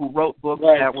authors who wrote books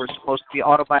that were supposed to be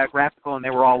autobiographical and they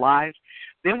were all lies.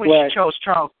 Then when she chose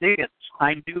Charles Dickens,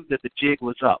 I knew that the jig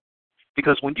was up,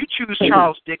 because when you choose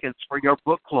Charles Dickens for your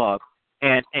book club,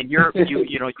 and you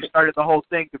started the whole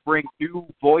thing to bring new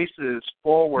voices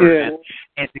forward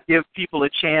and to give people a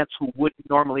chance who wouldn't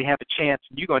normally have a chance,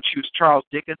 and you're going to choose Charles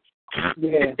Dickens.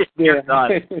 You're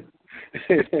done.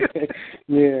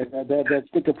 That's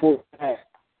sticking for that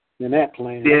in that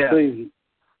plan. Yeah. That's crazy.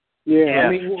 Yeah. I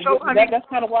mean, that's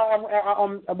kind of why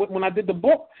when I did the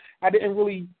book, I didn't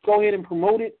really go ahead and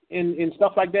promote it and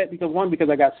stuff like that because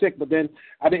I got sick, but then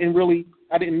I didn't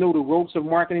know the ropes of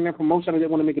marketing and promotion. I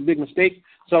didn't want to make a big mistake,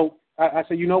 so I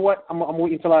said, you know what? I'm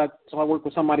waiting until I work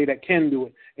with somebody that can do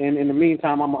it, and in the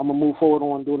meantime, I'm gonna move forward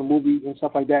on doing a movie and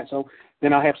stuff like that. So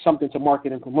then I'll have something to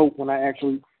market and promote when I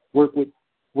actually work with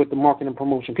the marketing and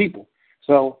promotion people.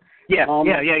 So yeah.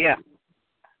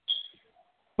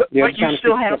 But you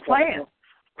still had a plan.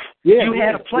 You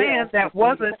had a plan that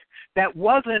wasn't.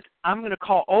 I'm going to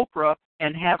call Oprah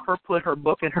and have her put her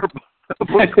book in her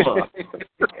book club.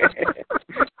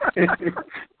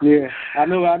 Yeah, I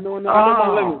know my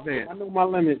limits. Man. I know my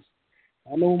limits.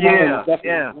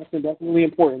 That's really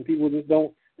important. People just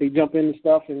they jump into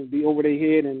stuff and be over their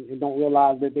head and don't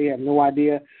realize that they have no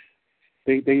idea.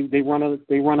 They run a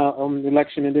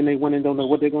election and then they win and don't know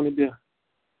what they're going to do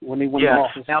when they win the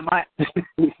office. Now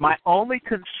my only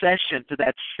concession to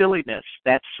that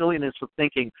silliness of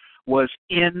thinking was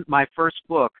in my first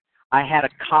book. I had a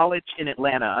college in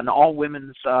Atlanta, an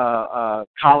all-women's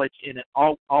college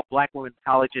all black women's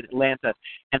college in Atlanta,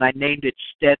 and I named it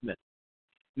Stedman.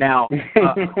 Now,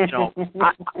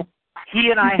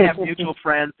 he and I have mutual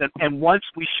friends, and once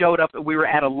we showed up, we were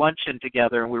at a luncheon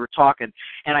together, and we were talking,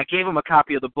 and I gave him a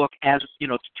copy of the book to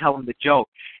tell him the joke,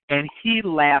 and he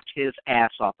laughed his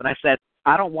ass off. And I said,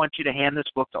 I don't want you to hand this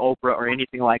book to Oprah or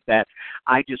anything like that.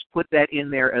 I just put that in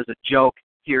there as a joke.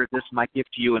 Here, this is my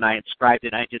gift to you, and I inscribed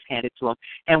it, and I just handed it to him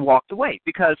and walked away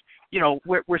because,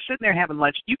 we're sitting there having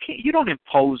lunch. You don't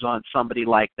impose on somebody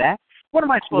like that. What am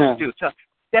I supposed to do? So,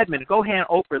 Stedman, go hand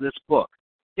Oprah this book.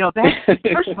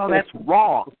 First of all, that's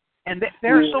wrong. And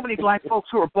there are so many black folks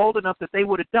who are bold enough that they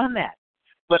would have done that.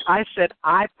 But I said,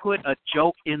 I put a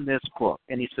joke in this book.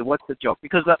 And he said, what's the joke?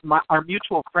 Because our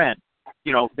mutual friend,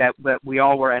 that we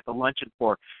all were at the luncheon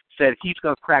for, said he's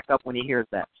going to crack up when he hears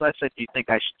that. So I said, do you think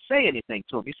I should say anything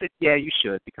to him? He said, yeah, you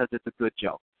should, because it's a good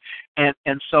joke.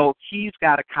 And so he's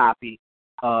got a copy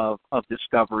of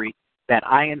Discovery that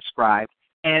I inscribed.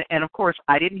 And of course,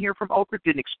 I didn't hear from Oprah,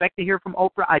 didn't expect to hear from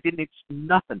Oprah. I didn't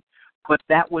nothing. But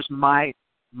that was my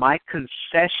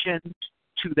concession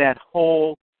to that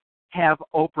whole have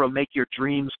Oprah make your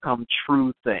dreams come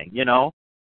true thing,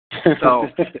 So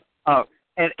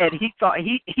and he thought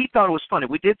it was funny.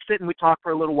 We did sit and we talked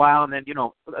for a little while, and then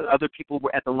other people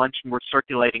were at the luncheon were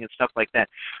circulating and stuff like that.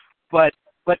 But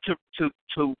to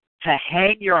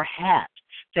hang your hat,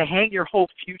 to hang your whole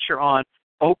future on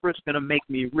Oprah's going to make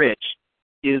me rich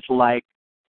is like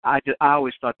I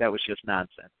always thought that was just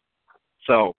nonsense.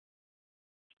 So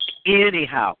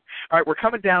anyhow, all right, we're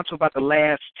coming down to about the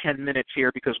last 10 minutes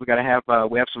here because we got to have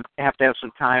have to have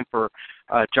some time for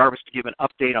Jarvis to give an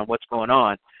update on what's going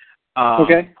on.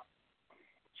 Okay.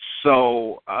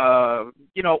 So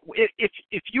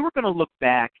if you were going to look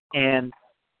back and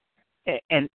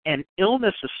and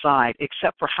illness aside,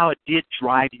 except for how it did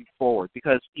drive you forward,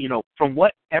 because, you know, from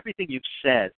everything you've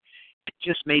said, it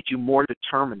just made you more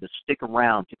determined to stick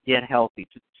around, to get healthy,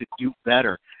 to do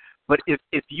better. But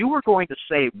if you were going to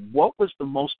say what was the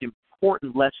most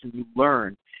important lesson you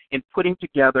learned in putting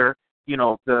together, you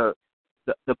know, the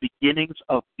beginnings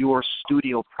of your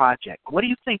studio project, what do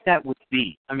you think that would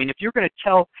be? I mean, if you were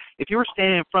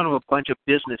standing in front of a bunch of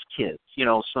business kids, you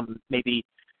know, some maybe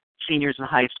seniors in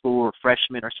high school or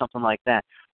freshmen or something like that,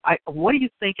 what do you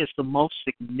think is the most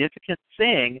significant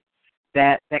thing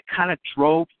that kind of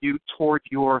drove you toward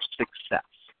your success?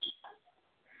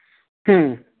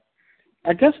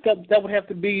 I guess that would have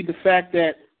to be the fact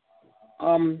that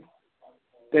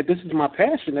that this is my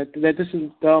passion, that this is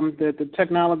the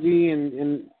technology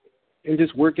and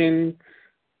just working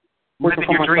for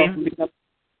myself. Dream?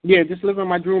 Yeah, just living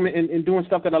my dream and doing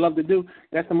stuff that I love to do.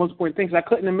 That's the most important thing. 'Cause I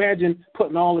couldn't imagine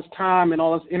putting all this time and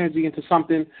all this energy into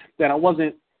something that I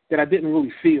didn't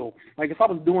really feel. Like if I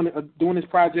was doing this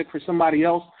project for somebody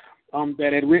else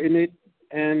that had written it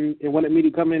and wanted me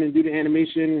to come in and do the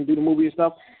animation and do the movie and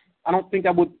stuff, I don't think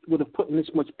I would have put in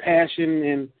this much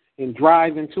passion and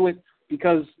drive into it,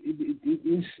 because I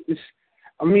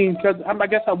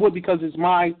guess I would, because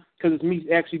it's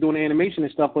me actually doing the animation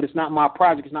and stuff, but it's not my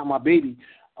project, it's not my baby.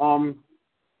 I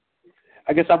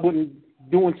guess I wouldn't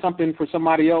doing something for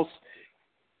somebody else.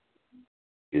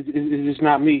 It's just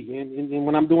not me. And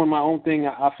when I'm doing my own thing,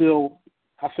 I feel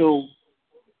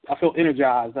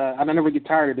energized. I never get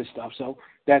tired of this stuff. So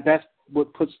that's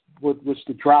what's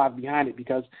the drive behind it,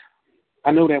 because I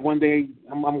know that one day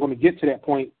I'm going to get to that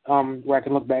point where I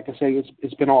can look back and say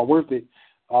it's been all worth it.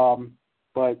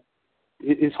 But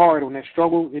it's hard on that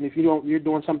struggle, and if you're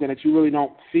doing something that you really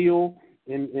don't feel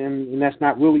and that's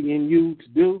not really in you to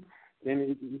do,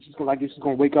 then it's just going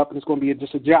to wake up and it's going to be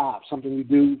just a job, something you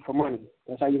do for money.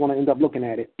 That's how you're going to end up looking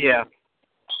at it. Yeah.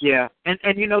 Yeah.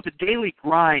 And you know, the daily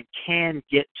grind can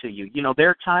get to you. You know, there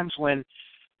are times when,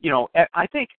 you know, I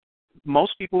think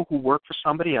most people who work for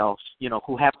somebody else, you know,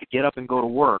 who have to get up and go to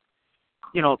work,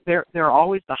 you know, there are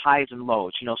always the highs and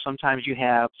lows. You know, sometimes you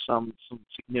have some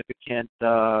significant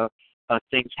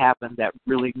things happen that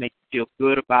really make you feel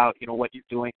good about, you know, what you're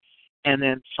doing. And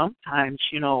then sometimes,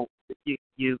 you know,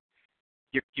 you're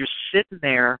sitting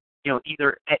there, you know,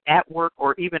 either at work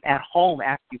or even at home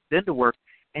after you've been to work,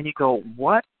 and you go,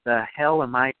 what the hell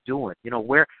am I doing? You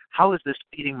know, how is this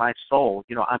feeding my soul?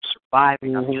 You know, I'm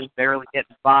surviving. I'm just barely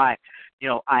getting by. You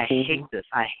know, I hate this.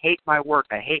 I hate my work.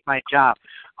 I hate my job.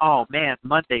 Oh man,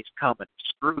 Monday's coming.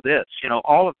 Screw this. You know,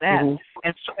 all of that.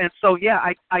 And so yeah,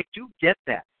 I do get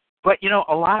that. But you know,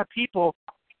 a lot of people,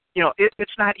 you know,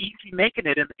 it's not easy making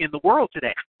it in the world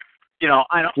today. You know,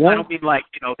 I don't mean like,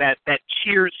 you know, that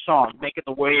Cheers song, making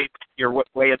your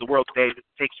way of the world today. It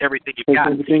takes everything you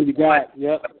got. Everything you got.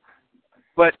 Yep.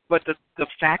 But the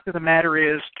fact of the matter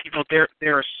is, you know, there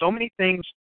are so many things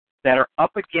that are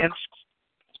up against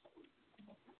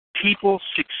people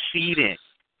succeeding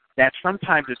that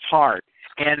sometimes it's hard.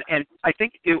 And I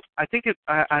think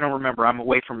I don't remember, I'm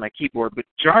away from my keyboard, but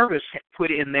Jarvis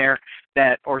put in there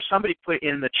or somebody put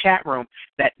in the chat room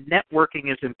that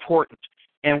networking is important.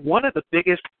 And one of the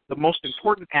most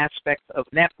important aspects of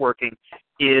networking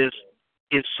is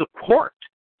support.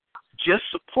 Just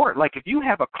support. Like if you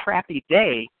have a crappy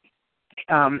day,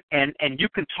 and you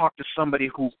can talk to somebody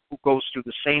who goes through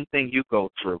the same thing you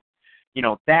go through, you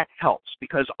know, that helps,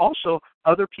 because also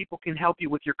other people can help you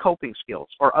with your coping skills,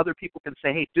 or other people can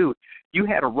say, hey, dude, you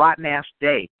had a rotten ass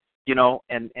day, you know,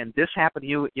 and this happened to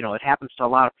you. You know, it happens to a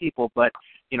lot of people, but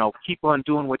you know, keep on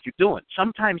doing what you're doing.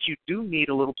 Sometimes you do need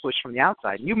a little push from the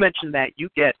outside. And you mentioned that you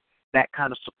get that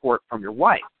kind of support from your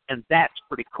wife, and that's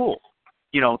pretty cool.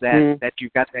 You know, that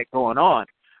you've got that going on.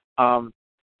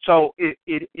 So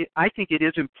I think it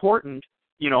is important,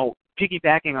 you know,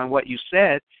 piggybacking on what you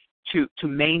said, to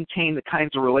maintain the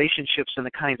kinds of relationships and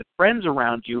the kinds of friends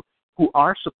around you who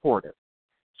are supportive,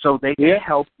 so they can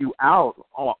help you out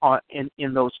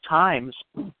in those times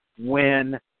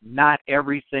when not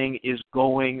everything is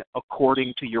going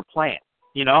according to your plan,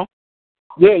 you know?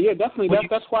 Yeah, definitely.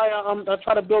 That's why I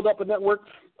try to build up a network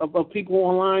of people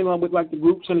online with like the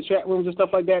groups and the chat rooms and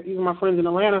stuff like that. Even my friends in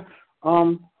Atlanta,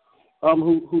 who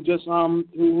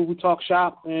talk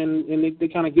shop and they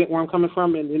kind of get where I'm coming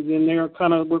from, and they're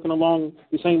kind of working along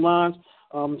the same lines.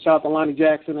 Shout out to Lonnie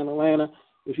Jackson in Atlanta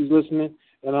if he's listening,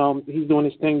 and he's doing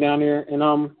his thing down there,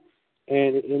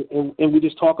 and we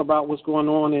just talk about what's going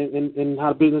on and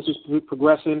how the business is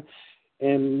progressing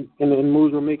and the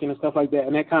moves we're making and stuff like that,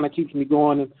 and that kind of keeps me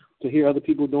going, and to hear other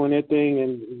people doing their thing,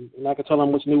 and I can tell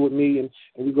them what's new with me, and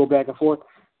we go back and forth,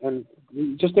 and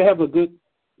just to have a good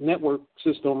network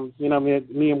system. You know,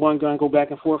 me and One Gun go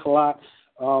back and forth a lot.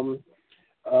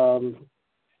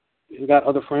 We got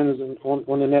other friends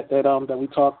on the net that we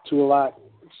talk to a lot.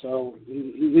 So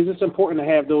it's just important to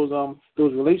have those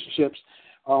relationships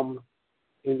and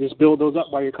just build those up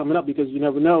while you're coming up, because you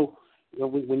never know,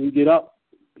 when you get up,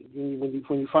 when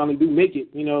you finally do make it,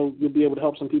 you'll be able to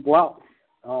help some people out.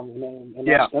 And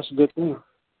that's a good thing.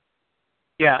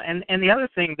 Yeah, and the other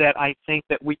thing that I think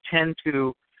that we tend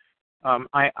to,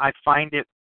 I find it,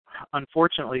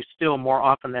 unfortunately, still more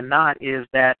often than not, is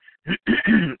that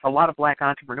a lot of black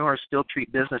entrepreneurs still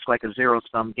treat business like a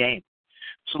zero-sum game.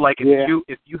 So, like,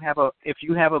 if you have a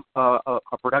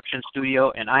production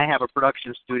studio and I have a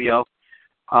production studio,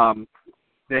 I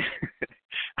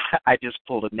just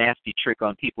pulled a nasty trick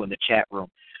on people in the chat room.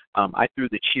 I threw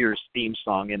the Cheers theme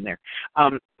song in there.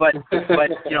 But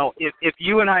if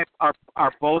you and I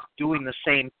are both doing the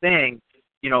same thing,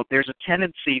 there's a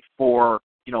tendency for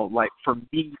like for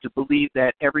me to believe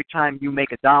that every time you make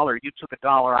 $1, you took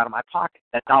 $1 out of my pocket.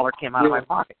 That dollar came out of my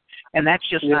pocket, and that's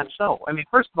just not so. I mean,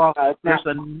 first of all, there's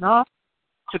enough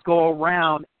to go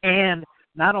around, and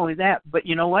not only that, but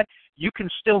you know what? You can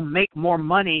still make more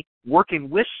money working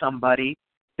with somebody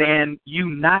than you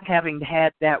not having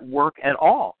had that work at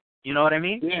all. You know what I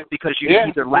mean? Yeah. Because you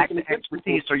either lack the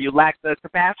expertise or you lack the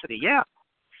capacity. Yeah.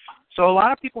 So a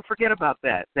lot of people forget about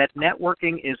that. That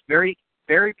networking is very,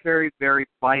 very, very, very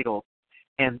vital,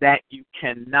 and that you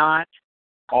cannot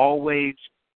always,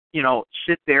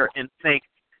 sit there and think,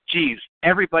 geez,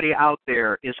 everybody out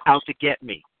there is out to get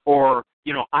me, or,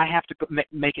 I have to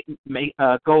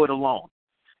go it alone.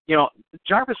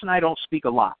 Jarvis and I don't speak a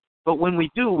lot, but when we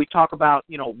do, we talk about,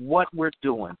 what we're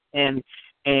doing. And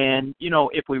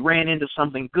if we ran into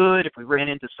something good, if we ran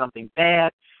into something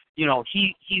bad,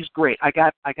 he's great. I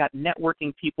got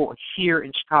networking people here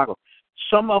in Chicago.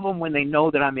 Some of them, when they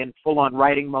know that I'm in full-on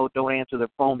writing mode, don't answer their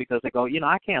phone because they go,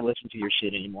 I can't listen to your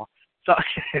shit anymore. So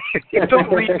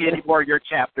don't read me any more of your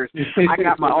chapters. I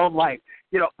got my own life.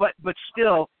 But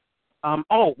still,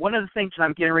 one of the things that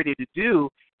I'm getting ready to do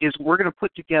is we're going to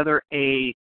put together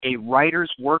a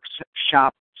writer's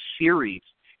workshop series,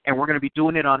 and we're going to be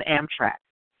doing it on Amtrak.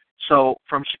 So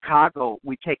from Chicago,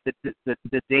 we take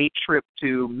the day trip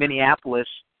to Minneapolis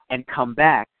and come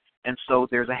back. And so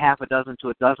there's a half a dozen to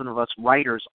a dozen of us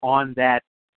writers on that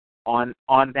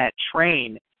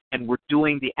train, and we're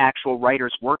doing the actual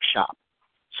writer's workshop.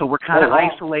 So we're kind of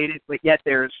isolated, but yet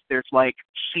there's like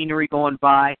scenery going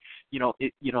by. You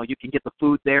can get the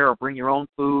food there or bring your own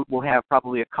food. We'll have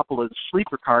probably a couple of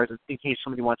sleeper cars in case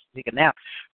somebody wants to take a nap.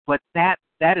 But that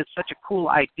is such a cool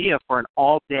idea for an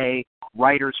all-day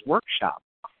writer's workshop.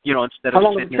 Instead of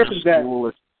sitting in a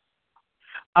school.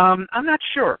 I'm not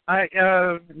sure.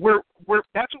 We're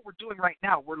that's what we're doing right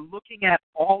now. We're looking at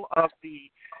all of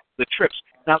the trips.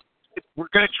 Now, we're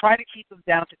going to try to keep them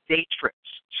down to day trips,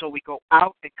 so we go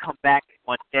out and come back in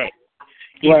one day.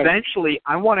 Right. Eventually,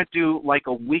 I want to do like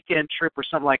a weekend trip or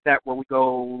something like that, where we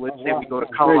go. Let's say we go to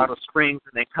Colorado Springs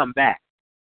and then come back.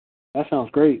 That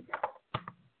sounds great.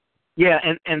 Yeah,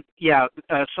 and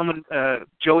someone,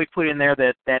 Joey put in there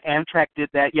that Amtrak did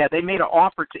that. Yeah, they made an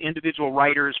offer to individual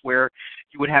writers where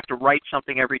you would have to write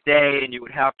something every day, and you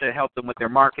would have to help them with their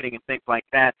marketing and things like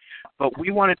that. But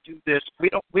we want to do this. We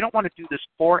don't want to do this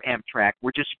for Amtrak.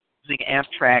 We're just using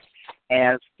Amtrak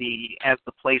as the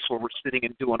place where we're sitting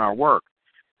and doing our work.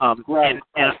 And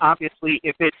obviously,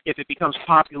 if it becomes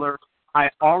popular, I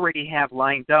already have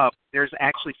lined up. There's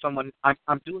actually someone.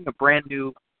 I'm doing a brand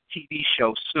new TV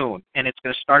show soon, and it's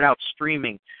going to start out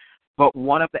streaming. But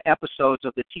one of the episodes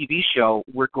of the TV show,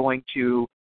 we're going to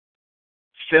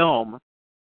film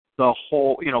the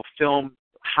whole, film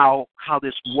how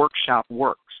this workshop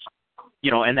works,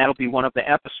 and that'll be one of the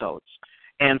episodes.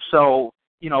 And so,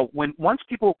 once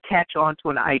people catch on to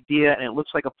an idea and it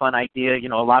looks like a fun idea,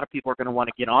 a lot of people are going to want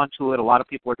to get onto it. A lot of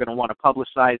people are going to want to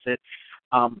publicize it.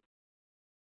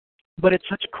 But it's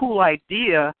such a cool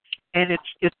idea, and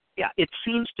it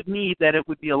seems to me that it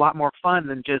would be a lot more fun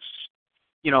than just,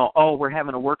 we're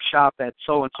having a workshop at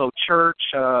so-and-so church,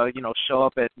 show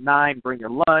up at 9, bring your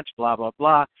lunch, blah, blah,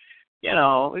 blah.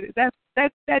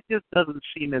 That just doesn't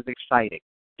seem as exciting,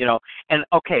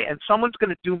 And someone's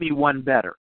going to do me one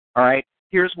better, all right?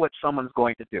 Here's what someone's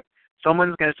going to do.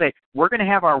 Someone's going to say, we're going to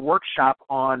have our workshop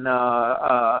on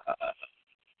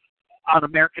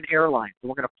American Airlines, and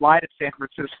we're going to fly to San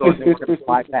Francisco, and then we're going to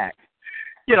fly back.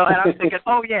 And I'm thinking,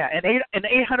 an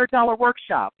 $800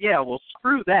 workshop. Yeah, well,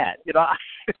 screw that.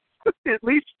 At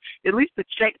least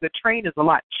the train is a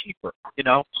lot cheaper.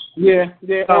 Yeah.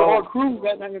 So, or a cruise.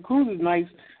 A cruise is nice.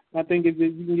 I think if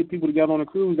you can get people together on a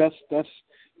cruise, that's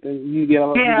you get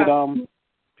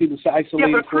People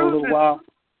isolated for a little while.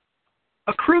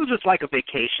 A cruise is like a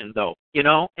vacation, though,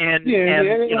 and you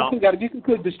know, it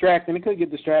could distracting. It could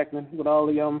get distracting with all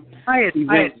the I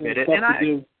events admit and it, stuff to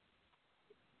do.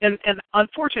 And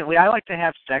unfortunately, I like to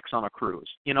have sex on a cruise,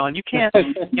 and you can't,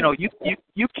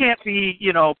 you can't be,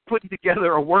 putting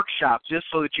together a workshop just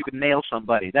so that you can nail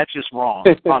somebody. That's just wrong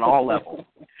on all levels.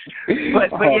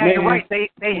 But yeah, you're right.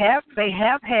 They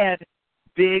have had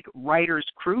big writers'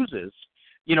 cruises,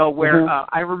 where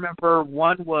I remember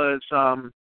one was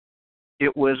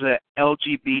it was a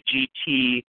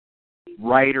LGBT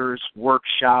writers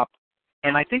workshop,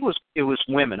 and I think it was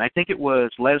women. I think it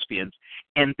was lesbians,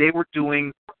 and they were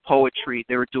doing poetry.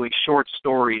 They were doing short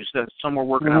stories. Some were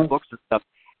working on books and stuff,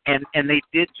 and they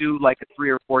did do like a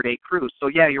 3 or 4 day cruise. So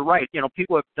yeah, you're right.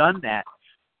 People have done that,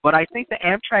 but I think the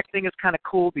Amtrak thing is kind of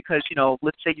cool because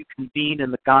let's say you convene in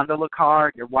the gondola car,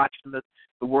 and you're watching the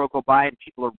world go by, and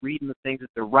people are reading the things that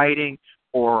they're writing,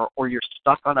 or you're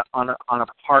stuck on a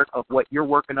part of what you're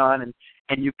working on,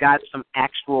 and you've got some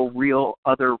actual real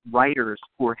other writers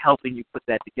who are helping you put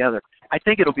that together. I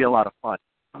think it'll be a lot of fun.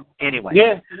 Anyway.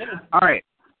 Yeah. All right.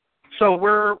 So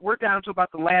we're down to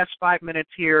about the last 5 minutes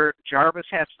here. Jarvis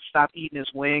has to stop eating his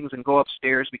wings and go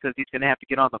upstairs because he's going to have to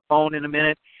get on the phone in a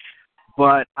minute.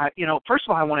 But first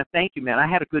of all, I want to thank you, man. I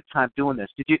had a good time doing this.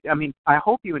 Did you? I mean, I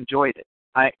hope you enjoyed it.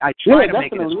 I try to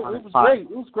make it as fun as possible. Great.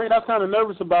 It was great. I was kind of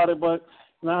nervous about it, but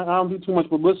I don't do too much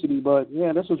publicity. But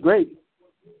yeah, this was great.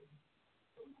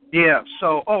 Yeah.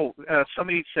 So,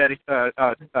 somebody said,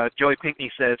 Joey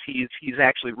Pinkney says he's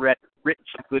actually written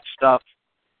some good stuff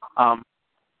on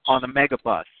the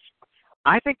Megabus.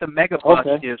 I think the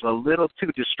Megabus is a little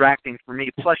too distracting for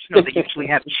me. Plus, they usually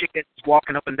have chickens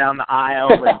walking up and down the aisle,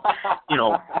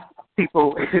 and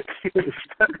people.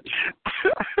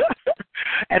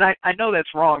 And I know that's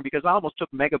wrong because I almost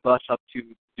took Megabus up to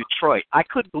Detroit. I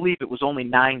couldn't believe it was only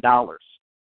 $9.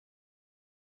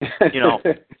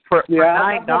 For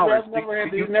 $9.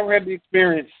 I've never had the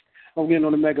experience of getting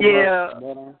on the Megabus. Yeah.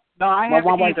 But, no, I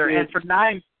haven't either. And for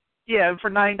 $9,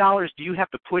 do you have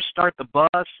to push start the bus?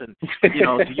 And do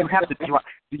you have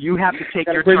to take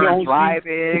your turn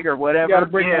driving or whatever? You got to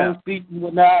bring your own seat and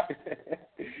whatnot.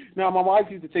 No, my wife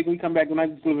used to take me come back when I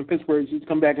used to live in Pittsburgh. She used to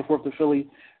come back and forth to Philly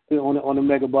on the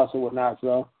Megabus or whatnot.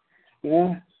 So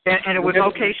yeah. And it was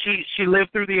okay. She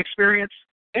lived through the experience.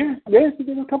 Yeah, she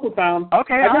did a couple of times.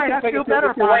 Okay, all right. I feel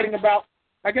better.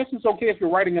 I guess it's okay if you're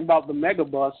writing about the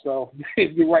Megabus. So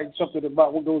if you're writing something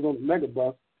about what goes on the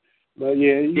Megabus. But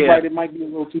yeah, you're right. It might be a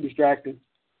little too distracting.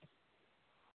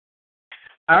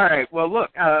 All right. Well, look,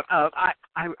 I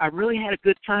really had a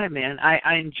good time, man.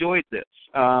 I enjoyed this.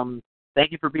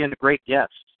 Thank you for being a great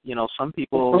guest. Some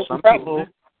people,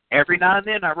 every now and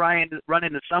then I run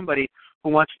into somebody who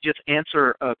wants to just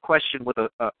answer a question with a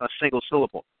single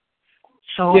syllable.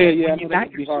 So when you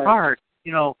got your start,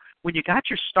 when you got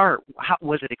your start,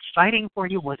 was it exciting for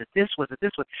you? Was it this? Was it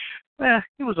this?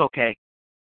 It was okay.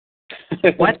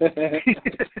 What?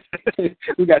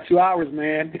 We got 2 hours,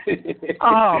 man.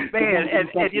 Oh man, and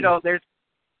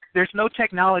there's no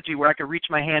technology where I can reach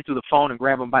my hand through the phone and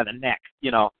grab them by the neck.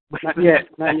 Not yet.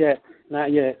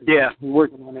 Yeah, we're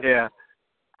working on it. Yeah.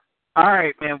 All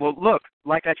right, man. Well, look,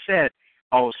 like I said,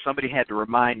 somebody had to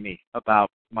remind me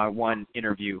about my one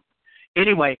interview.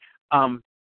 Anyway,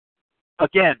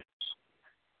 again,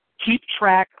 keep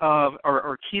track of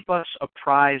or keep us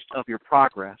apprised of your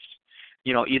progress.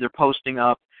 Either posting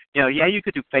up, you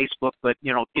could do Facebook, but,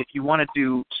 if you want to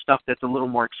do stuff that's a little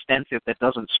more extensive that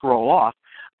doesn't scroll off,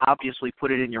 obviously put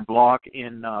it in your blog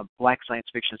in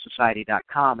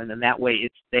blacksciencefictionsociety.com, and then that way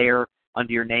it's there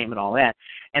under your name and all that.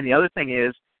 And the other thing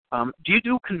is, do you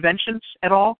do conventions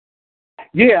at all?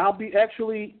 Yeah, I'll be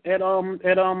actually at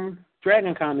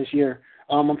DragonCon this year.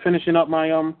 I'm finishing up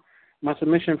my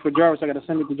submission for Jarvis. I got to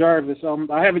send it to Jarvis.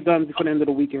 I have it done before the end of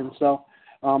the weekend, so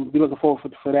be looking forward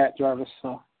for that, Jarvis.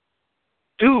 So.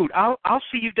 Dude, I'll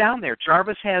see you down there.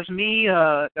 Jarvis has me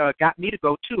got me to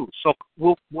go too, so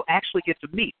we'll actually get to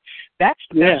meet. That's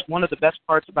the best. One of the best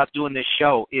parts about doing this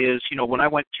show is when I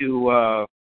went to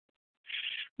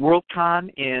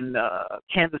WorldCon in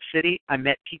Kansas City, I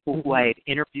met people who I had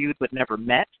interviewed but never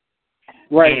met.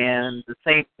 Right. And the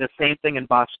same thing in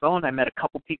Boston. I met a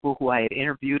couple people who I had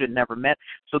interviewed and never met.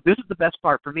 So this is the best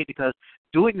part for me because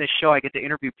doing this show, I get to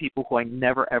interview people who I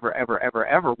never, ever, ever, ever,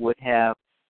 ever would have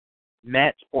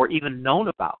met or even known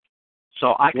about.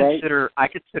 So I consider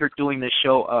doing this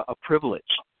show a privilege,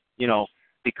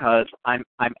 because I'm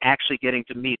actually getting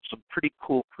to meet some pretty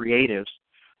cool creatives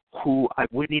who I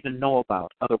wouldn't even know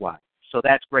about otherwise. So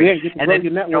that's great. Yeah, get to grow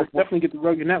your network. Definitely get to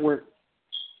grow your network.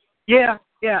 Yeah,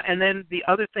 and then the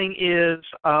other thing is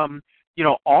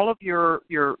all of your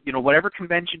whatever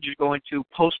conventions you're going to,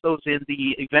 post those in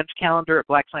the events calendar at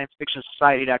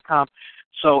BlackScienceFictionSociety.com.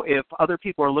 So if other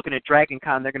people are looking at Dragon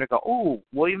Con, they're going to go, oh,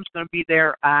 William's going to be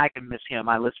there. I can miss him.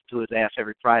 I listen to his ass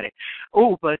every Friday.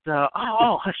 Oh, but,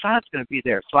 Hasan's going to be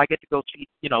there. So I get to go see,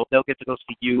 they'll get to go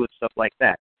see you and stuff like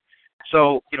that.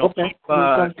 So, okay.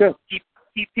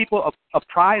 keep people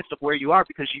apprised of where you are,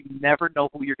 because you never know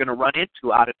who you're going to run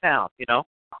into out of town,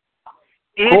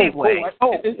 Anyway.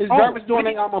 Cool. Is Jarvis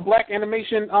doing a black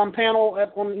animation panel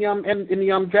in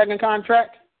the Dragon Con track?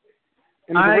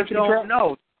 I don't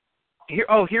know.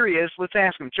 Here he is. Let's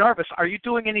ask him. Jarvis, are you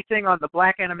doing anything on the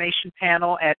black animation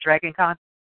panel at Dragon Con?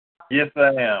 Yes,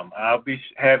 I am. I'll be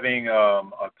having a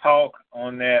talk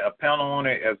on that, a panel on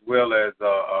it, as well as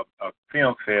a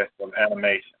film fest of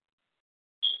animation.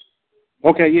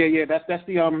 Okay, yeah. That's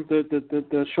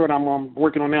the short I'm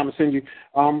working on now to send you.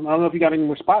 I don't know if you got any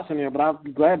more spots in there, but I'll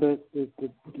be glad to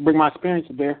bring my experience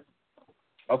there.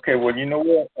 Okay, well, you know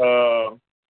what?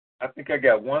 I think I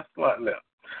got one slot left.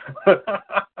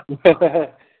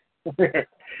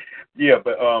 Yeah,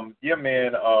 but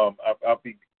man, I'll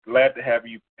be glad to have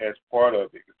you as part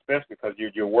of it, especially because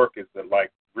your work is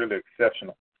really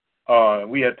exceptional.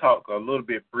 We had talked a little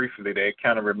bit briefly that it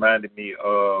kind of reminded me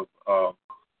of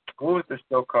what was the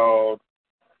show called?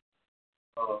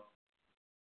 I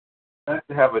have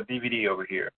to have a DVD over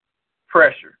here.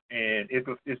 Pressure, and it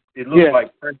looks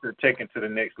like Pressure taken to the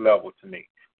next level to me,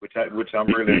 which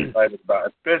I'm really excited about,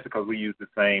 especially because we use the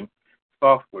same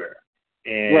software.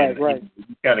 And right.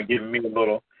 You kind of giving me a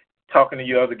little, talking to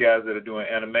you other guys that are doing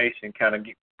animation, kind of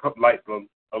put lights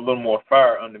a little more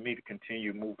fire under me to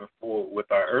continue moving forward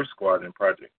with our Earth Squadron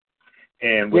project.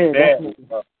 And with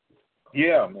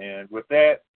with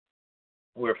that,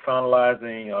 we're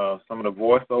finalizing some of the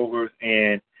voiceovers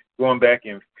and going back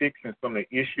and fixing some of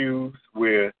the issues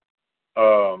with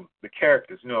the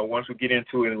characters. Once we get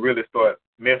into it and really start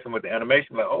messing with the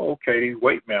animation, like, oh, okay, these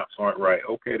weight maps aren't right.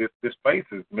 Okay, this face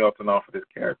is melting off of this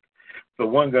character. So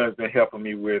One Gun's been helping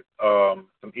me with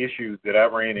some issues that I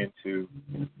ran into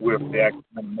with the actual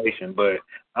animation. But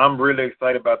I'm really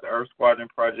excited about the Earth Squadron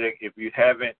project. If you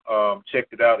haven't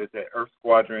checked it out, it's at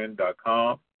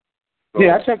earthsquadron.com. So,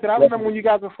 I checked it out. I remember when you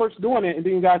guys were first doing it, and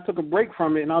then you guys took a break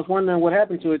from it, and I was wondering what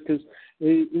happened to it, because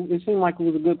it seemed like it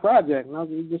was a good project. And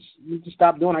you just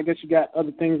stopped doing it. I guess you got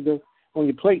other things on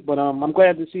your plate, but I'm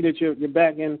glad to see that you're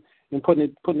back in and putting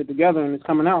it together, and it's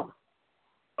coming out.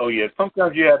 Oh, yeah.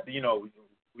 Sometimes you have to,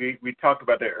 we talked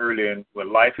about that earlier, and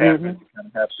when life happens, you kind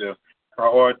of have to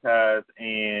prioritize,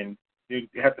 and you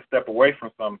have to step away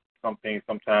from some things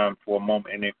sometime for a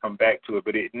moment and then come back to it.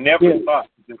 But it never stopped.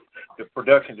 The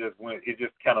production it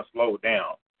just kind of slowed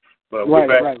down. But we're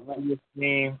back with the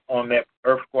team on that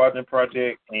Earth Squadron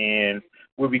project, and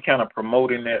we'll be kind of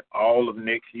promoting that all of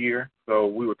next year. So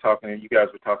you guys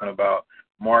were talking about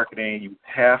marketing. You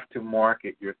have to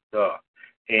market your stuff.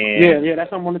 And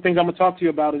that's one of the things I'm going to talk to you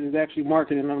about is actually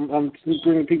marketing. I'm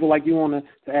bringing people like you on to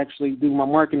actually do my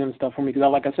marketing and stuff for me,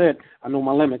 because like I said, I know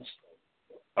my limits.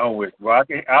 Oh, well,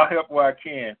 I'll help where I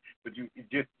can, but you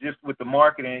just with the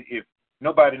marketing, if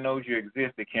nobody knows you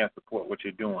exist, they can't support what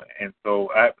you're doing. And so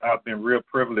I've been real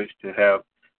privileged to have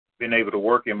been able to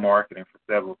work in marketing for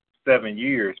 7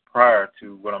 years prior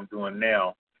to what I'm doing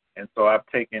now. And so I've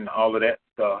taken all of that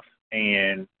stuff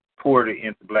and poured it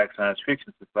into Black Science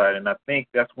Fiction Society. And I think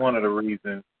that's one of the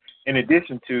reasons, in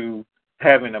addition to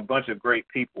having a bunch of great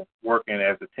people working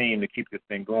as a team to keep this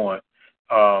thing going,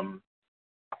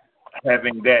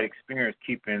 having that experience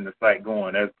keeping the site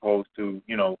going, as opposed to,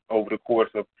 over the course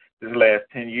of this last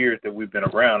 10 years that we've been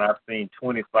around, I've seen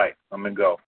 20 sites come and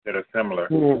go that are similar.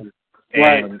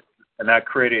 Mm-hmm. And I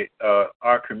credit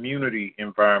our community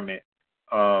environment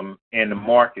and the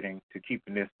marketing to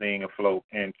keeping this thing afloat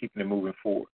and keeping it moving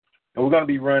forward. And we're going to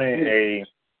be running a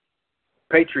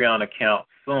Patreon account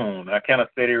soon. I kind of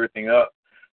set everything up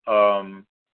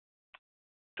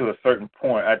to a certain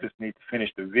point. I just need to finish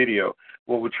the video.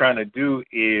 What we're trying to do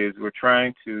is we're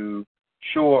trying to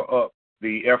shore up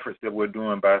the efforts that we're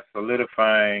doing by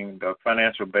solidifying the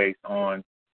financial base on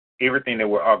everything that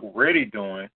we're already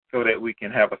doing, so that we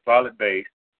can have a solid base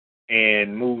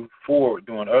and move forward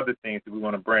doing other things that we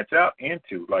want to branch out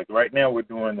into. Like right now we're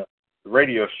doing the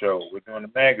radio show, we're doing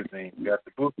the magazine, we got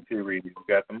the book series, we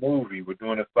got the movie, we're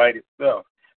doing the site itself.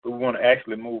 But we want to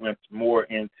actually move more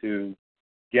into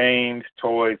games,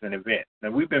 toys, and events.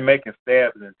 Now, we've been making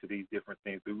stabs into these different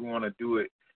things, but we want to do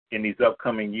it in these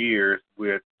upcoming years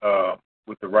with the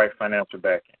right financial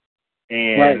backing.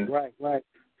 And right.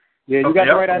 Yeah, you got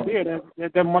the right idea.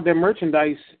 That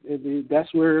merchandise, that's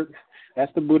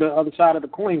the other side of the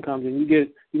coin comes in. You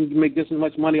can make just as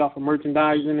much money off of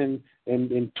merchandising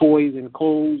and toys and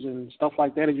clothes and stuff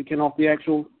like that as you can off the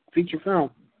actual feature film.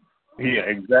 Yeah,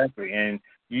 exactly. And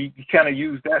you kind of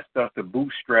use that stuff to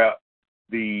bootstrap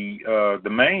the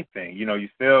main thing. You know, you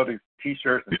sell these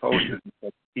T-shirts and posters and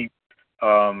stuff to keep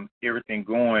everything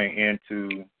going and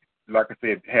to, like I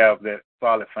said, have that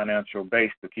solid financial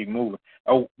base to keep moving.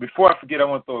 Oh, before I forget, I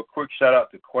want to throw a quick shout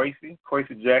out to Kwesi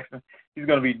Jackson. He's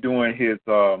going to be doing his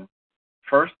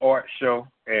first art show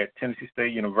at Tennessee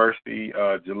State University,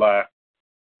 July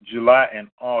and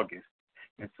August.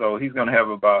 And so he's going to have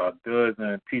about a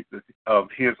dozen pieces of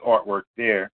his artwork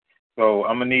there. So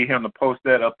I'm going to need him to post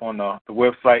that up on the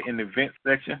website in the events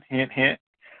section, hint, hint.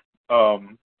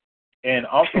 And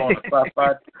also on the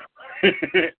sci-fi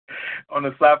on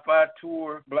the sci-fi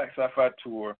tour, Black Sci-Fi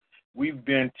Tour, we've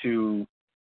been to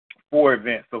 4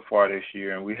 events so far this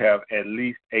year, and we have at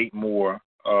least 8 more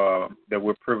that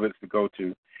we're privileged to go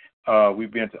to.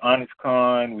 We've been to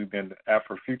OnyxCon, we've been to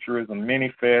Afrofuturism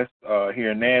Mini Fest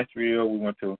here in Nashville. We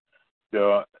went to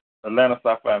the Atlanta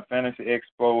Sci-Fi and Fantasy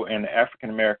Expo and the African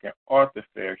American Author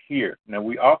Fair here. Now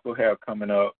we also have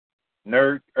coming up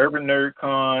Urban Nerd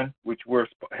Con, which we're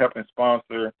helping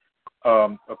sponsor.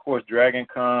 Of course, Dragon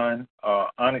Con,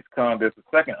 OnyxCon. There's a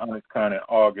second OnyxCon in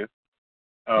August.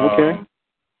 Okay.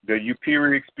 The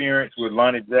Upiri Experience with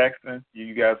Lonnie Jackson.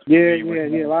 You guys. Yeah.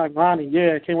 Lonnie.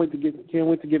 Yeah, can't wait to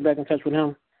get back in touch with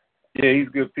him. Yeah, he's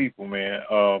good people, man.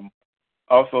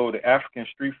 Also, the African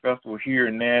Street Festival here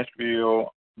in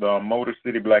Nashville, the Motor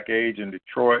City Black Age in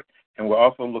Detroit, and we're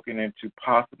also looking into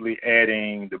possibly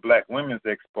adding the Black Women's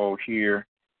Expo here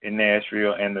in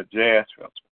Nashville and the Jazz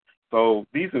Festival. So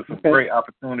these are some great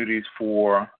opportunities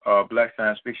for Black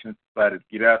Science Fiction Society to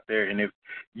get out there. And if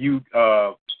you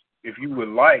would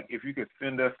like, if you could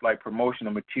send us like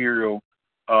promotional material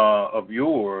of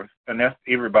yours, and that's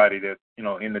everybody that's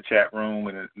in the chat room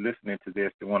and is listening to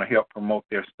this, that want to help promote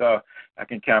their stuff, I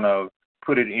can kind of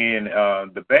put it in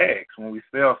the bags when we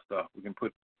sell stuff. We can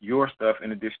put your stuff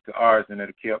in addition to ours, and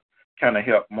it'll kind of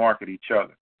help market each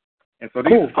other. And so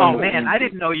these Oh man, I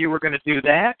didn't know you were going to do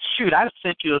that. Shoot, I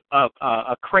sent you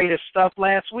a crate of stuff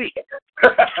last week.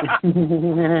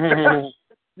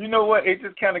 You know what? It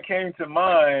just kind of came to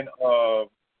mind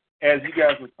as you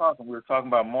guys were talking. We were talking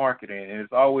about marketing, and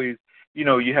it's always,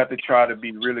 you have to try to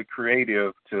be really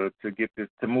creative to get this,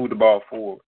 to move the ball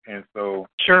forward. And so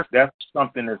sure, that's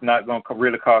something that's not going to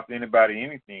really cost anybody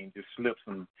anything. Just slip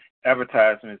some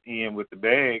advertisements in with the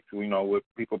bags, with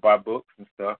people buy books and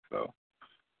stuff. So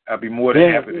I'd be more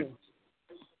than happy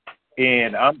to.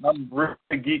 And I'm really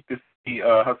geeked to see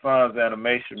Hasan's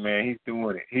animation, man. He's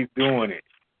doing it.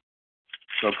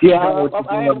 So I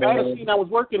was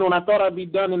working on. I thought I'd be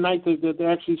done tonight to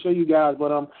actually show you guys,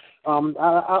 but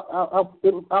I'll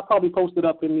probably post it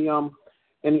up in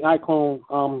the Icon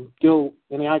Guild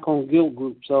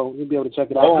group, so you'll be able to check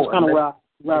it out. That's kind of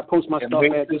where I post my stuff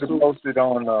at.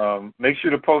 Make sure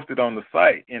to post it on the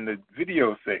site in the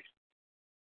video section.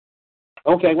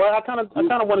 Okay, well, I kind of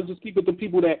want to just keep it to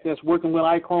people that's working with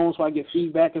Icon, so I get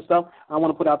feedback and stuff. I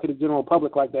want to put out to the general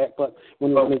public like that, but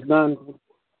when it's done,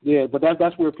 yeah. But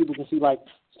that's where people can see like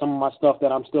some of my stuff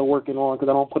that I'm still working on, because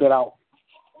I don't put it out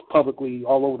publicly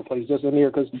all over the place, just in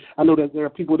there, because I know that there are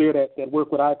people there that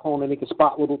work with Icon and they can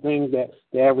spot little things that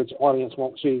the average audience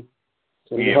won't see.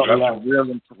 So I'm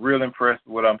real impressed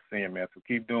with what I'm seeing, man. So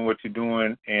keep doing what you're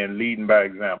doing and leading by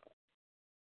example.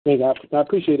 Yeah, I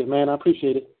appreciate it, man. I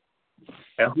appreciate it.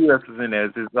 And who else is in there?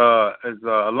 Is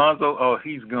Alonzo? Oh,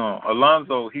 he's gone.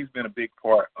 Alonzo, he's been a big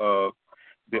part of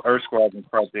the Earth Squadron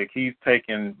project. He's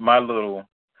taken my little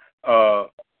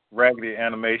raggedy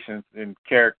animations and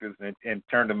characters and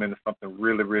turned them into something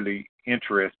really, really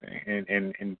interesting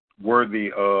and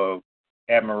worthy of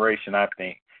admiration, I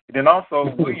think. And then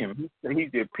also William, he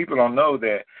did. People don't know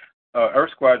that Earth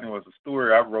Squadron was a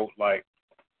story I wrote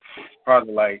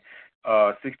probably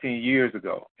 16 years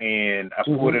ago, and I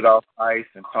pulled it off ice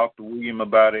and talked to William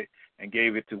about it and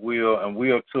gave it to Will, and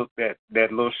Will took that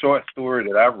little short story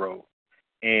that I wrote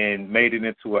and made it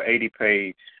into an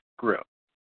 80-page script.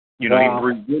 He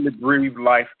really breathed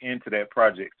life into that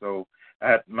project. So I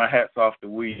had my hats off to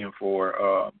William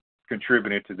for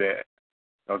contributing to that,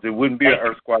 because it wouldn't be an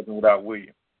Earth Squadron without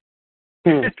William.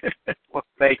 Well,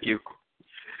 thank you.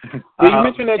 You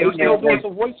mentioned that you're still doing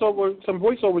some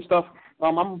voiceover stuff.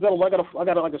 I'm available. I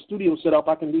got like a studio set up.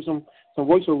 I can do some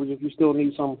voiceovers if you still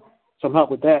need some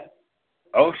help with that.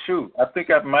 Oh shoot! I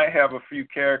think I might have a few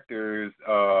characters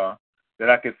that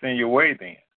I could send your way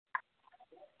then.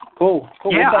 Cool.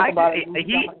 Yeah,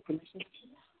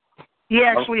 he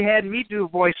actually had me do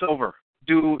voiceover,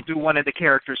 do one of the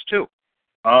characters too.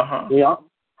 Uh-huh. Yeah.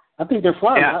 I think they're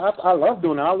fun. Yeah. I love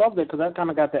doing it. I love it because I kind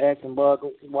of got the acting bug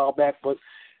a while back, but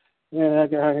yeah,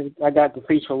 I got the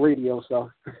face for radio,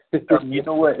 so. You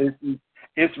know what?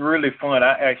 It's really fun.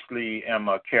 I actually am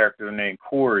a character named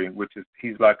Corey,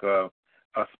 he's like a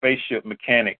spaceship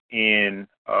mechanic in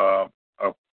a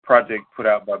project put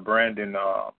out by Brandon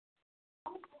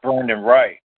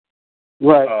Wright.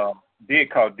 Right.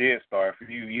 Called Dead Star. If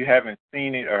you haven't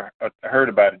seen it or heard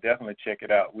about it, definitely check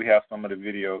it out. We have some of the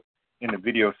video in the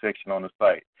video section on the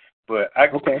site. But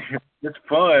it's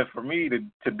fun for me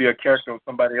to be a character on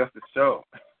somebody else's show.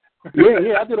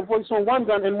 yeah, I did a voice on One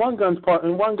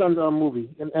Gun's movie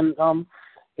and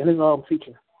in his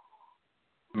feature.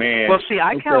 Man. Well, see,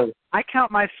 I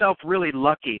count myself really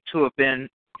lucky to have been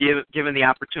given the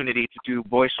opportunity to do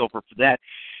voiceover for that,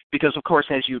 because of course,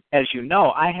 as you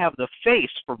know, I have the face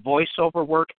for voiceover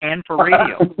work and for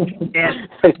radio, and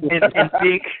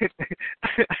being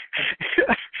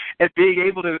and being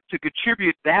able to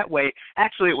contribute that way.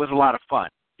 Actually, it was a lot of fun.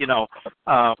 You know,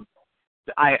 I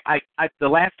the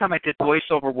last time I did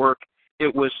voiceover work,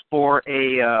 it was for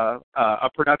a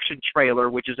production trailer,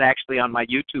 which is actually on my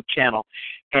YouTube channel,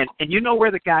 and you know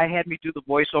where the guy had me do the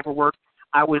voiceover work?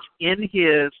 I was in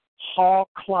his hall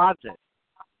closet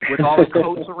with all the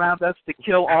coats around us to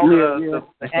kill all the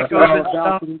echoes and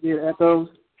stuff. Echoes.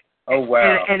 Oh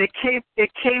wow! And it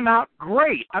came out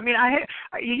great. I mean,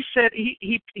 he said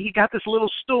he got this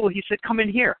little stool. He said, "Come in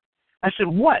here." I said,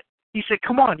 "What?" He said,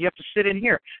 "Come on, you have to sit in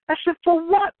here." I said, "For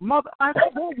what, mother?" I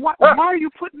said, "Well, why are you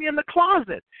putting me in the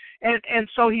closet?" And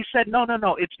so he said, "No,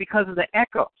 it's because of the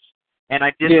echoes." And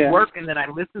I did the work, and then I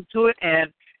listened to it,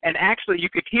 and actually you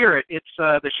could hear it. It's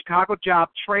the Chicago Job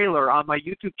trailer on my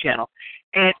YouTube channel,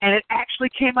 and it actually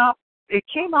came out. It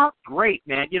came out great,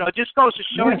 man. You know, it just goes to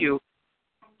show you.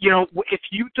 You know, if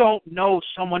you don't know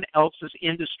someone else's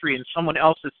industry and someone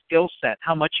else's skill set,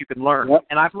 how much you can learn. Yep.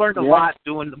 And I've learned a lot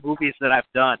doing the movies that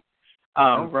I've done.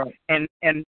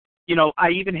 And you know, I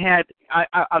even had,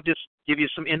 I'll just give you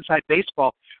some inside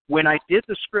baseball. When I did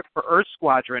the script for Earth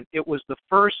Squadron, it was the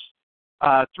first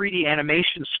 3D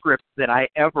animation script that I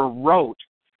ever wrote,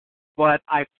 but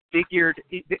I figured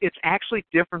it's actually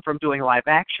different from doing live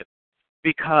action,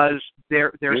 because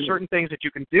there are certain things that you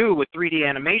can do with 3D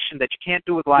animation that you can't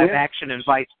do with live action, and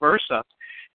vice versa.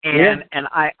 And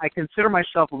I consider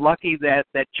myself lucky that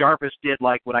Jarvis did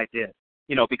like what I did,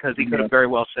 you know, because he could have very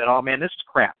well said, "Oh man, this is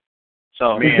crap."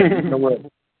 So again,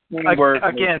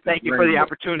 thank you for the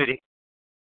opportunity.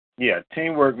 Yeah,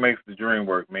 teamwork makes the dream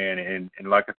work, man. And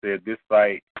like I said, this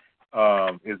site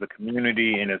is a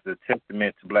community, and it's a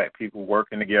testament to Black people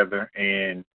working together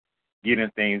and getting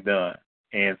things done.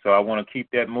 And so I want to keep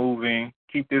that moving,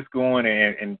 keep this going,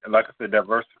 and like I said,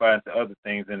 diversify into other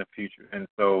things in the future. And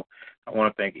so I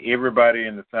want to thank everybody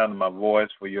in the sound of my voice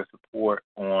for your support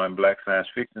on Black Science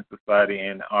Fiction Society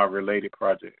and our related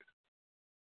projects.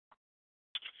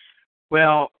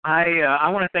 Well, I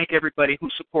want to thank everybody who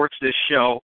supports this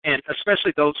show, and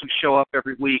especially those who show up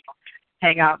every week,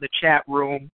 hang out in the chat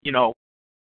room, you know,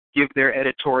 give their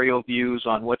editorial views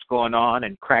on what's going on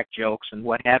and crack jokes and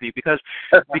what have you, because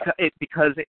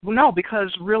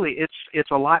really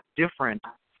it's a lot different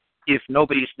if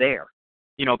nobody's there,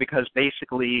 you know, because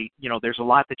basically, you know, there's a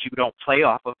lot that you don't play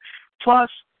off of. Plus,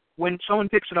 when someone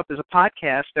picks it up as a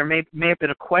podcast, there may have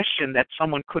been a question that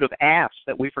someone could have asked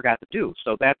that we forgot to do.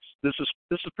 So this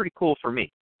is pretty cool for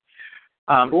me.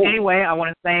 Cool. Anyway, I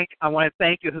want to thank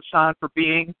you, Hasan, for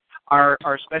being our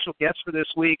special guest for this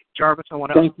week. Jarvis, I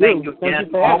want to thank you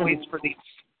again always for the.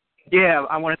 Yeah,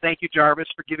 I want to thank you, Jarvis,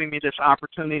 for giving me this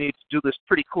opportunity to do this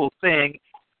pretty cool thing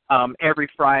every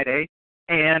Friday.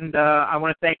 And I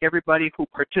want to thank everybody who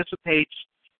participates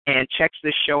and checks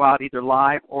this show out either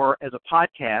live or as a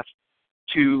podcast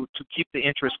to keep the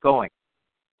interest going.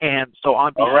 And so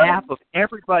on behalf of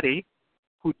everybody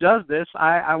who does this,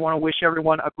 I want to wish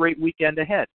everyone a great weekend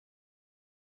ahead.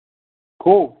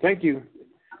 Cool. Thank you.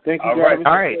 Thank you, All guys. right.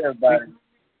 All right. Everybody.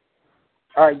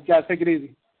 All right, you guys, take it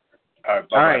easy. All right.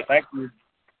 Bye-bye. All right. Thank you.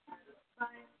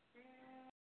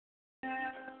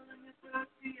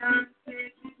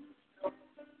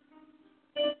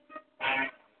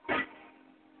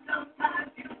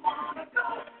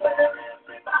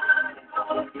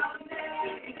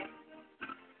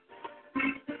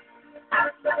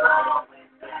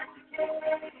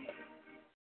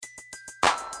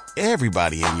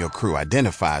 Everybody in your crew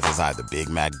identifies as either Big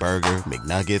Mac Burger,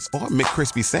 McNuggets, or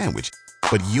McCrispy Sandwich.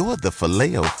 But you're the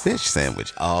Filet-O-Fish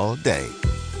Sandwich all day.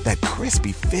 That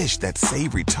crispy fish, that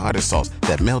savory tartar sauce,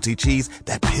 that melty cheese,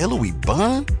 that pillowy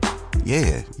bun.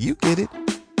 Yeah, you get it.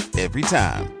 Every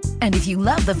time. And if you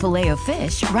love the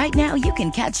Filet-O-Fish, right now you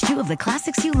can catch two of the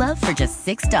classics you love for just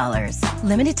 $6.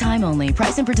 Limited time only.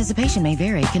 Price and participation may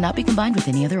vary. Cannot be combined with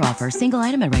any other offer. Single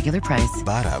item at regular price.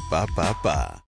 Ba-da-ba-ba-ba.